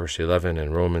 2, verse 11,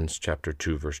 and Romans chapter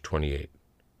 2, verse 28.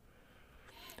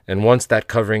 And once that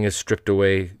covering is stripped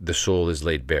away, the soul is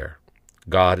laid bare.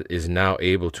 God is now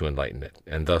able to enlighten it,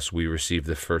 and thus we receive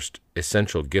the first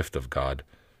essential gift of God,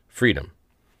 freedom.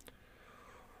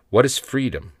 What is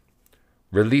freedom?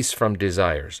 Release from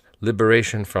desires,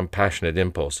 liberation from passionate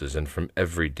impulses, and from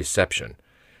every deception.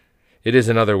 It is,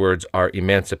 in other words, our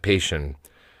emancipation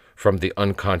from the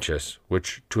unconscious,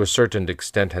 which to a certain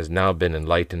extent has now been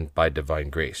enlightened by divine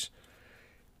grace.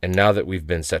 And now that we've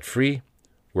been set free,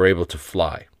 we're able to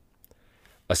fly.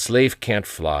 A slave can't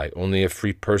fly, only a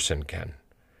free person can.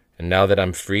 And now that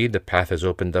I'm free, the path has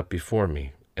opened up before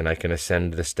me, and I can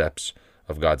ascend the steps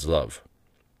of God's love.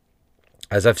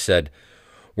 As I've said,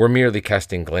 we're merely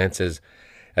casting glances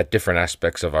at different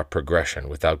aspects of our progression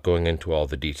without going into all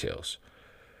the details.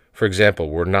 For example,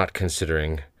 we're not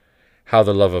considering how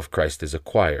the love of Christ is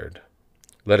acquired.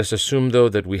 Let us assume, though,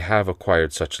 that we have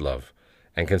acquired such love,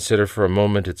 and consider for a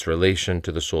moment its relation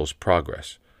to the soul's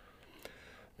progress.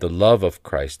 The love of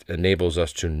Christ enables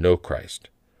us to know Christ.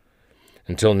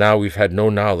 Until now, we've had no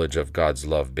knowledge of God's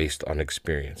love based on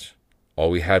experience. All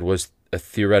we had was a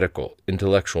theoretical,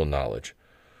 intellectual knowledge,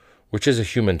 which is a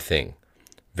human thing,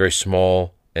 very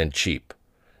small and cheap,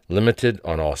 limited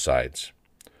on all sides.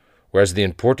 whereas the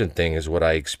important thing is what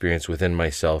I experience within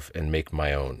myself and make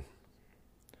my own.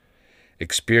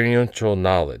 Experiential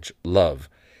knowledge, love,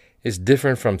 is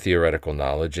different from theoretical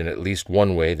knowledge in at least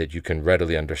one way that you can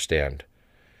readily understand.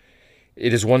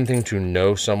 It is one thing to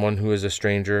know someone who is a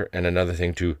stranger, and another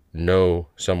thing to know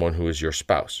someone who is your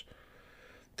spouse.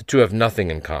 The two have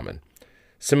nothing in common.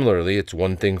 Similarly, it's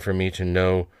one thing for me to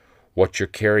know what you're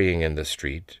carrying in the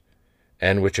street,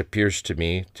 and which appears to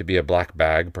me to be a black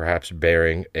bag, perhaps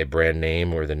bearing a brand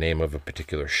name or the name of a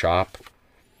particular shop.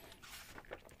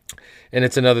 And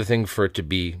it's another thing for it to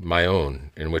be my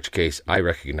own, in which case I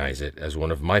recognize it as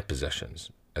one of my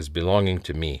possessions, as belonging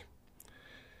to me.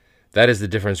 That is the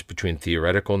difference between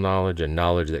theoretical knowledge and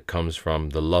knowledge that comes from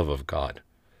the love of God.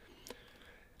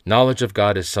 Knowledge of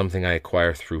God is something I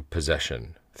acquire through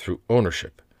possession, through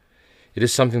ownership. It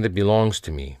is something that belongs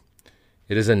to me.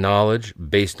 It is a knowledge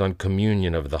based on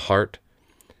communion of the heart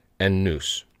and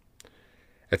nous.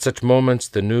 At such moments,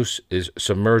 the nous is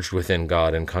submerged within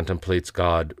God and contemplates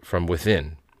God from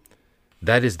within.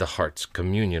 That is the heart's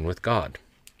communion with God.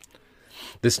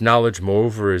 This knowledge,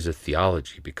 moreover, is a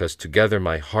theology, because together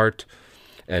my heart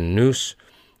and nous,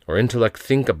 or intellect,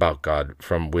 think about God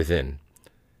from within.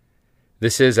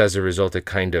 This is, as a result, a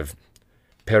kind of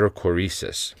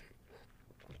perichoresis.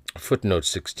 Footnote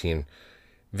 16,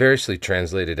 variously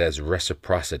translated as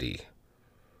reciprocity,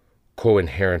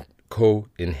 co-inherence,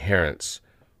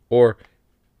 or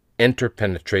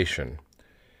interpenetration.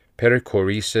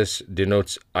 Perichoresis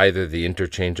denotes either the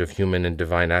interchange of human and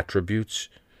divine attributes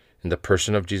in the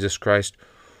person of Jesus Christ,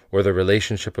 or the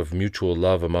relationship of mutual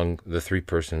love among the three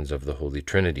persons of the Holy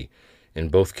Trinity, in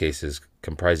both cases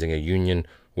comprising a union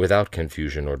without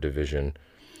confusion or division,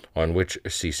 on which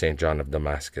see St. John of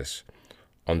Damascus.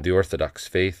 On the Orthodox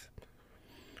faith,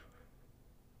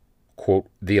 quote,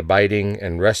 the abiding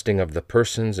and resting of the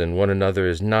persons in one another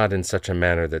is not in such a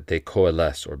manner that they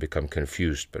coalesce or become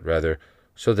confused, but rather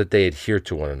so that they adhere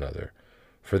to one another,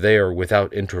 for they are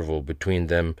without interval between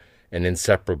them and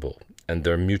inseparable, and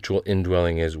their mutual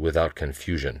indwelling is without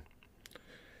confusion.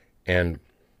 And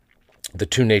the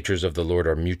two natures of the Lord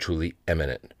are mutually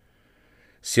eminent.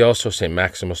 See also St.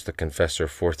 Maximus the Confessor,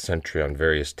 4th century, on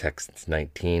various texts,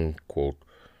 19, quote,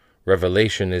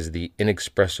 revelation is the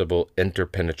inexpressible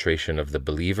interpenetration of the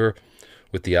believer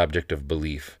with the object of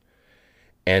belief,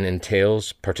 and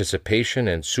entails participation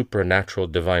in supernatural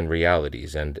divine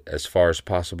realities, and, as far as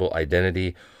possible,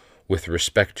 identity with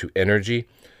respect to energy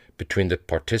between the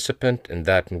participant and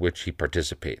that in which he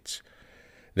participates.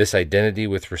 This identity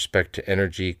with respect to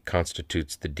energy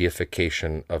constitutes the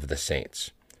deification of the saints.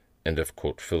 End of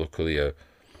quote. Philokalia,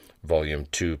 Volume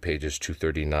 2, pages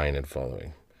 239 and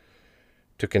following.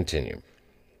 To continue.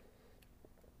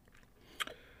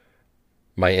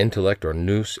 My intellect, or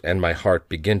nous, and my heart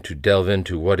begin to delve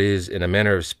into what is, in a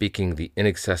manner of speaking, the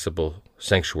inaccessible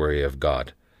sanctuary of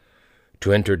God,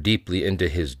 to enter deeply into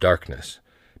his darkness,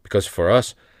 because for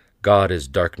us, God is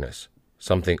darkness,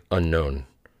 something unknown.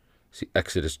 See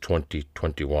Exodus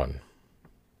 20:21.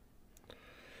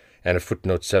 And a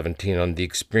footnote 17 on the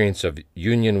experience of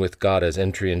union with God as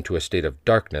entry into a state of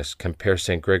darkness, compare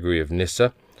St. Gregory of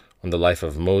Nyssa on the life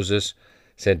of Moses,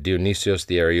 St. Dionysius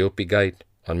the Areopagite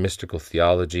on mystical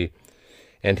theology,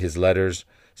 and his letters,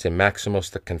 St.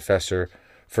 Maximus the Confessor,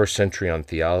 1st century, on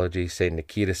theology, St.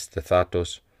 Nikitas the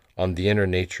Thatos on the inner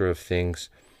nature of things,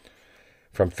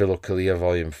 from Philokalia,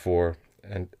 Volume 4,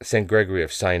 and St. Gregory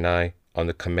of Sinai on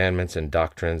the commandments and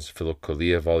doctrines,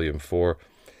 Philokalia, Volume 4,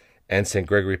 and St.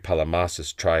 Gregory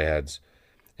Palamas' triads.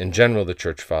 In general, the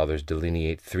Church Fathers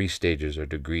delineate 3 stages or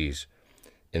degrees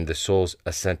in the soul's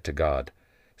ascent to God,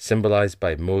 symbolized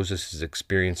by Moses'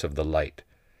 experience of the light,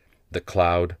 the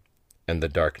cloud, and the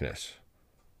darkness.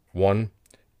 1.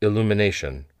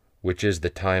 Illumination, which is the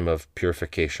time of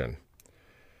purification.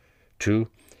 2.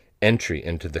 Entry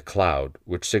into the cloud,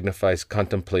 which signifies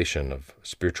contemplation of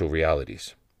spiritual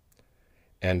realities.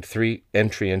 And 3.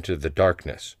 Entry into the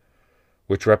darkness,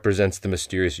 which represents the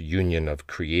mysterious union of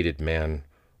created man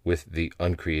with the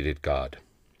uncreated God.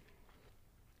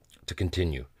 To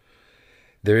continue.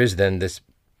 There is then this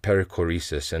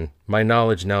perichoresis, and my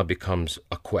knowledge now becomes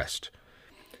a quest.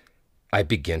 I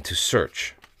begin to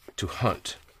search, to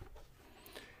hunt.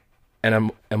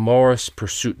 An amorous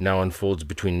pursuit now unfolds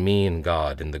between me and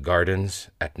God in the gardens,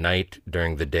 at night,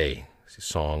 during the day.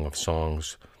 Song of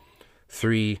Songs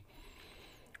 3,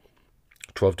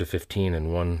 12-15,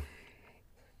 and 1.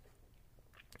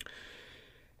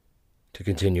 To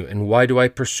continue. And why do I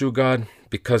pursue God?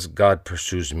 Because God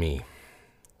pursues me.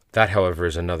 That, however,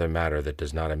 is another matter that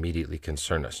does not immediately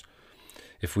concern us.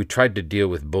 If we tried to deal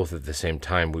with both at the same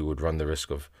time, we would run the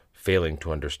risk of failing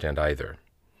to understand either.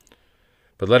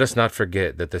 But let us not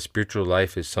forget that the spiritual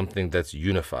life is something that's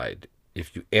unified.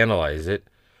 If you analyze it,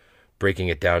 breaking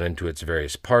it down into its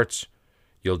various parts,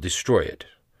 you'll destroy it.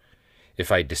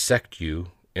 If I dissect you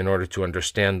in order to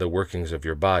understand the workings of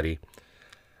your body,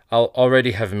 I'll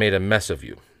already have made a mess of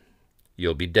you.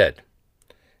 You'll be dead.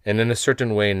 And in a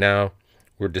certain way now,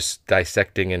 we're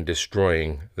dissecting and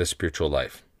destroying the spiritual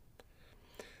life.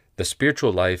 The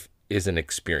spiritual life is an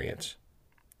experience,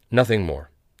 nothing more.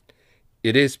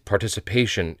 It is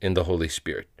participation in the Holy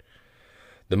Spirit.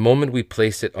 The moment we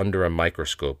place it under a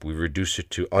microscope, we reduce it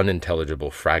to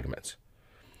unintelligible fragments.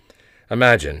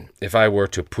 Imagine if I were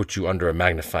to put you under a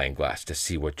magnifying glass to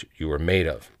see what you were made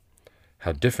of.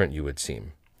 How different you would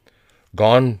seem.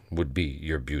 Gone would be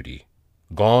your beauty.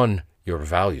 Gone your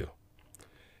value.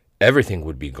 Everything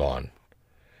would be gone.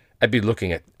 I'd be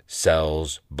looking at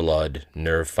cells, blood,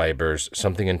 nerve fibers,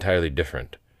 something entirely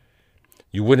different.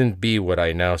 You wouldn't be what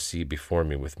I now see before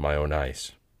me with my own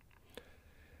eyes.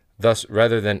 Thus,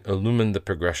 rather than illumine the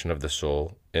progression of the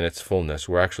soul in its fullness,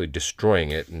 we're actually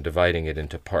destroying it and dividing it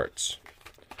into parts.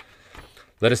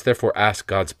 Let us therefore ask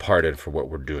God's pardon for what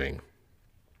we're doing,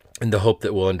 in the hope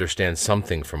that we'll understand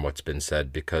something from what's been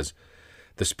said, because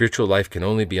the spiritual life can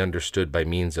only be understood by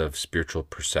means of spiritual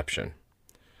perception.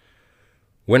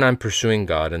 When I'm pursuing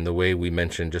God in the way we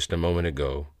mentioned just a moment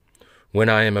ago, when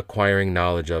I am acquiring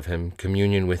knowledge of Him,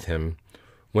 communion with Him,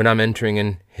 when I'm entering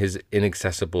in His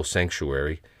inaccessible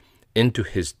sanctuary, into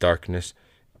His darkness,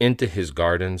 into His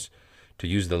gardens, to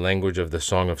use the language of the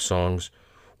Song of Songs,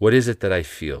 what is it that I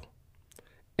feel?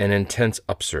 An intense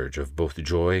upsurge of both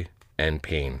joy and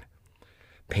pain.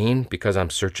 Pain because I'm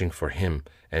searching for Him,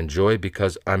 and joy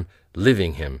because I'm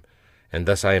living Him, and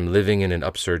thus I am living in an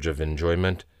upsurge of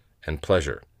enjoyment and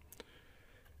pleasure.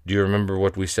 Do you remember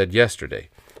what we said yesterday?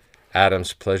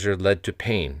 Adam's pleasure led to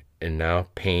pain, and now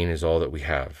pain is all that we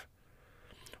have.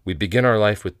 We begin our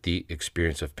life with the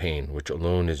experience of pain, which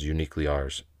alone is uniquely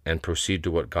ours, and proceed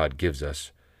to what God gives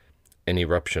us, an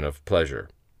eruption of pleasure.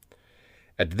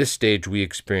 At this stage we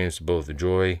experience both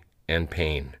joy and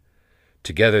pain.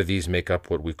 Together these make up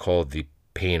what we call the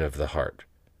pain of the heart.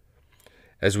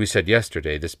 As we said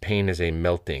yesterday, this pain is a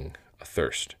melting, a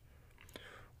thirst.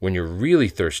 When you're really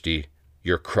thirsty,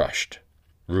 you're crushed,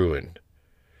 ruined.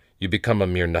 You become a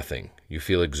mere nothing. You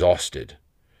feel exhausted.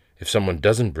 If someone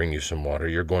doesn't bring you some water,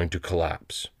 you're going to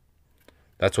collapse.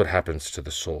 That's what happens to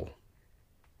the soul.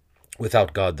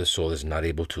 Without God, the soul is not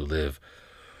able to live,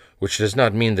 which does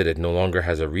not mean that it no longer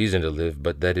has a reason to live,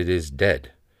 but that it is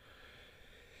dead.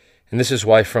 And this is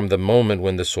why from the moment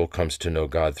when the soul comes to know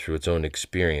God through its own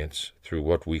experience, through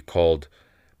what we called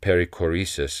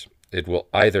perichoresis, it will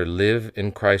either live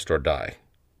in Christ or die.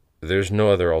 There's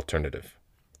no other alternative.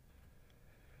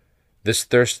 This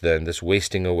thirst, then, this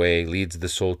wasting away, leads the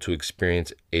soul to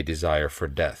experience a desire for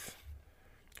death.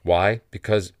 Why?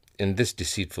 Because in this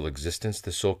deceitful existence,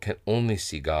 the soul can only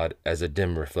see God as a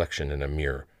dim reflection in a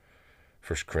mirror.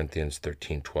 1 Corinthians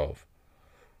 13:12.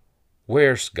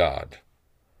 Where's God?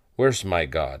 Where's my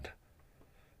God?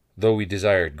 Though we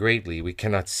desire it greatly, we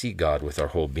cannot see God with our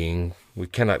whole being. We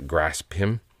cannot grasp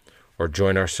Him or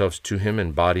join ourselves to Him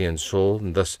in body and soul,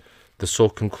 and thus the soul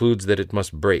concludes that it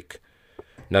must break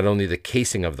not only the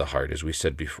casing of the heart, as we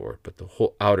said before, but the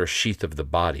whole outer sheath of the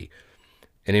body,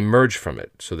 and emerge from it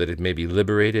so that it may be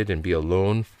liberated and be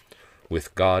alone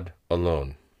with God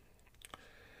alone.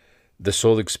 The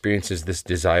soul experiences this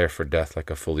desire for death like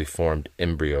a fully formed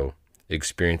embryo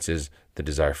experiences the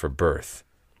desire for birth.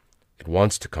 It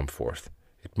wants to come forth.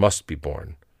 It must be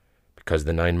born, because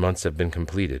the 9 months have been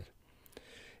completed.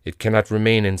 It cannot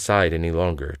remain inside any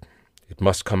longer. It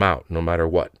must come out no matter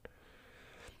what.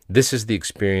 This is the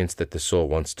experience that the soul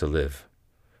wants to live,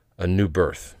 a new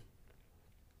birth.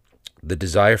 The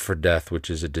desire for death, which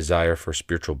is a desire for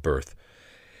spiritual birth,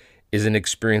 is an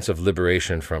experience of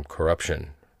liberation from corruption,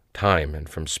 time, and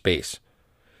from space.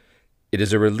 It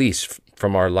is a release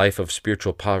from our life of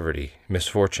spiritual poverty,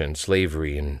 misfortune,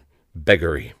 slavery, and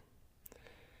beggary.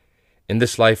 In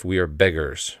this life we are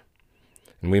beggars,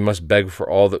 and we must beg for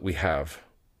all that we have.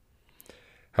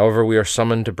 However, we are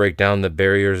summoned to break down the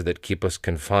barriers that keep us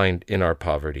confined in our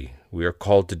poverty. We are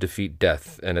called to defeat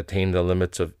death and attain the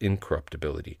limits of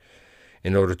incorruptibility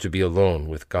in order to be alone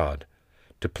with God,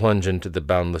 to plunge into the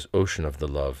boundless ocean of the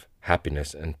love,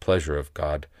 happiness, and pleasure of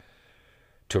God,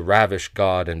 to ravish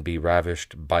God and be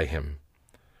ravished by Him.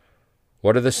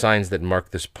 What are the signs that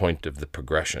mark this point of the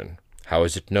progression? How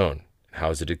is it known?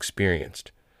 How is it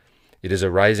experienced? It is a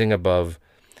rising above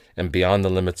and beyond the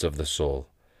limits of the soul,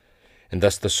 and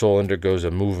thus the soul undergoes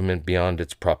a movement beyond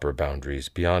its proper boundaries,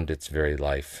 beyond its very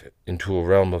life, into a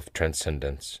realm of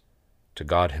transcendence, to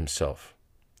God Himself.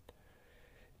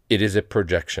 It is a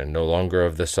projection no longer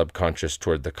of the subconscious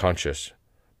toward the conscious,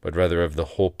 but rather of the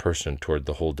whole person toward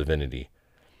the whole divinity.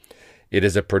 It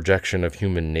is a projection of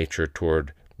human nature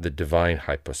toward the divine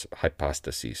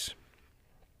hypostases.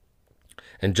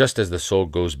 And just as the soul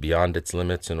goes beyond its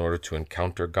limits in order to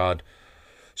encounter God,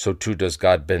 so too does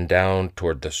God bend down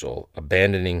toward the soul,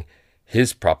 abandoning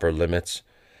his proper limits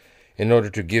in order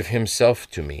to give himself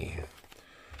to me,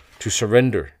 to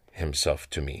surrender himself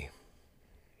to me.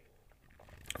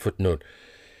 Footnote: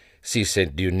 see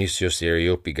St. Dionysius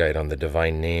Areopagite on the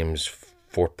Divine Names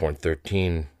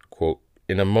 4.13, quote,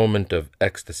 "In a moment of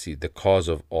ecstasy, the cause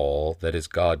of all, that is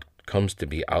God, comes to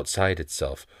be outside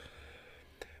itself,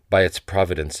 by its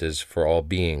providences for all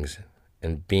beings,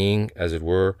 and being, as it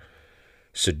were,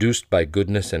 seduced by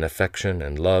goodness and affection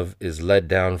and love, is led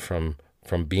down from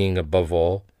being above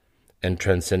all, and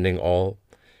transcending all,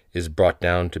 is brought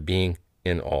down to being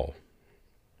in all."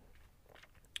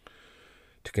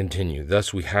 To continue,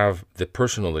 thus we have the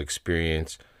personal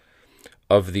experience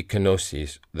of the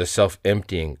kenosis, the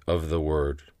self-emptying of the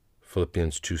Word,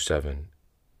 Philippians 2:7,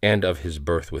 and of his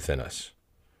birth within us.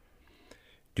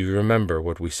 Do you remember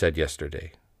what we said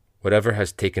yesterday? Whatever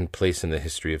has taken place in the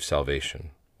history of salvation,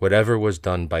 whatever was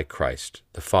done by Christ,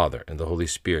 the Father, and the Holy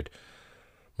Spirit,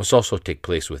 must also take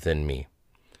place within me.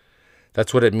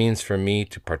 That's what it means for me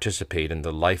to participate in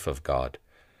the life of God.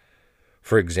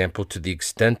 For example, to the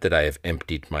extent that I have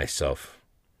emptied myself,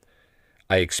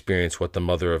 I experience what the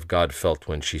Mother of God felt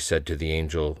when she said to the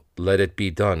angel, "Let it be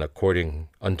done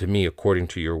unto me according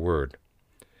to your word."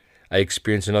 I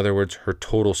experience, in other words, her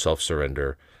total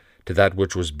self-surrender to that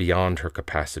which was beyond her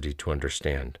capacity to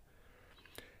understand.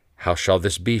 "How shall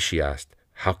this be?" she asked.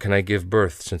 "How can I give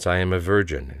birth, since I am a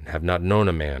virgin and have not known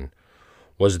a man?"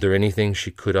 Was there anything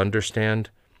she could understand?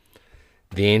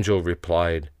 The angel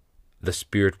replied, "The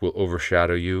Spirit will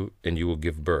overshadow you, and you will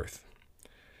give birth."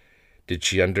 Did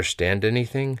she understand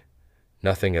anything?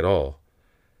 Nothing at all.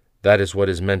 That is what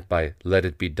is meant by "let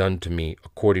it be done to me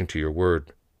according to your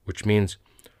word," which means,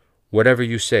 whatever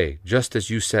you say, just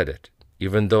as you said it,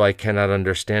 even though I cannot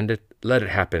understand it, let it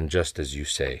happen just as you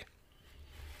say.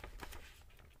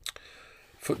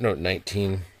 Footnote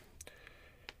 19.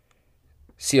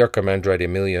 See Archimandrite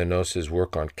Aimilianos'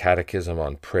 work on Catechism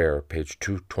on Prayer, page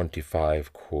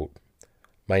 225, quote,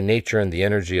 "My nature and the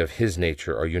energy of his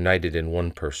nature are united in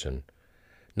one person,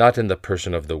 not in the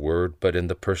person of the Word, but in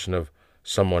the person of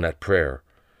someone at prayer.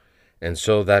 And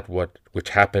so that which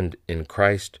happened in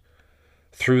Christ,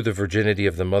 through the virginity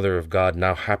of the Mother of God,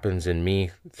 now happens in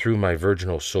me through my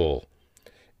virginal soul,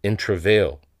 in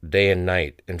travail, day and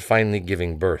night, and finally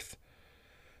giving birth,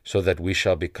 so that we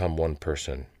shall become one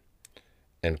person."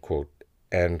 End quote.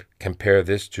 And compare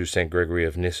this to St. Gregory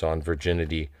of Nyssa on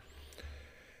virginity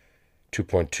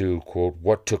 2.2, quote,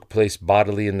 "What took place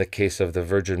bodily in the case of the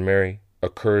Virgin Mary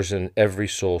occurs in every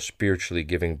soul spiritually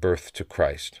giving birth to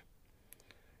Christ."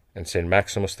 And St.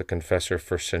 Maximus the Confessor,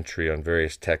 1st century, on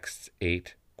various texts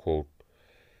 8, quote,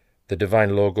 "The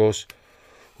divine Logos,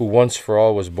 who once for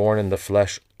all was born in the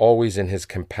flesh, always in his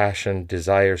compassion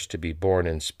desires to be born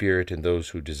in spirit in those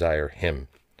who desire him."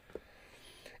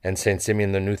 And St.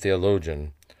 Simeon the New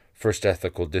Theologian, First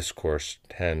Ethical Discourse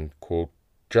 10, quote,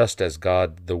 "Just as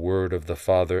God, the Word of the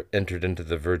Father, entered into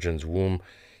the Virgin's womb,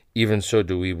 even so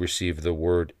do we receive the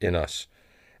Word in us,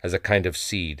 as a kind of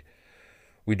seed.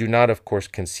 We do not, of course,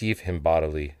 conceive him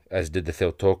bodily, as did the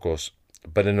Theotokos,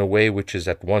 but in a way which is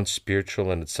at once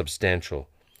spiritual and substantial,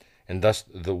 and thus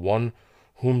the one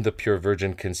whom the pure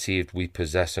Virgin conceived we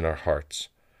possess in our hearts,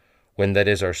 when that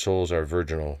is our souls are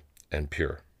virginal and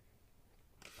pure."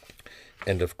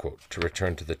 End of quote. To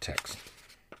return to the text.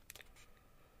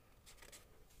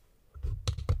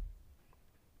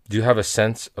 Do you have a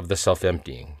sense of the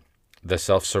self-emptying, the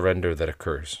self-surrender that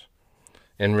occurs?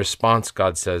 In response,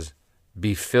 God says,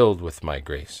 "Be filled with my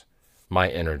grace, my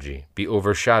energy, be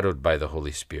overshadowed by the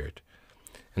Holy Spirit."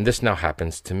 And this now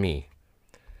happens to me.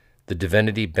 The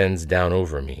divinity bends down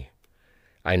over me.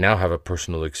 I now have a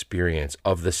personal experience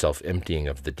of the self-emptying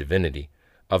of the divinity,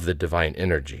 of the divine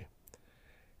energy.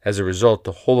 As a result,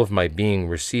 the whole of my being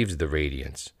receives the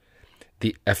radiance,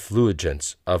 the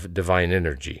effulgence of divine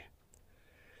energy.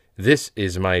 This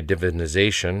is my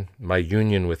divinization, my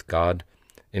union with God,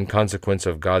 in consequence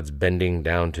of God's bending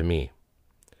down to me.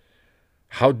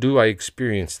 How do I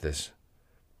experience this?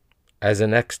 As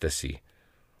an ecstasy.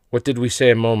 What did we say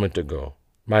a moment ago?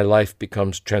 My life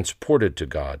becomes transported to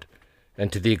God,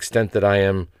 and to the extent that I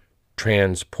am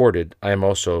transported, I am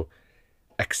also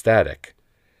ecstatic.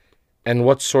 And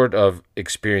what sort of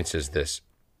experience is this?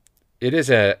 It is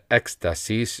an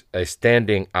ecstasy, a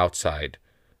standing outside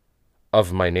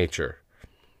of my nature.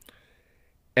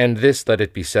 And this, let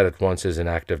it be said at once, is an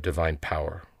act of divine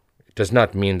power. It does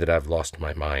not mean that I've lost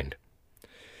my mind.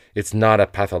 It's not a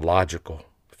pathological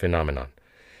phenomenon.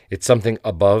 It's something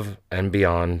above and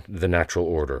beyond the natural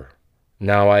order.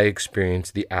 Now I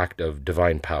experience the act of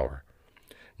divine power.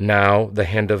 Now the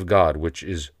hand of God, which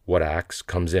is what acts,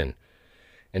 comes in,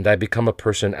 and I become a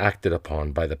person acted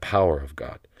upon by the power of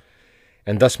God.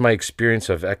 And thus my experience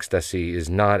of ecstasy is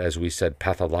not, as we said,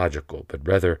 pathological, but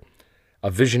rather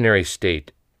a visionary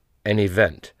state, an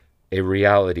event, a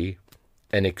reality,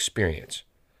 an experience.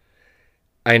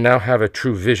 I now have a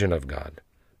true vision of God.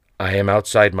 I am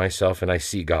outside myself and I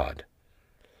see God.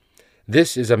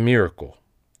 This is a miracle,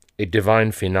 a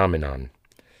divine phenomenon,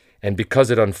 and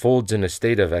because it unfolds in a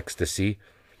state of ecstasy,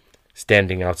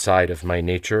 standing outside of my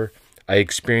nature, I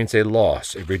experience a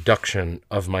loss, a reduction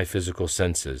of my physical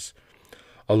senses,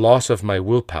 a loss of my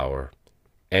willpower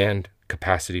and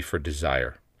capacity for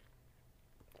desire.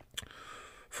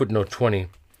 Footnote 20.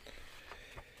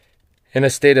 In a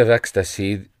state of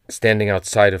ecstasy, standing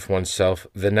outside of oneself,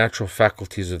 the natural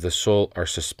faculties of the soul are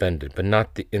suspended, but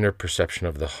not the inner perception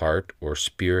of the heart or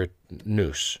spirit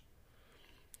nous.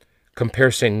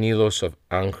 Compare St. Nilos of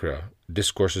Ancre,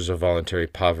 Discourses of Voluntary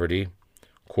Poverty,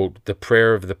 quote, "The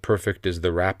prayer of the perfect is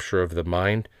the rapture of the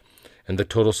mind and the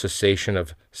total cessation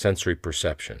of sensory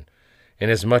perception,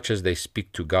 inasmuch as they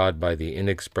speak to God by the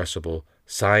inexpressible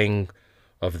sighing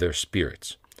of their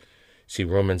spirits." See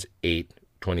Romans 8,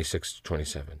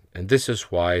 26-27. And this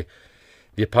is why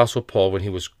the Apostle Paul, when he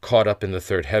was caught up in the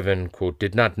third heaven, quote,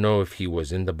 did not know if he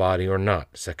was in the body or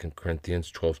not, 2 Corinthians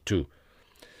 12:2.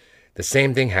 The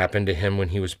same thing happened to him when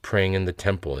he was praying in the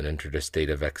temple and entered a state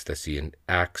of ecstasy in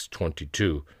Acts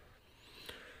 22,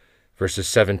 verses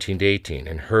 17-18,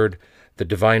 and heard the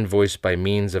divine voice by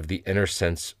means of the inner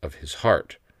sense of his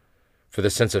heart. For the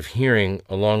sense of hearing,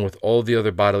 along with all the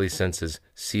other bodily senses,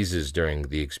 ceases during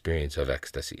the experience of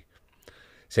ecstasy.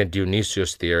 St.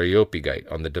 Dionysius the Areopagite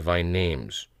on the divine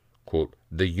names, quote,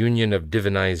 "The union of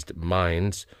divinized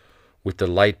minds with the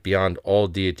light beyond all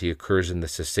deity occurs in the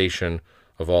cessation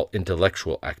of all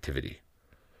intellectual activity."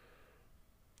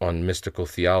 On mystical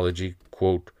theology,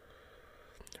 quote,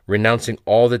 "Renouncing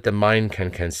all that the mind can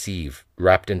conceive,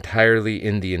 wrapped entirely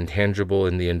in the intangible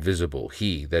and the invisible,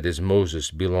 he, that is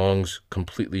Moses, belongs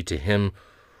completely to him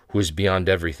who is beyond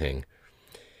everything.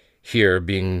 Here,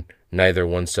 being neither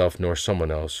oneself nor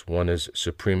someone else, one is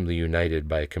supremely united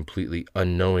by a completely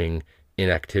unknowing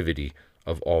inactivity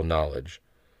of all knowledge."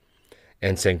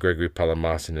 And St. Gregory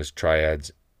Palamas in his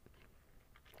Triads.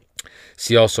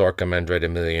 See also Archimandrite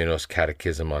Aimilianos'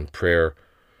 Catechism on Prayer.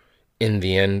 In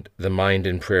the end, the mind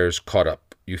in prayer is caught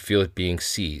up. You feel it being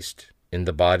seized. In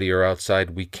the body or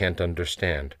outside, we can't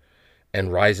understand,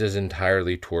 and rises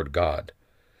entirely toward God.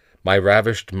 My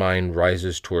ravished mind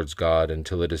rises towards God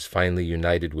until it is finally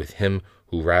united with him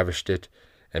who ravished it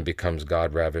and becomes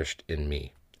God ravished in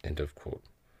me. End of quote.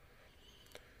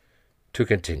 To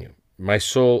continue, my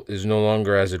soul is no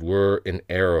longer, as it were, an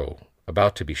arrow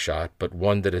about to be shot, but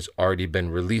one that has already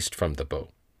been released from the bow.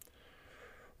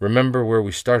 Remember where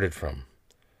we started from.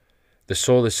 The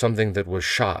soul is something that was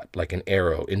shot like an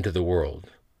arrow into the world.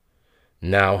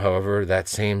 Now, however, that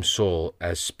same soul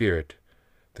as spirit,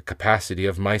 the capacity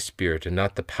of my spirit and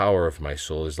not the power of my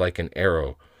soul, is like an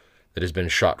arrow that has been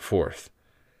shot forth,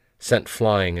 sent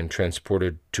flying and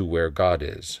transported to where God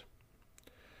is.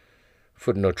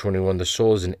 Footnote 21, the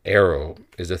soul as an arrow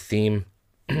is a theme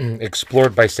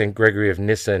explored by St. Gregory of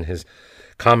Nyssa in his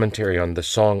commentary on the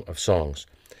Song of Songs.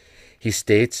 He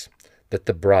states that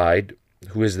the bride,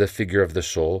 who is the figure of the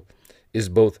soul, is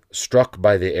both struck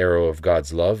by the arrow of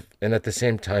God's love and at the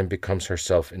same time becomes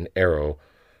herself an arrow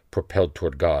propelled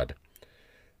toward God.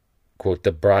 Quote,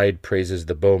 "The bride praises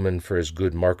the bowman for his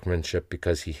good marksmanship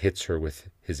because he hits her with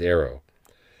his arrow.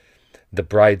 The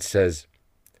bride says,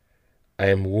 'I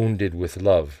am wounded with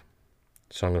love.'"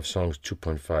 Song of Songs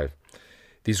 2.5.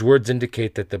 These words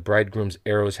indicate that the bridegroom's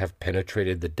arrows have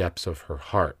penetrated the depths of her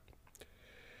heart.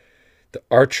 The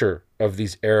archer of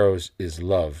these arrows is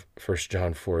love, 1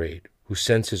 John 4:8, who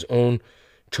sends his own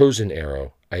chosen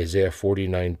arrow, Isaiah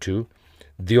 49:2,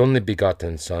 the only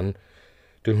begotten Son,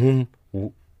 to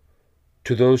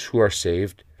those who are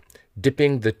saved,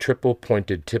 dipping the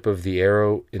triple-pointed tip of the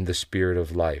arrow in the spirit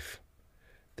of life.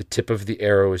 The tip of the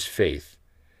arrow is faith,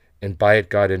 and by it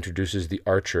God introduces the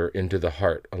archer into the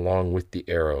heart along with the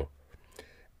arrow.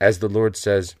 As the Lord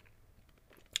says,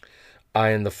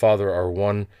 "I and the Father are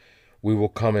one, we will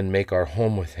come and make our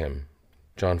home with him,"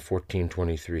 John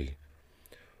 14:23.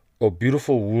 O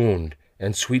beautiful wound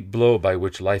and sweet blow by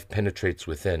which life penetrates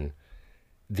within.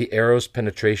 The arrow's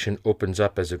penetration opens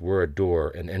up, as it were, a door,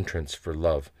 an entrance for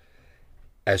love.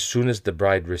 As soon as the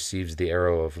bride receives the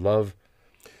arrow of love,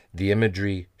 the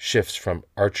imagery shifts from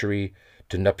archery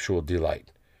to nuptial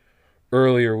delight.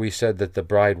 Earlier we said that the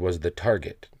bride was the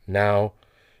target. Now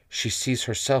she sees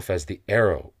herself as the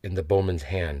arrow in the bowman's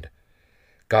hand.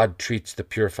 God treats the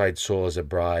purified soul as a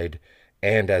bride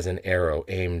and as an arrow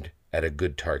aimed at a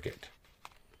good target.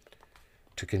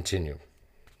 To continue.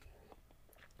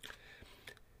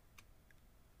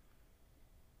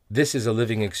 This is a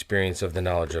living experience of the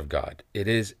knowledge of God. It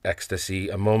is ecstasy,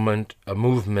 a moment, a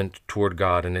movement toward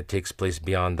God, and it takes place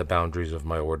beyond the boundaries of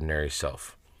my ordinary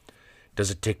self.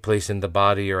 Does it take place in the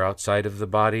body or outside of the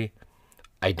body?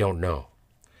 I don't know.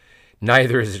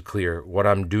 Neither is it clear what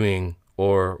I'm doing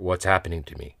or what's happening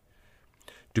to me.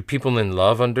 Do people in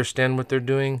love understand what they're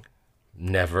doing?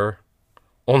 Never.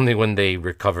 Only when they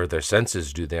recover their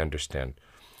senses do they understand.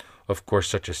 Of course,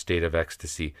 such a state of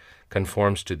ecstasy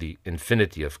conforms to the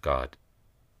infinity of God.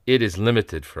 It is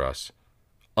limited for us,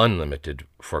 unlimited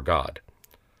for God.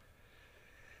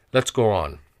 Let's go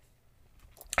on.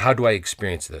 How do I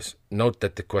experience this? Note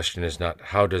that the question is not,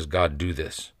 how does God do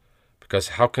this? Because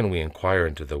how can we inquire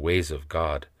into the ways of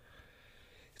God?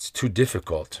 It's too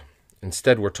difficult.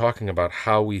 Instead, we're talking about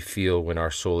how we feel when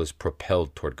our soul is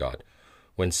propelled toward God,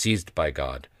 when seized by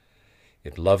God.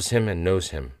 It loves Him and knows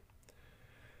Him.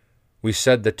 We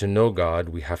said that to know God,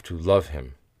 we have to love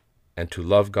Him. And to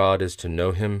love God is to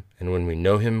know Him, and when we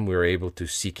know Him, we are able to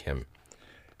seek Him.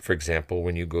 For example,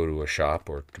 when you go to a shop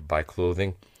or to buy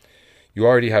clothing, you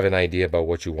already have an idea about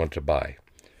what you want to buy.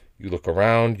 You look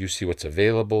around, you see what's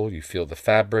available, you feel the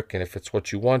fabric, and if it's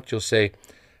what you want, you'll say,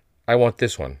 I want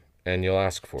this one, and you'll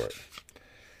ask for it.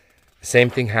 The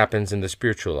same thing happens in the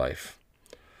spiritual life.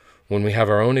 When we have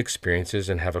our own experiences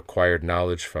and have acquired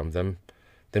knowledge from them,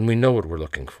 then we know what we're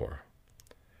looking for.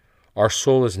 Our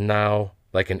soul is now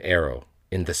like an arrow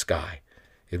in the sky.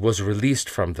 It was released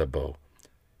from the bow,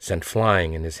 sent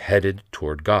flying, and is headed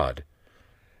toward God.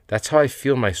 That's how I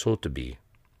feel my soul to be.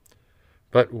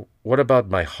 But what about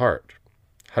my heart?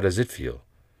 How does it feel?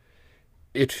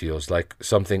 It feels like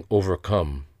something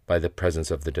overcome by the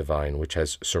presence of the divine, which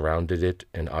has surrounded it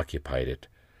and occupied it.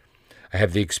 I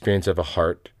have the experience of a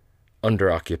heart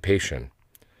under occupation.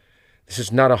 This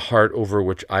is not a heart over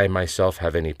which I myself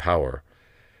have any power.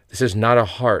 This is not a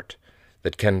heart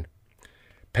that can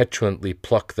petulantly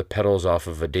pluck the petals off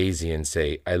of a daisy and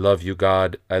say, I love you,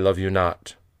 God, I love you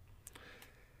not.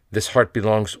 This heart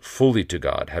belongs fully to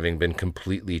God, having been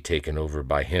completely taken over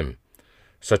by Him.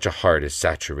 Such a heart is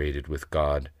saturated with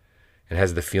God and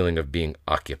has the feeling of being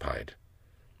occupied.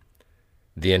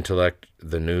 The intellect,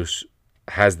 the nous,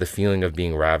 has the feeling of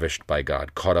being ravished by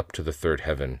God, caught up to the third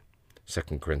heaven.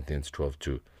 2 Corinthians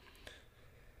 12:2.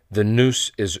 The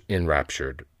nous is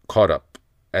enraptured, caught up,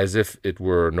 as if it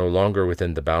were no longer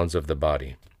within the bounds of the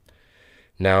body.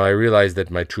 Now I realize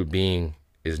that my true being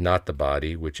is not the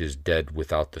body, which is dead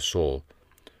without the soul,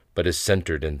 but is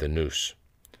centered in the nous.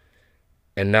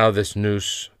 And now this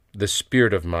nous, the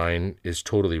spirit of mine, is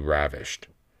totally ravished.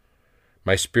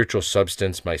 My spiritual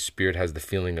substance, my spirit, has the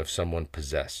feeling of someone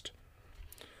possessed.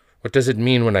 What does it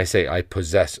mean when I say I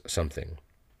possess something?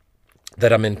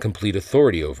 That I'm in complete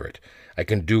authority over it. I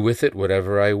can do with it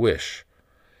whatever I wish.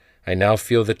 I now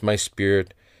feel that my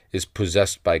spirit is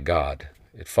possessed by God.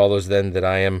 It follows then that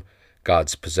I am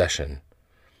God's possession.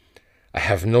 I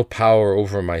have no power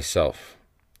over myself,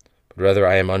 but rather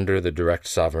I am under the direct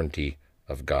sovereignty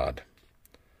of God.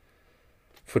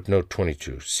 Footnote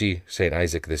 22. See St.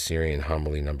 Isaac the Syrian,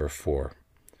 homily number 4.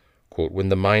 Quote, when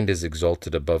the mind is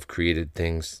exalted above created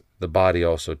things, the body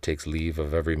also takes leave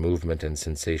of every movement and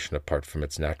sensation apart from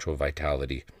its natural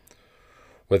vitality.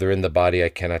 Whether in the body I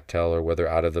cannot tell, or whether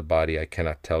out of the body I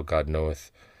cannot tell, God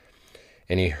knoweth.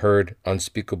 And he heard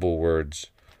unspeakable words.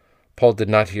 Paul did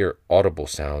not hear audible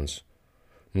sounds,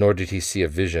 nor did he see a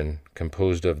vision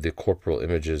composed of the corporal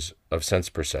images of sense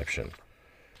perception,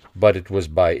 but it was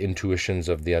by intuitions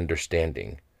of the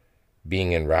understanding,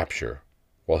 being in rapture,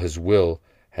 while his will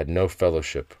had no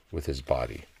fellowship with his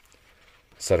body.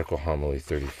 Ascetical Homily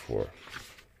 34.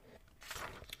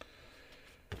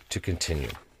 To continue.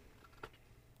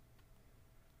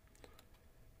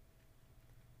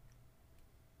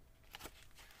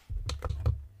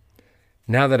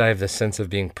 Now that I have the sense of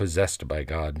being possessed by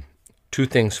God, two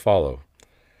things follow: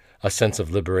 a sense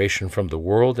of liberation from the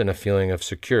world and a feeling of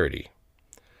security.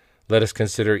 Let us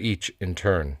consider each in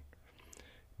turn.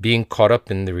 Being caught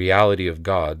up in the reality of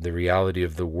God, the reality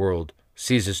of the world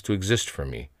ceases to exist for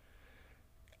me.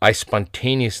 I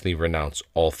spontaneously renounce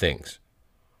all things.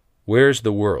 Where is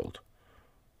the world?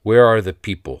 Where are the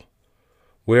people?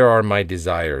 Where are my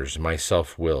desires, my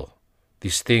self-will?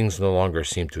 These things no longer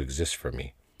seem to exist for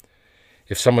me.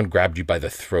 If someone grabbed you by the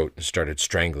throat and started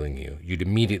strangling you, you'd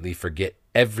immediately forget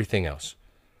everything else.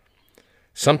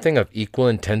 Something of equal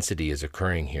intensity is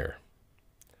occurring here.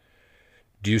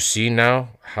 Do you see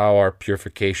now how our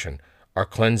purification, our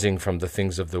cleansing from the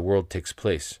things of the world takes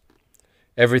place?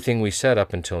 Everything we said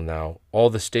up until now, all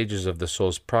the stages of the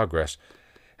soul's progress,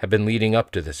 have been leading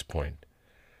up to this point.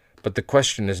 But the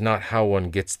question is not how one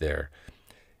gets there.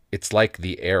 It's like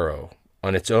the arrow.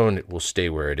 On its own, it will stay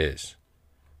where it is.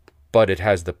 But it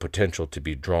has the potential to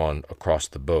be drawn across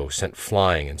the bow, sent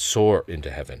flying and soar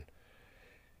into heaven.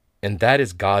 And that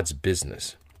is God's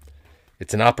business.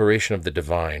 It's an operation of the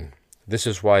divine. This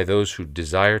is why those who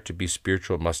desire to be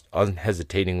spiritual must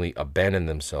unhesitatingly abandon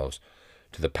themselves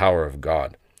to the power of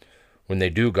God. When they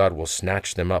do, God will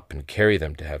snatch them up and carry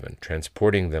them to heaven,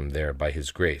 transporting them there by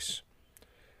His grace.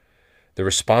 The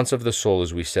response of the soul,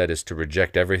 as we said, is to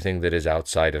reject everything that is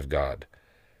outside of God.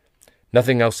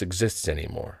 Nothing else exists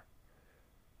anymore.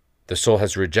 The soul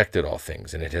has rejected all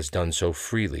things, and it has done so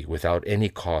freely, without any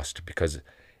cost, because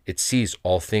it sees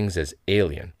all things as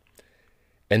alien.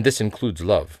 And this includes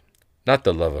love, not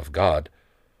the love of God.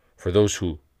 For those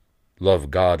who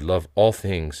love God love all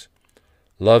things.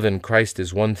 Love in Christ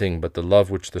is one thing, but the love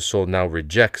which the soul now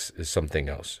rejects is something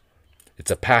else.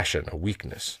 It's a passion, a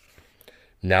weakness.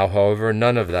 Now, however,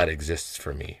 none of that exists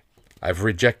for me. I've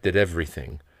rejected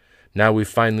everything. Now we've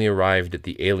finally arrived at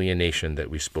the alienation that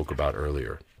we spoke about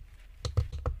earlier.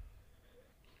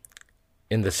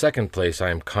 In the second place, I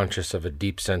am conscious of a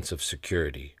deep sense of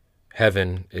security.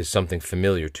 Heaven is something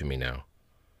familiar to me now.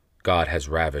 God has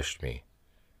ravished me.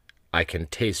 I can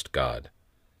taste God.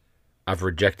 I've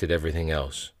rejected everything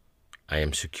else. I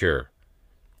am secure.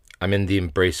 I'm in the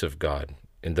embrace of God,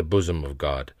 in the bosom of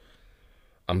God.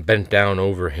 I'm bent down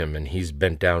over Him, and He's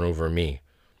bent down over me.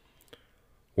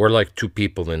 We're like two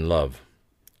people in love,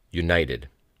 united.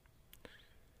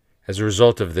 As a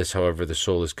result of this, however, the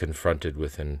soul is confronted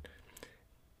with an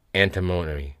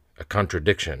antinomy, a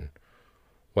contradiction.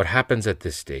 What happens at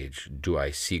this stage? Do I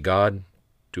see God?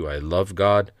 Do I love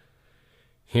God?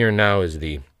 Here now is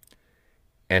the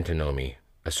antinomy,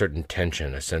 a certain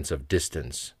tension, a sense of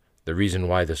distance, the reason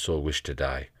why the soul wished to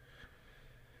die.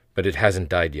 But it hasn't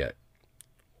died yet.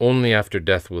 Only after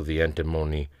death will the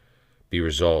antinomy be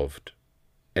resolved,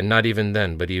 and not even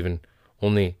then, but even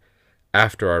only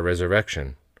after our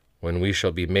resurrection, when we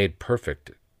shall be made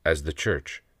perfect as the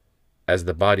church, as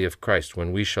the body of Christ,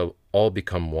 when we shall all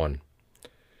become one.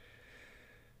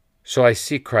 So I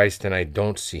see Christ and I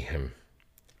don't see Him.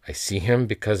 I see Him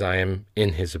because I am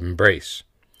in His embrace.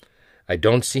 I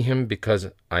don't see Him because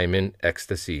I am in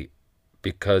ecstasy,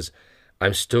 because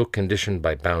I'm still conditioned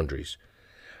by boundaries.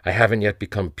 I haven't yet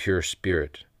become pure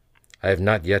spirit. I have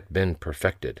not yet been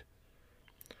perfected.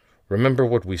 Remember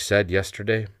what we said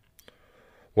yesterday?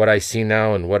 What I see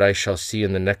now and what I shall see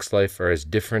in the next life are as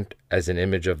different as an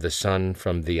image of the sun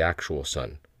from the actual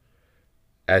sun,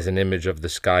 as an image of the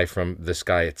sky from the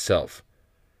sky itself,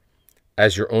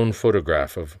 as your own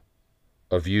photograph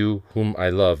of you whom I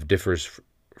love differs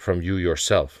from you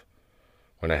yourself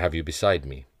when I have you beside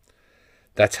me.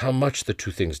 That's how much the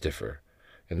two things differ,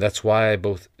 and that's why I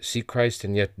both see Christ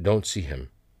and yet don't see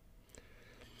Him.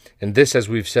 And this, as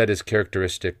we've said, is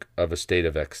characteristic of a state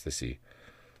of ecstasy.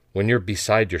 When you're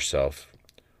beside yourself,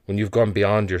 when you've gone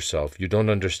beyond yourself, you don't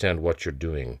understand what you're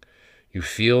doing. You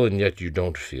feel and yet you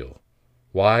don't feel.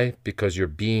 Why? Because your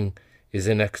being is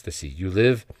in ecstasy. You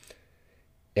live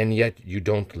and yet you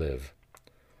don't live.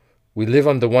 We live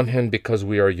on the one hand because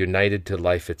we are united to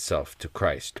life itself, to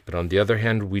Christ. But on the other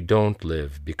hand, we don't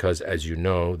live because, as you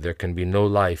know, there can be no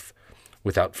life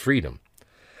without freedom.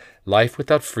 Life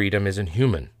without freedom isn't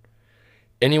human.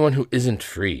 Anyone who isn't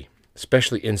free,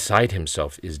 especially inside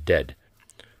himself, is dead.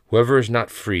 Whoever is not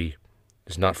free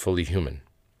is not fully human.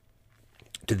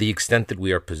 To the extent that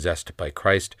we are possessed by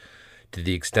Christ, to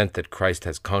the extent that Christ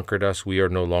has conquered us, we are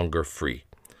no longer free.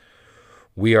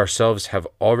 We ourselves have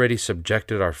already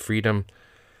subjected our freedom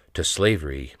to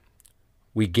slavery.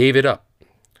 We gave it up.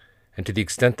 And to the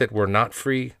extent that we're not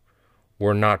free,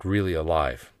 we're not really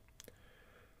alive.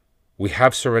 We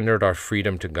have surrendered our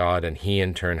freedom to God, and He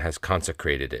in turn has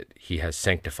consecrated it. He has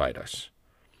sanctified us.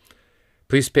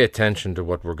 Please pay attention to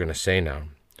what we're going to say now.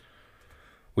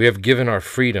 We have given our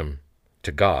freedom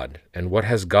to God, and what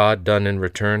has God done in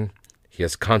return? He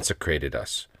has consecrated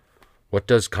us. What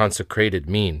does consecrated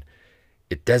mean?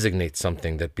 It designates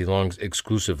something that belongs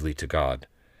exclusively to God,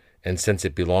 and since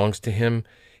it belongs to Him,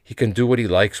 He can do what He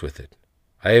likes with it.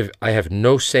 I have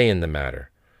no say in the matter,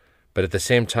 but at the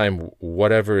same time,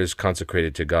 whatever is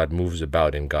consecrated to God moves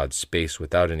about in God's space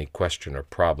without any question or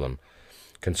problem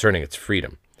concerning its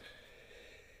freedom.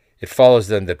 It follows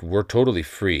then that we're totally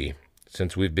free,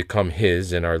 since we've become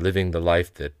His and are living the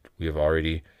life that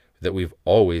we've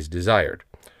always desired.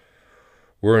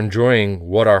 We're enjoying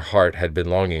what our heart had been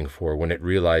longing for when it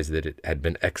realized that it had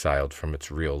been exiled from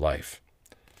its real life.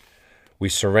 We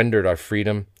surrendered our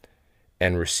freedom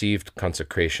and received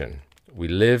consecration. We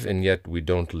live, and yet we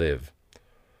don't live.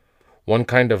 One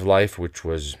kind of life, which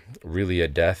was really a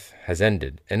death, has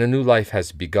ended, and a new life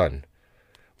has begun.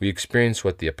 We experience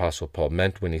what the Apostle Paul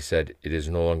meant when he said, "It is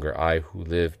no longer I who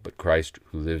live, but Christ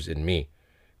who lives in me."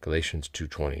 Galatians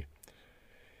 2:20.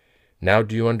 Now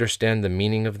do you understand the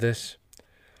meaning of this?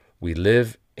 We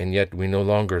live, and yet we no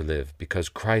longer live, because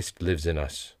Christ lives in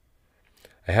us.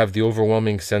 I have the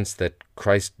overwhelming sense that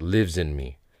Christ lives in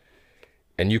me.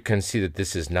 And you can see that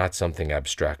this is not something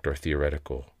abstract or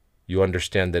theoretical. You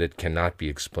understand that it cannot be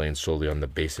explained solely on the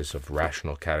basis of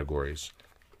rational categories.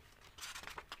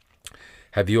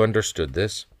 Have you understood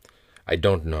this? I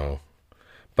don't know.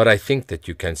 But I think that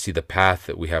you can see the path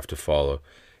that we have to follow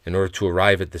in order to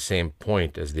arrive at the same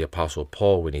point as the Apostle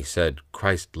Paul when he said,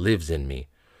 "Christ lives in me,"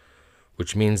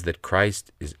 which means that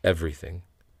Christ is everything.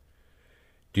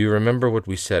 Do you remember what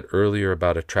we said earlier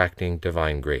about attracting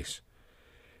divine grace?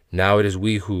 Now it is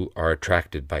we who are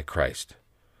attracted by Christ.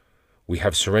 We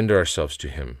have surrendered ourselves to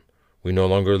Him. We no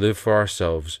longer live for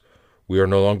ourselves. We are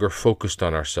no longer focused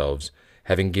on ourselves,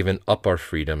 having given up our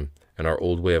freedom and our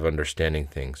old way of understanding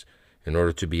things in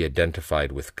order to be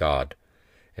identified with God.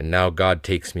 And now God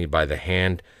takes me by the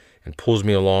hand and pulls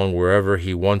me along wherever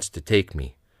He wants to take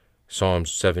me.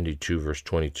 Psalms 72, verse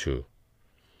 22.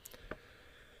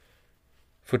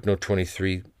 Footnote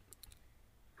 23.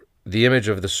 The image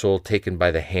of the soul taken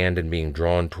by the hand and being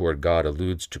drawn toward God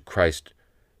alludes to Christ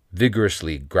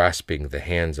vigorously grasping the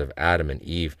hands of Adam and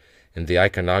Eve in the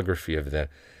iconography of the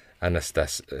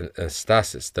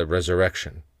Anastasis, the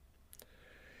resurrection.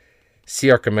 See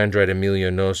Archimandrite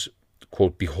Aimilianos,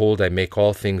 quote, "Behold, I make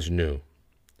all things new."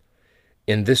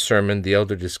 In this sermon, the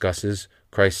elder discusses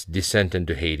Christ's descent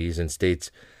into Hades and states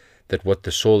that what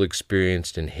the soul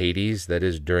experienced in Hades, that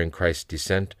is, during Christ's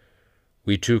descent,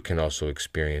 we too can also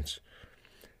experience.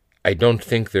 I don't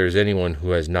think there is anyone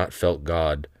who has not felt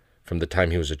God from the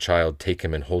time he was a child take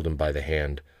him and hold him by the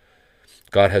hand.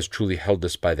 God has truly held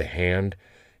us by the hand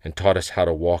and taught us how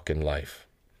to walk in life.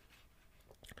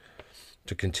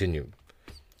 To continue,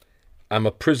 I'm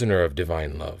a prisoner of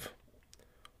divine love.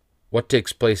 What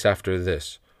takes place after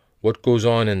this? What goes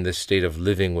on in this state of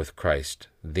living with Christ?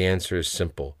 The answer is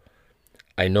simple.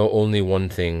 I know only one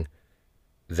thing,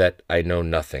 that I know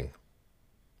nothing.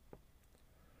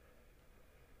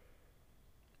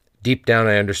 Deep down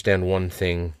I understand one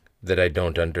thing, that I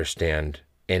don't understand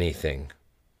anything.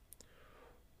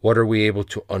 What are we able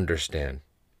to understand?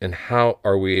 And how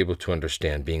are we able to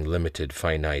understand, being limited,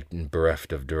 finite, and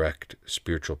bereft of direct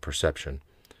spiritual perception?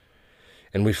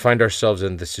 And we find ourselves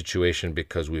in this situation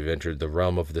because we've entered the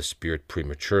realm of the Spirit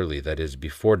prematurely, that is,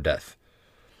 before death.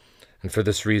 And for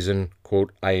this reason,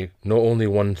 quote, I know only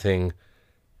one thing,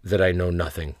 that I know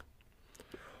nothing.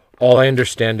 All I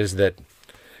understand is that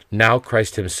now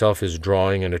Christ Himself is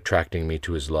drawing and attracting me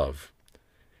to His love.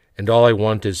 And all I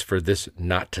want is for this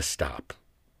not to stop.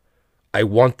 I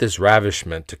want this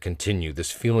ravishment to continue,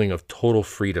 this feeling of total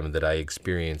freedom that I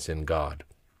experience in God.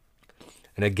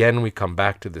 And again, we come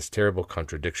back to this terrible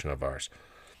contradiction of ours.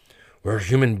 We're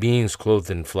human beings clothed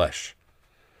in flesh.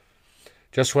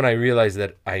 Just when I realize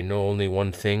that I know only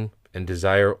one thing and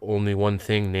desire only one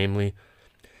thing, namely,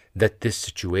 that this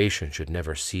situation should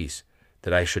never cease,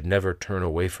 that I should never turn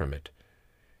away from it,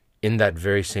 in that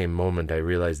very same moment I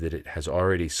realize that it has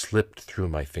already slipped through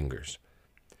my fingers.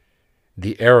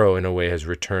 The arrow, in a way, has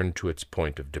returned to its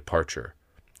point of departure.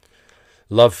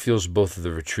 Love feels both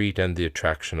the retreat and the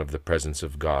attraction of the presence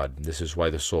of God. This is why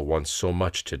the soul wants so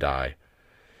much to die,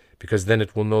 because then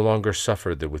it will no longer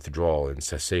suffer the withdrawal and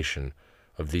cessation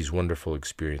of these wonderful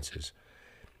experiences.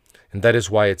 And that is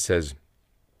why it says,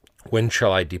 "When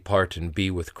shall I depart and be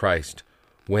with Christ?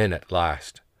 When at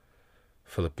last?"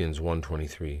 Philippians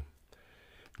 1:23.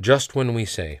 Just when we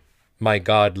say, "My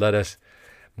God, let us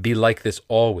be like this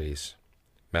always,"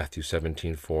 Matthew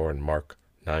 17:4 and Mark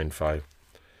 9:5,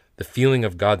 the feeling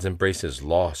of God's embrace is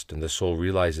lost, and the soul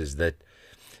realizes that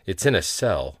it's in a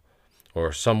cell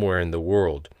or somewhere in the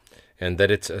world, and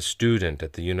that it's a student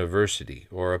at the university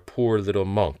or a poor little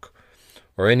monk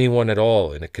or anyone at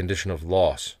all in a condition of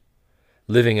loss,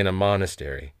 living in a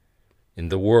monastery, in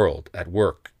the world, at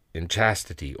work, in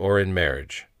chastity, or in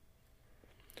marriage.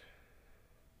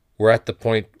 We're at the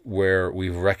point where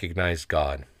we've recognized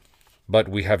God, but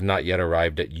we have not yet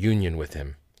arrived at union with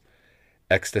Him.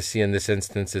 Ecstasy in this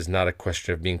instance is not a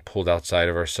question of being pulled outside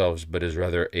of ourselves, but is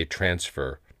rather a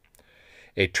transfer.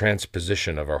 a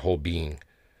transposition of our whole being.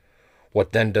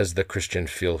 What then does the Christian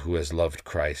feel who has loved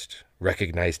Christ,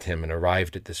 recognized him, and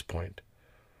arrived at this point?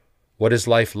 What is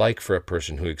life like for a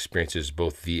person who experiences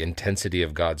both the intensity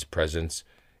of God's presence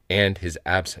and his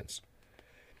absence?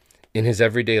 In his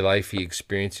everyday life, he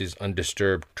experiences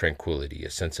undisturbed tranquility, a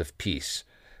sense of peace,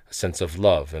 a sense of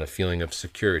love, and a feeling of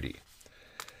security.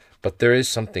 But there is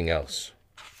something else.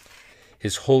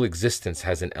 His whole existence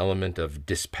has an element of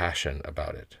dispassion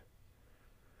about it.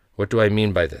 What do I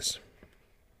mean by this?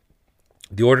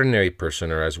 The ordinary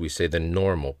person, or as we say, the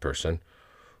normal person,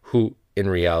 who in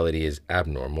reality is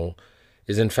abnormal,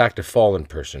 is in fact a fallen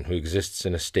person who exists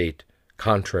in a state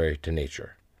contrary to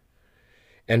nature.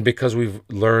 And because we've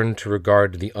learned to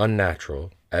regard the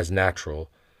unnatural as natural,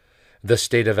 the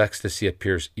state of ecstasy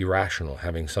appears irrational,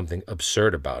 having something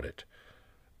absurd about it.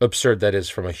 Absurd, that is,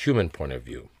 from a human point of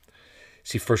view.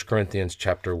 See 1 Corinthians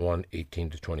chapter 1,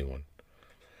 18-21.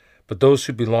 But those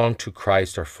who belong to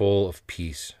Christ are full of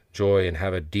peace, joy, and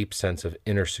have a deep sense of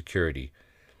inner security.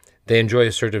 They enjoy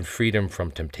a certain freedom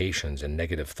from temptations and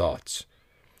negative thoughts.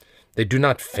 They do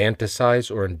not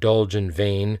fantasize or indulge in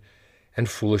vain and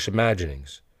foolish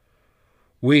imaginings.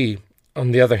 We,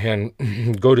 on the other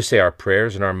hand, go to say our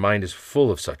prayers, and our mind is full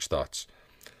of such thoughts,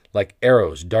 like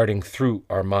arrows darting through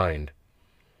our mind.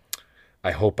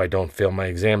 I hope I don't fail my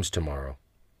exams tomorrow.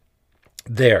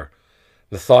 There,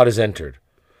 the thought is entered,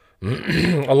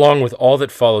 along with all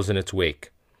that follows in its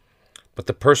wake. But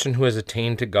the person who has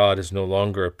attained to God is no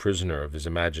longer a prisoner of his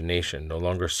imagination, no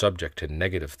longer subject to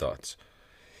negative thoughts.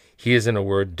 He is, in a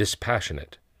word,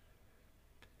 dispassionate.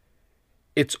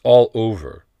 It's all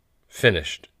over,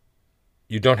 finished.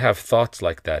 You don't have thoughts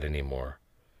like that anymore.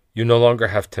 You no longer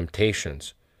have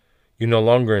temptations. You no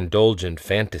longer indulge in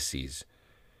fantasies.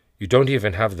 You don't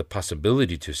even have the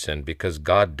possibility to sin because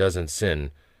God doesn't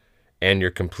sin, and you're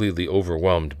completely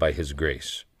overwhelmed by his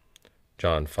grace.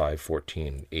 John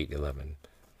 5:14, 8:11.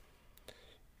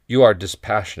 You are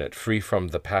dispassionate, free from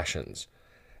the passions.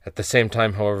 At the same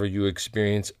time, however, you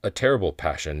experience a terrible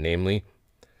passion, namely,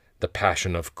 the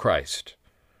passion of Christ,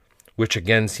 which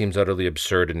again seems utterly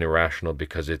absurd and irrational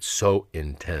because it's so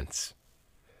intense.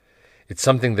 It's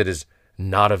something that is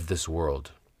not of this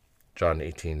world. John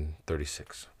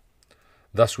 18:36.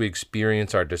 Thus we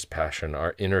experience our dispassion,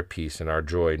 our inner peace, and our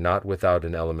joy, not without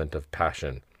an element of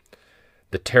passion,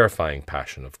 the terrifying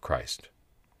passion of Christ.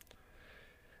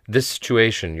 This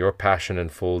situation, your passion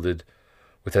enfolded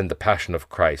within the passion of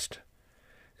Christ,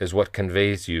 is what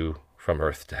conveys you from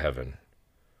earth to heaven.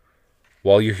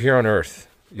 While you're here on earth,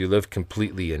 you live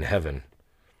completely in heaven.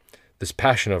 This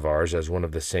passion of ours, as one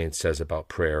of the saints says about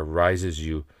prayer, rises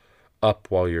you up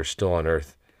while you're still on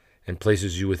earth and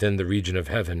places you within the region of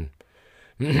heaven,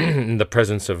 in the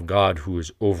presence of God who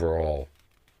is over all.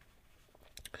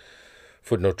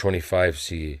 Footnote 25,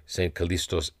 see St.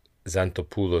 Callistos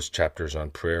Xanthopoulos' chapters on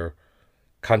prayer.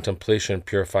 Contemplation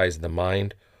purifies the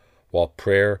mind, while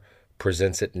prayer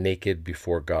presents it naked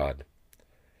before God.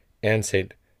 And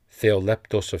St.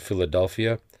 Theoleptos of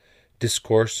Philadelphia,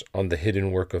 discourse on the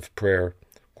hidden work of prayer,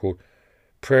 quote,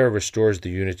 prayer restores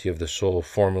the unity of the soul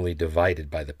formerly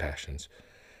divided by the passions,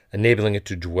 enabling it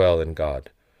to dwell in God.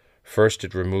 First,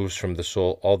 it removes from the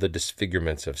soul all the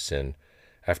disfigurements of sin,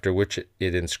 after which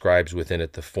it inscribes within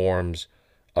it the forms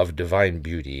of divine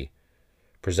beauty,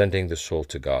 presenting the soul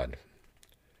to God.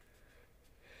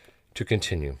 To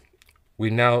continue,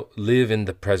 we now live in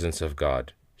the presence of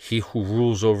God, he who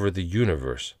rules over the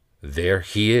universe. There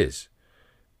he is,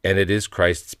 and it is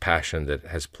Christ's passion that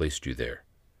has placed you there.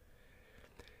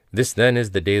 This then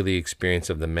is the daily experience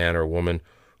of the man or woman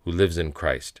who lives in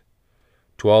Christ.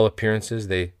 To all appearances,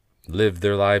 they live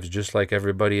their lives just like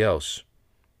everybody else.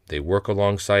 They work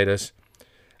alongside us.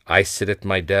 I sit at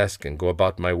my desk and go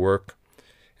about my work,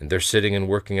 and they're sitting and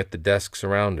working at the desks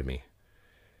around me.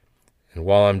 And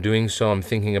while I'm doing so, I'm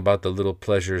thinking about the little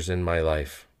pleasures in my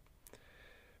life.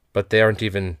 But they aren't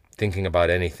even thinking about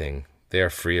anything. They are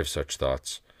free of such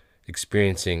thoughts,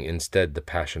 experiencing instead the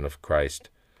passion of Christ.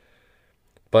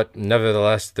 But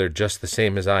nevertheless, they're just the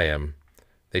same as I am.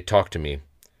 They talk to me.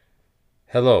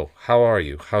 Hello, how are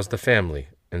you? How's the family?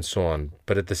 And so on.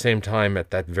 But at the same time,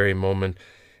 at that very moment,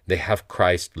 they have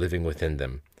Christ living within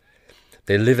them.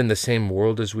 They live in the same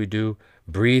world as we do,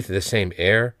 breathe the same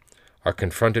air, are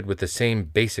confronted with the same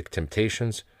basic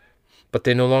temptations, but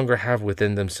they no longer have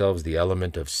within themselves the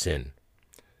element of sin.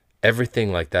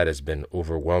 Everything like that has been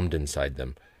overwhelmed inside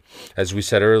them. As we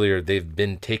said earlier, they've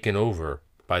been taken over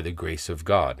by the grace of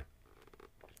God.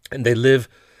 And they live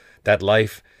that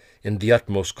life in the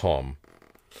utmost calm.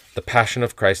 The passion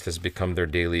of Christ has become their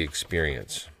daily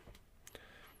experience.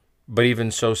 But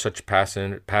even so, such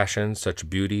passion, such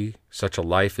beauty, such a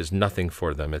life is nothing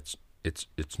for them.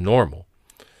 It's normal.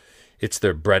 It's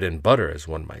their bread and butter, as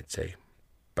one might say.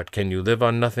 But can you live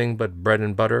on nothing but bread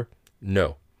and butter?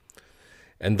 No.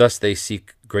 And thus they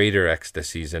seek greater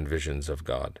ecstasies and visions of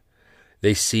God.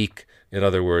 They seek, in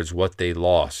other words, what they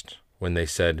lost when they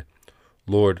said,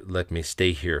 "Lord, let me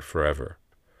stay here forever,"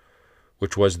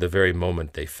 which was the very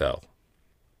moment they fell.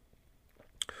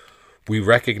 We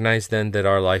recognize then that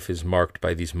our life is marked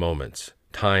by these moments,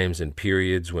 times and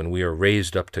periods when we are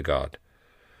raised up to God.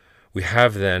 We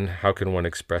have then, how can one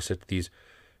express it, these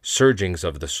surgings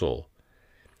of the soul.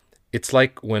 It's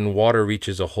like when water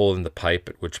reaches a hole in the pipe,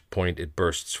 at which point it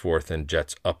bursts forth and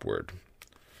jets upward.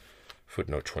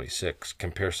 Footnote 26.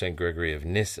 Compare St. Gregory of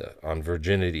Nyssa on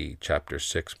Virginity, chapter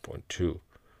 6.2.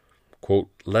 Quote,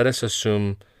 "Let us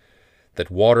assume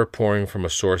that water pouring from a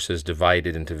source is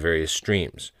divided into various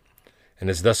streams, and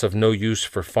is thus of no use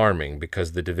for farming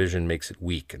because the division makes it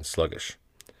weak and sluggish.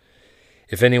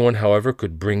 If anyone, however,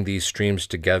 could bring these streams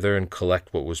together and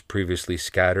collect what was previously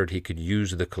scattered, he could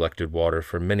use the collected water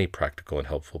for many practical and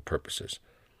helpful purposes.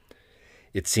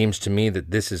 It seems to me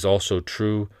that this is also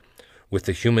true with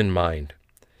the human mind.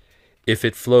 If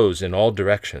it flows in all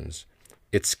directions,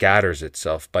 it scatters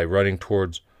itself by running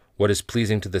towards what is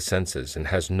pleasing to the senses and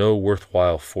has no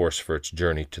worthwhile force for its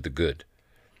journey to the good.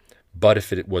 But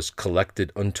if it was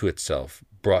collected unto itself,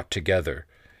 brought together,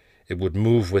 it would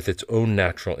move with its own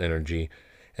natural energy,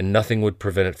 and nothing would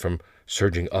prevent it from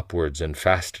surging upwards and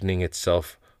fastening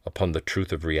itself upon the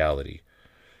truth of reality.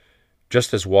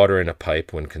 Just as water in a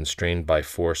pipe, when constrained by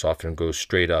force, often goes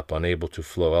straight up, unable to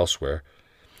flow elsewhere,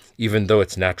 even though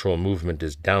its natural movement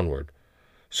is downward,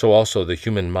 so also the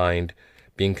human mind,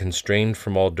 being constrained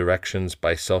from all directions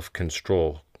by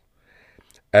self-control,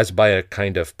 as by a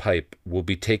kind of pipe, will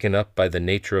be taken up by the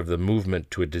nature of the movement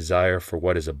to a desire for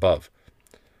what is above,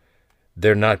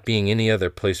 there not being any other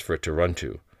place for it to run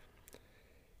to.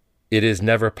 It is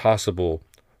never possible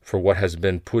for what has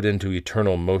been put into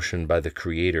eternal motion by the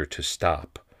Creator to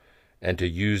stop, and to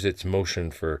use its motion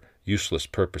for useless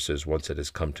purposes once it has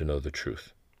come to know the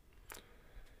truth."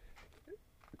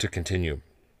 To continue.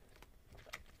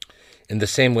 In the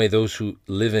same way, those who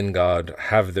live in God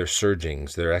have their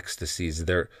surgings, their ecstasies,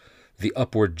 the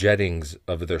upward jettings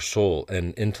of their soul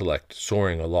and intellect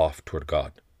soaring aloft toward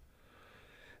God.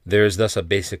 There is thus a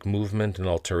basic movement and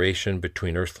alteration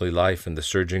between earthly life and the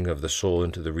surging of the soul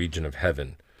into the region of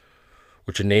heaven,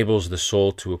 which enables the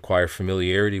soul to acquire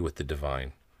familiarity with the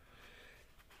divine.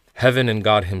 Heaven and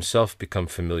God himself become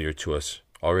familiar to us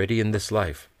already in this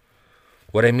life.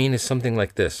 What I mean is something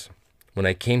like this. When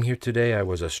I came here today, I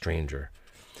was a stranger,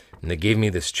 and they gave me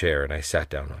this chair, and I sat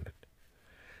down on it.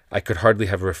 I could hardly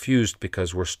have refused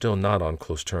because we're still not on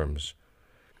close terms.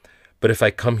 But if I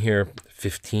come here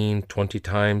 15, 20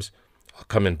 times, I'll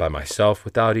come in by myself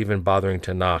without even bothering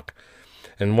to knock,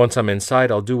 and once I'm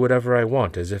inside, I'll do whatever I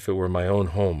want as if it were my own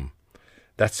home.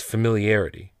 That's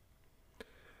familiarity.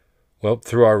 Well,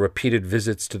 through our repeated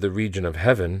visits to the region of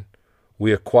heaven,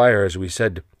 we acquire, as we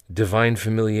said, divine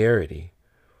familiarity.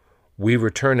 We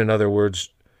return, in other words,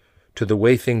 to the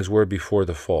way things were before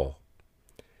the fall.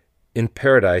 In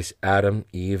paradise, Adam,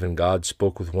 Eve, and God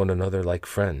spoke with one another like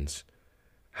friends.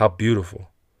 How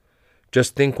beautiful.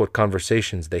 Just think what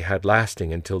conversations they had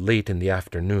lasting until late in the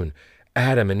afternoon.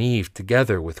 Adam and Eve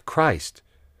together with Christ.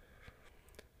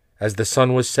 As the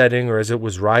sun was setting or as it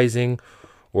was rising,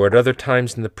 or at other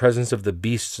times in the presence of the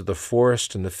beasts of the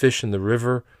forest and the fish in the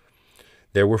river,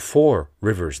 there were 4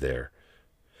 rivers there,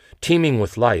 teeming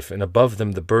with life, and above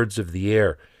them the birds of the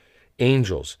air,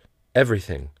 angels,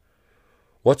 everything.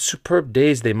 What superb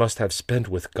days they must have spent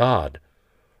with God.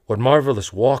 What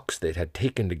marvelous walks they had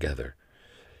taken together.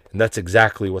 And that's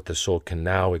exactly what the soul can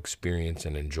now experience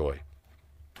and enjoy.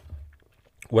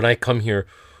 When I come here,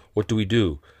 what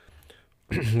do?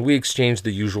 We exchange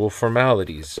the usual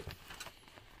formalities.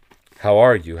 How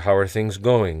are you? How are things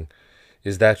going?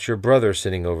 Is that your brother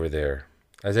sitting over there?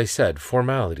 As I said,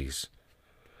 formalities.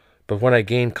 But when I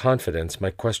gain confidence,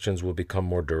 my questions will become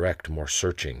more direct, more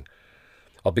searching.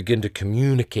 I'll begin to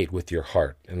communicate with your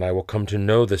heart, and I will come to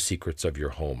know the secrets of your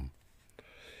home.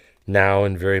 Now,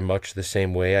 in very much the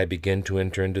same way, I begin to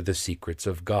enter into the secrets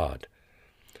of God.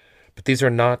 But these are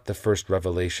not the first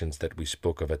revelations that we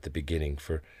spoke of at the beginning,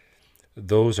 for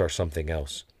those are something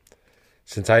else.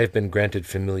 Since I have been granted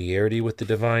familiarity with the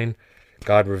divine,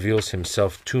 God reveals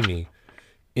himself to me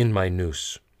in my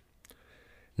nous.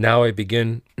 Now I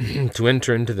begin to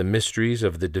enter into the mysteries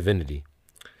of the divinity.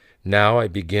 Now I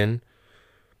begin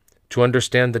to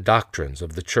understand the doctrines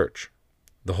of the Church.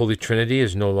 The Holy Trinity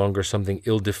is no longer something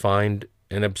ill-defined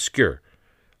and obscure.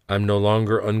 I'm no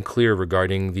longer unclear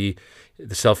regarding the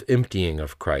self-emptying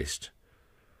of Christ.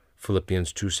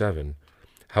 Philippians 2:7.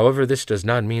 However, this does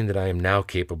not mean that I am now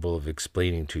capable of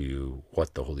explaining to you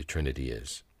what the Holy Trinity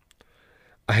is.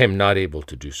 I am not able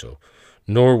to do so,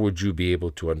 nor would you be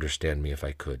able to understand me if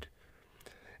I could.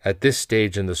 At this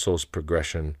stage in the soul's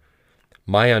progression,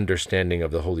 my understanding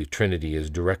of the Holy Trinity is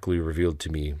directly revealed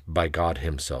to me by God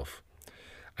Himself.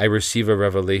 I receive a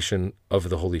revelation of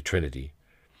the Holy Trinity.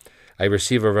 I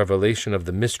receive a revelation of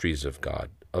the mysteries of God,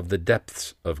 of the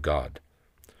depths of God.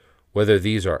 Whether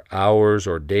these are hours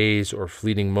or days or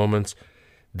fleeting moments,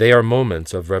 they are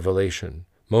moments of revelation,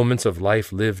 moments of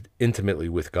life lived intimately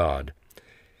with God.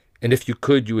 And if you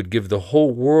could, you would give the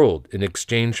whole world in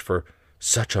exchange for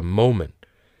such a moment.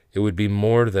 It would be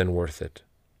more than worth it.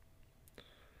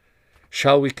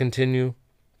 Shall we continue?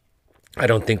 I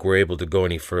don't think we're able to go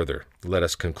any further. Let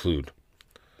us conclude.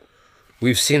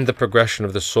 We've seen the progression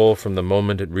of the soul from the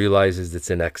moment it realizes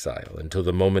it's in exile until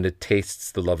the moment it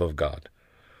tastes the love of God.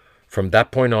 From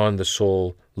that point on, the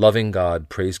soul, loving God,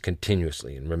 prays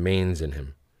continuously and remains in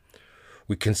Him.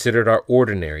 We considered our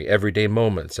ordinary, everyday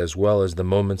moments as well as the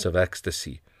moments of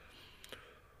ecstasy.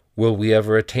 Will we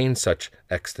ever attain such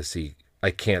ecstasy?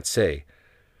 I can't say.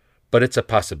 But it's a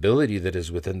possibility that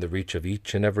is within the reach of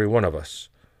each and every one of us.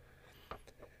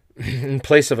 In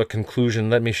place of a conclusion,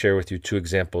 let me share with you 2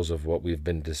 examples of what we've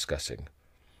been discussing.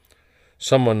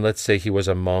 Someone, let's say he was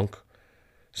a monk,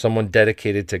 someone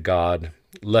dedicated to God,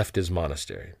 left his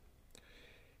monastery.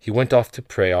 He went off to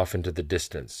pray off into the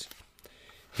distance.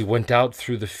 He went out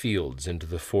through the fields into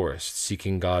the forest,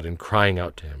 seeking God and crying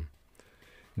out to Him.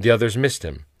 The others missed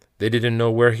him. They didn't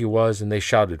know where he was, and they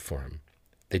shouted for him.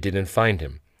 They didn't find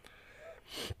him.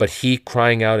 But he,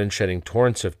 crying out and shedding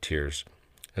torrents of tears,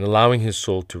 and allowing his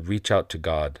soul to reach out to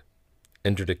God,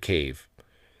 entered a cave.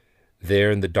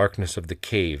 There in the darkness of the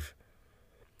cave,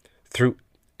 through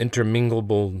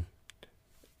interminglable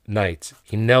nights,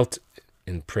 he knelt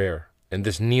in prayer, and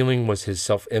this kneeling was his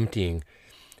self-emptying.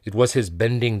 It was his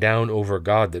bending down over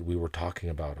God that we were talking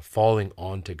about, falling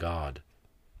onto God.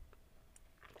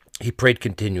 He prayed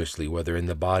continuously, whether in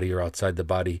the body or outside the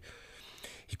body.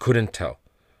 He couldn't tell.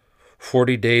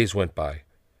 40 days went by.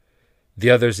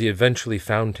 The others eventually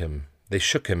found him. They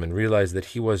shook him and realized that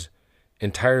he was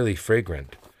entirely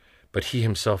fragrant, but he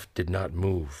himself did not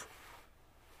move.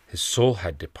 His soul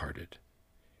had departed.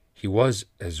 He was,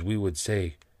 as we would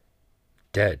say,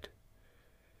 dead.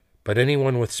 But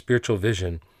anyone with spiritual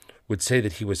vision would say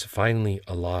that he was finally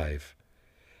alive.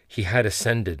 He had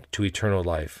ascended to eternal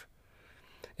life.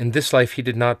 In this life he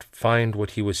did not find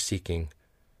what he was seeking,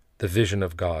 the vision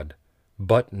of God,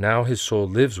 but now his soul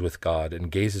lives with God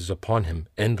and gazes upon Him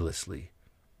endlessly.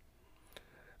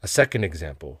 A second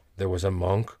example, there was a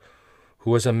monk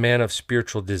who was a man of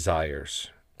spiritual desires,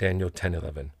 Daniel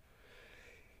 10:11.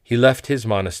 He left his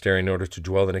monastery in order to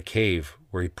dwell in a cave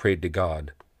where he prayed to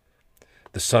God.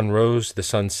 The sun rose, the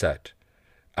sun set.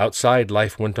 Outside,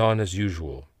 life went on as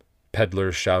usual.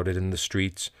 Peddlers shouted in the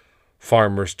streets,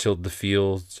 farmers tilled the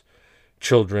fields,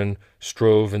 children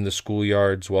strove in the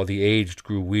schoolyards, while the aged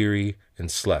grew weary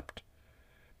and slept.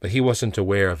 But he wasn't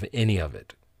aware of any of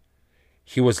it.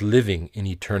 He was living in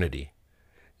eternity.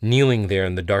 Kneeling there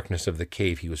in the darkness of the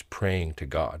cave, he was praying to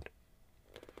God.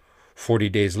 40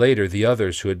 days later, the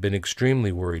others who had been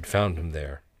extremely worried found him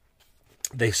there.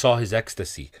 They saw his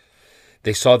ecstasy.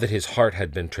 They saw that his heart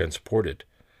had been transported.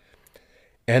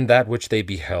 And that which they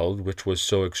beheld, which was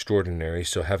so extraordinary,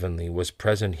 so heavenly, was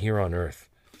present here on earth,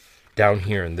 down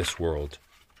here in this world.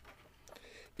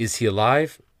 Is he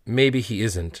alive? Maybe he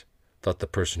isn't, thought the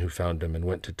person who found him and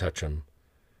went to touch him.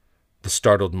 The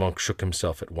startled monk shook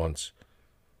himself at once.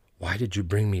 "Why did you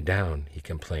bring me down?" he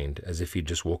complained, as if he'd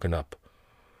just woken up.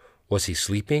 Was he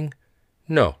sleeping?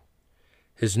 No.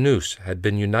 His noose had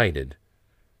been united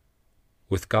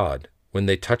with God. When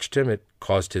they touched him, it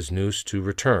caused his noose to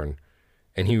return,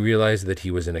 and he realized that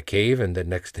he was in a cave and that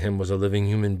next to him was a living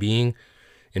human being,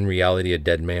 in reality a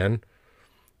dead man,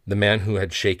 the man who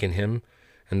had shaken him,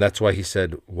 and that's why he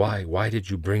said, Why did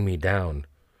you bring me down?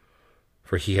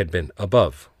 For he had been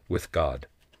above with God.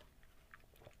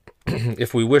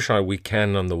 If we wish, we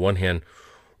can, on the one hand,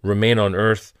 remain on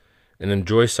earth and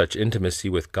enjoy such intimacy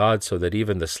with God so that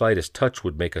even the slightest touch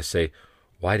would make us say,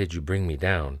 "Why did you bring me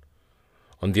down?"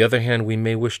 On the other hand, we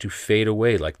may wish to fade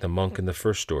away like the monk in the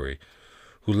first story,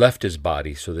 who left his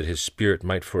body so that his spirit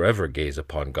might forever gaze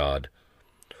upon God.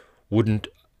 Wouldn't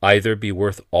either be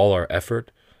worth all our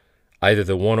effort? Either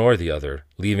the one or the other,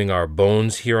 leaving our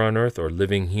bones here on earth or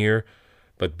living here,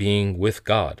 but being with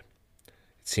God.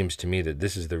 It seems to me that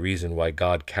this is the reason why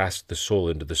God cast the soul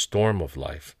into the storm of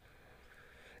life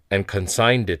and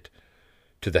consigned it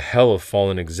to the hell of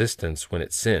fallen existence when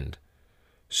it sinned,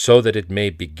 so that it may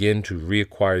begin to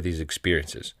reacquire these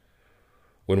experiences.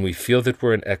 When we feel that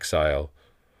we're in exile,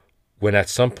 when at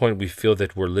some point we feel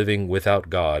that we're living without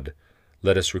God,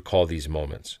 let us recall these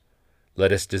moments.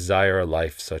 Let us desire a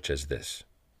life such as this.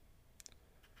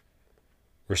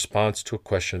 Response to a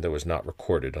question that was not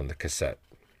recorded on the cassette.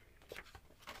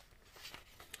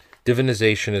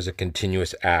 Divinization is a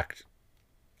continuous act,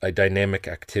 a dynamic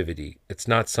activity. It's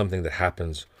not something that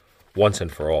happens once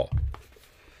and for all.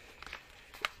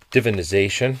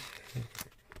 Divinization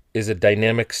is a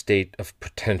dynamic state of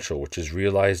potential which is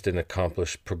realized and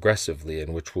accomplished progressively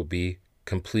and which will be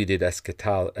completed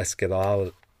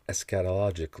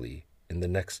eschatologically in the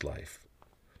next life.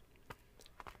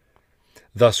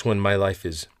 Thus, when my life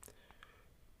is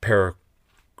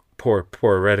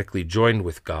poetically joined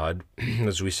with God,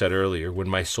 as we said earlier, when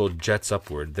my soul jets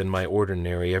upward, then my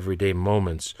ordinary everyday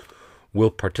moments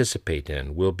will participate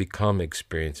in, will become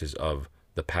experiences of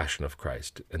the passion of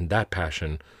Christ, and that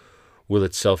passion will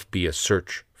itself be a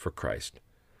search for Christ.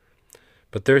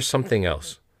 But there is something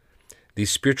else.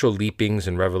 These spiritual leapings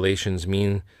and revelations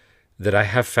mean that I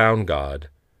have found God,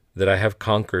 that I have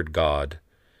conquered God.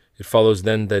 It follows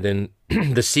then that in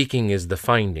the seeking is the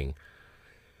finding.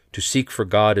 To seek for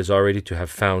God is already to have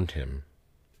found him.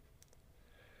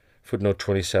 Footnote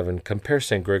 27. Compare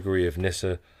St. Gregory of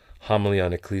Nyssa, homily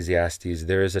on Ecclesiastes.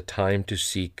 There is a time to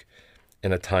seek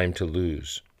and a time to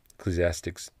lose.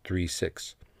 Ecclesiastes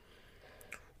 3:6.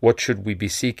 What should we be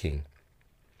seeking?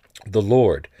 The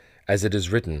Lord, as it is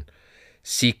written,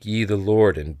 "Seek ye the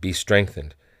Lord and be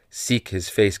strengthened. Seek his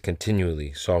face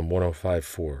continually." Psalm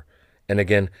 105:4. And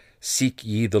again, "Seek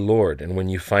ye the Lord, and when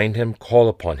you find him, call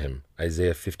upon him."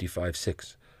 Isaiah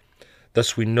 55:6.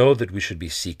 Thus we know that we should be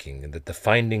seeking, and that the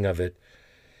finding of it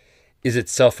is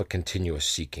itself a continuous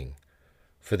seeking.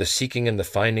 For the seeking and the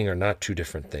finding are not two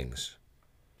different things.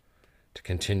 To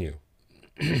continue.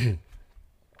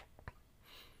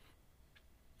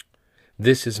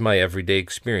 This is my everyday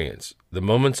experience. The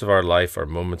moments of our life are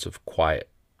moments of quiet,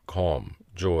 calm,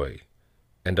 joy,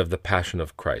 and of the passion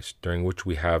of Christ, during which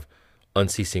we have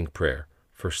unceasing prayer.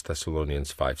 1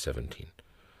 Thessalonians 5:17.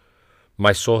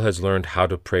 My soul has learned how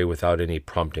to pray without any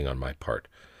prompting on my part,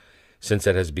 since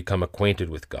it has become acquainted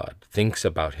with God, thinks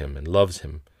about him, and loves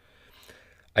him.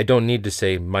 I don't need to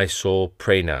say, "My soul,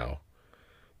 pray now."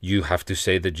 You have to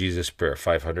say the Jesus prayer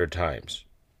 500 times.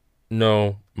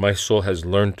 No, my soul has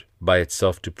learned by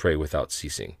itself to pray without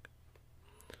ceasing.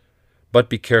 But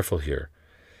be careful here.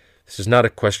 This is not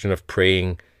a question of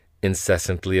praying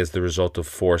incessantly as the result of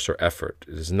force or effort.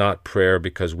 It is not prayer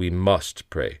because we must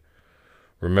pray.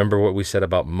 Remember what we said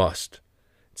about must.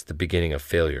 It's the beginning of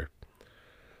failure.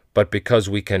 But because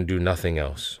we can do nothing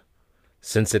else.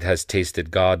 Since it has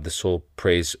tasted God, the soul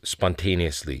prays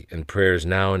spontaneously, and prayer is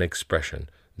now an expression,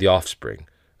 the offspring,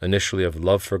 initially of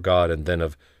love for God and then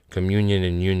of communion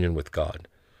and union with God.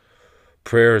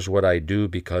 Prayer is what I do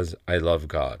because I love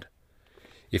God.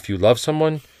 If you love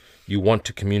someone, you want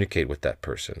to communicate with that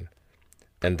person.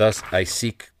 And thus I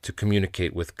seek to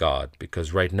communicate with God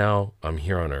because right now I'm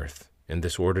here on earth in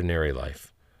this ordinary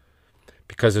life.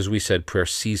 Because as we said, prayer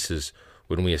ceases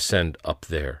when we ascend up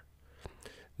there.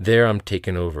 There I'm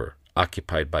taken over,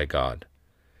 occupied by God.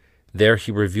 There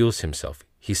he reveals himself.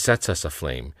 He sets us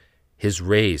aflame. His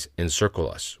rays encircle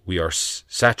us. We are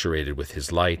saturated with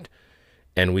his light,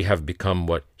 and we have become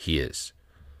what he is.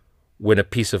 When a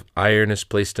piece of iron is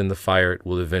placed in the fire, it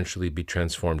will eventually be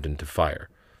transformed into fire.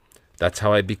 That's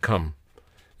how I become.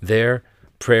 There,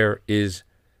 prayer is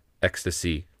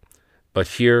ecstasy. But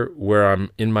here, where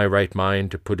I'm in my right mind,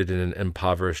 to put it in an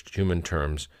impoverished human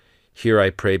terms, here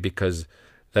I pray because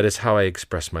that is how I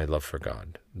express my love for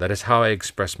God. That is how I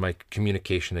express my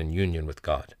communication and union with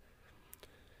God.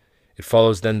 It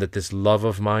follows then that this love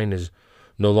of mine is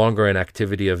no longer an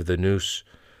activity of the nous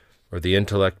or the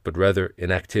intellect, but rather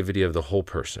an activity of the whole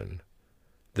person.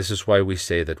 This is why we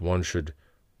say that one should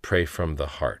pray from the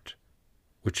heart,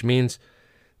 which means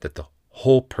that the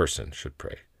whole person should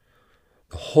pray.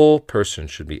 The whole person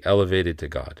should be elevated to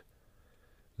God.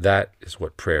 That is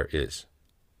what prayer is.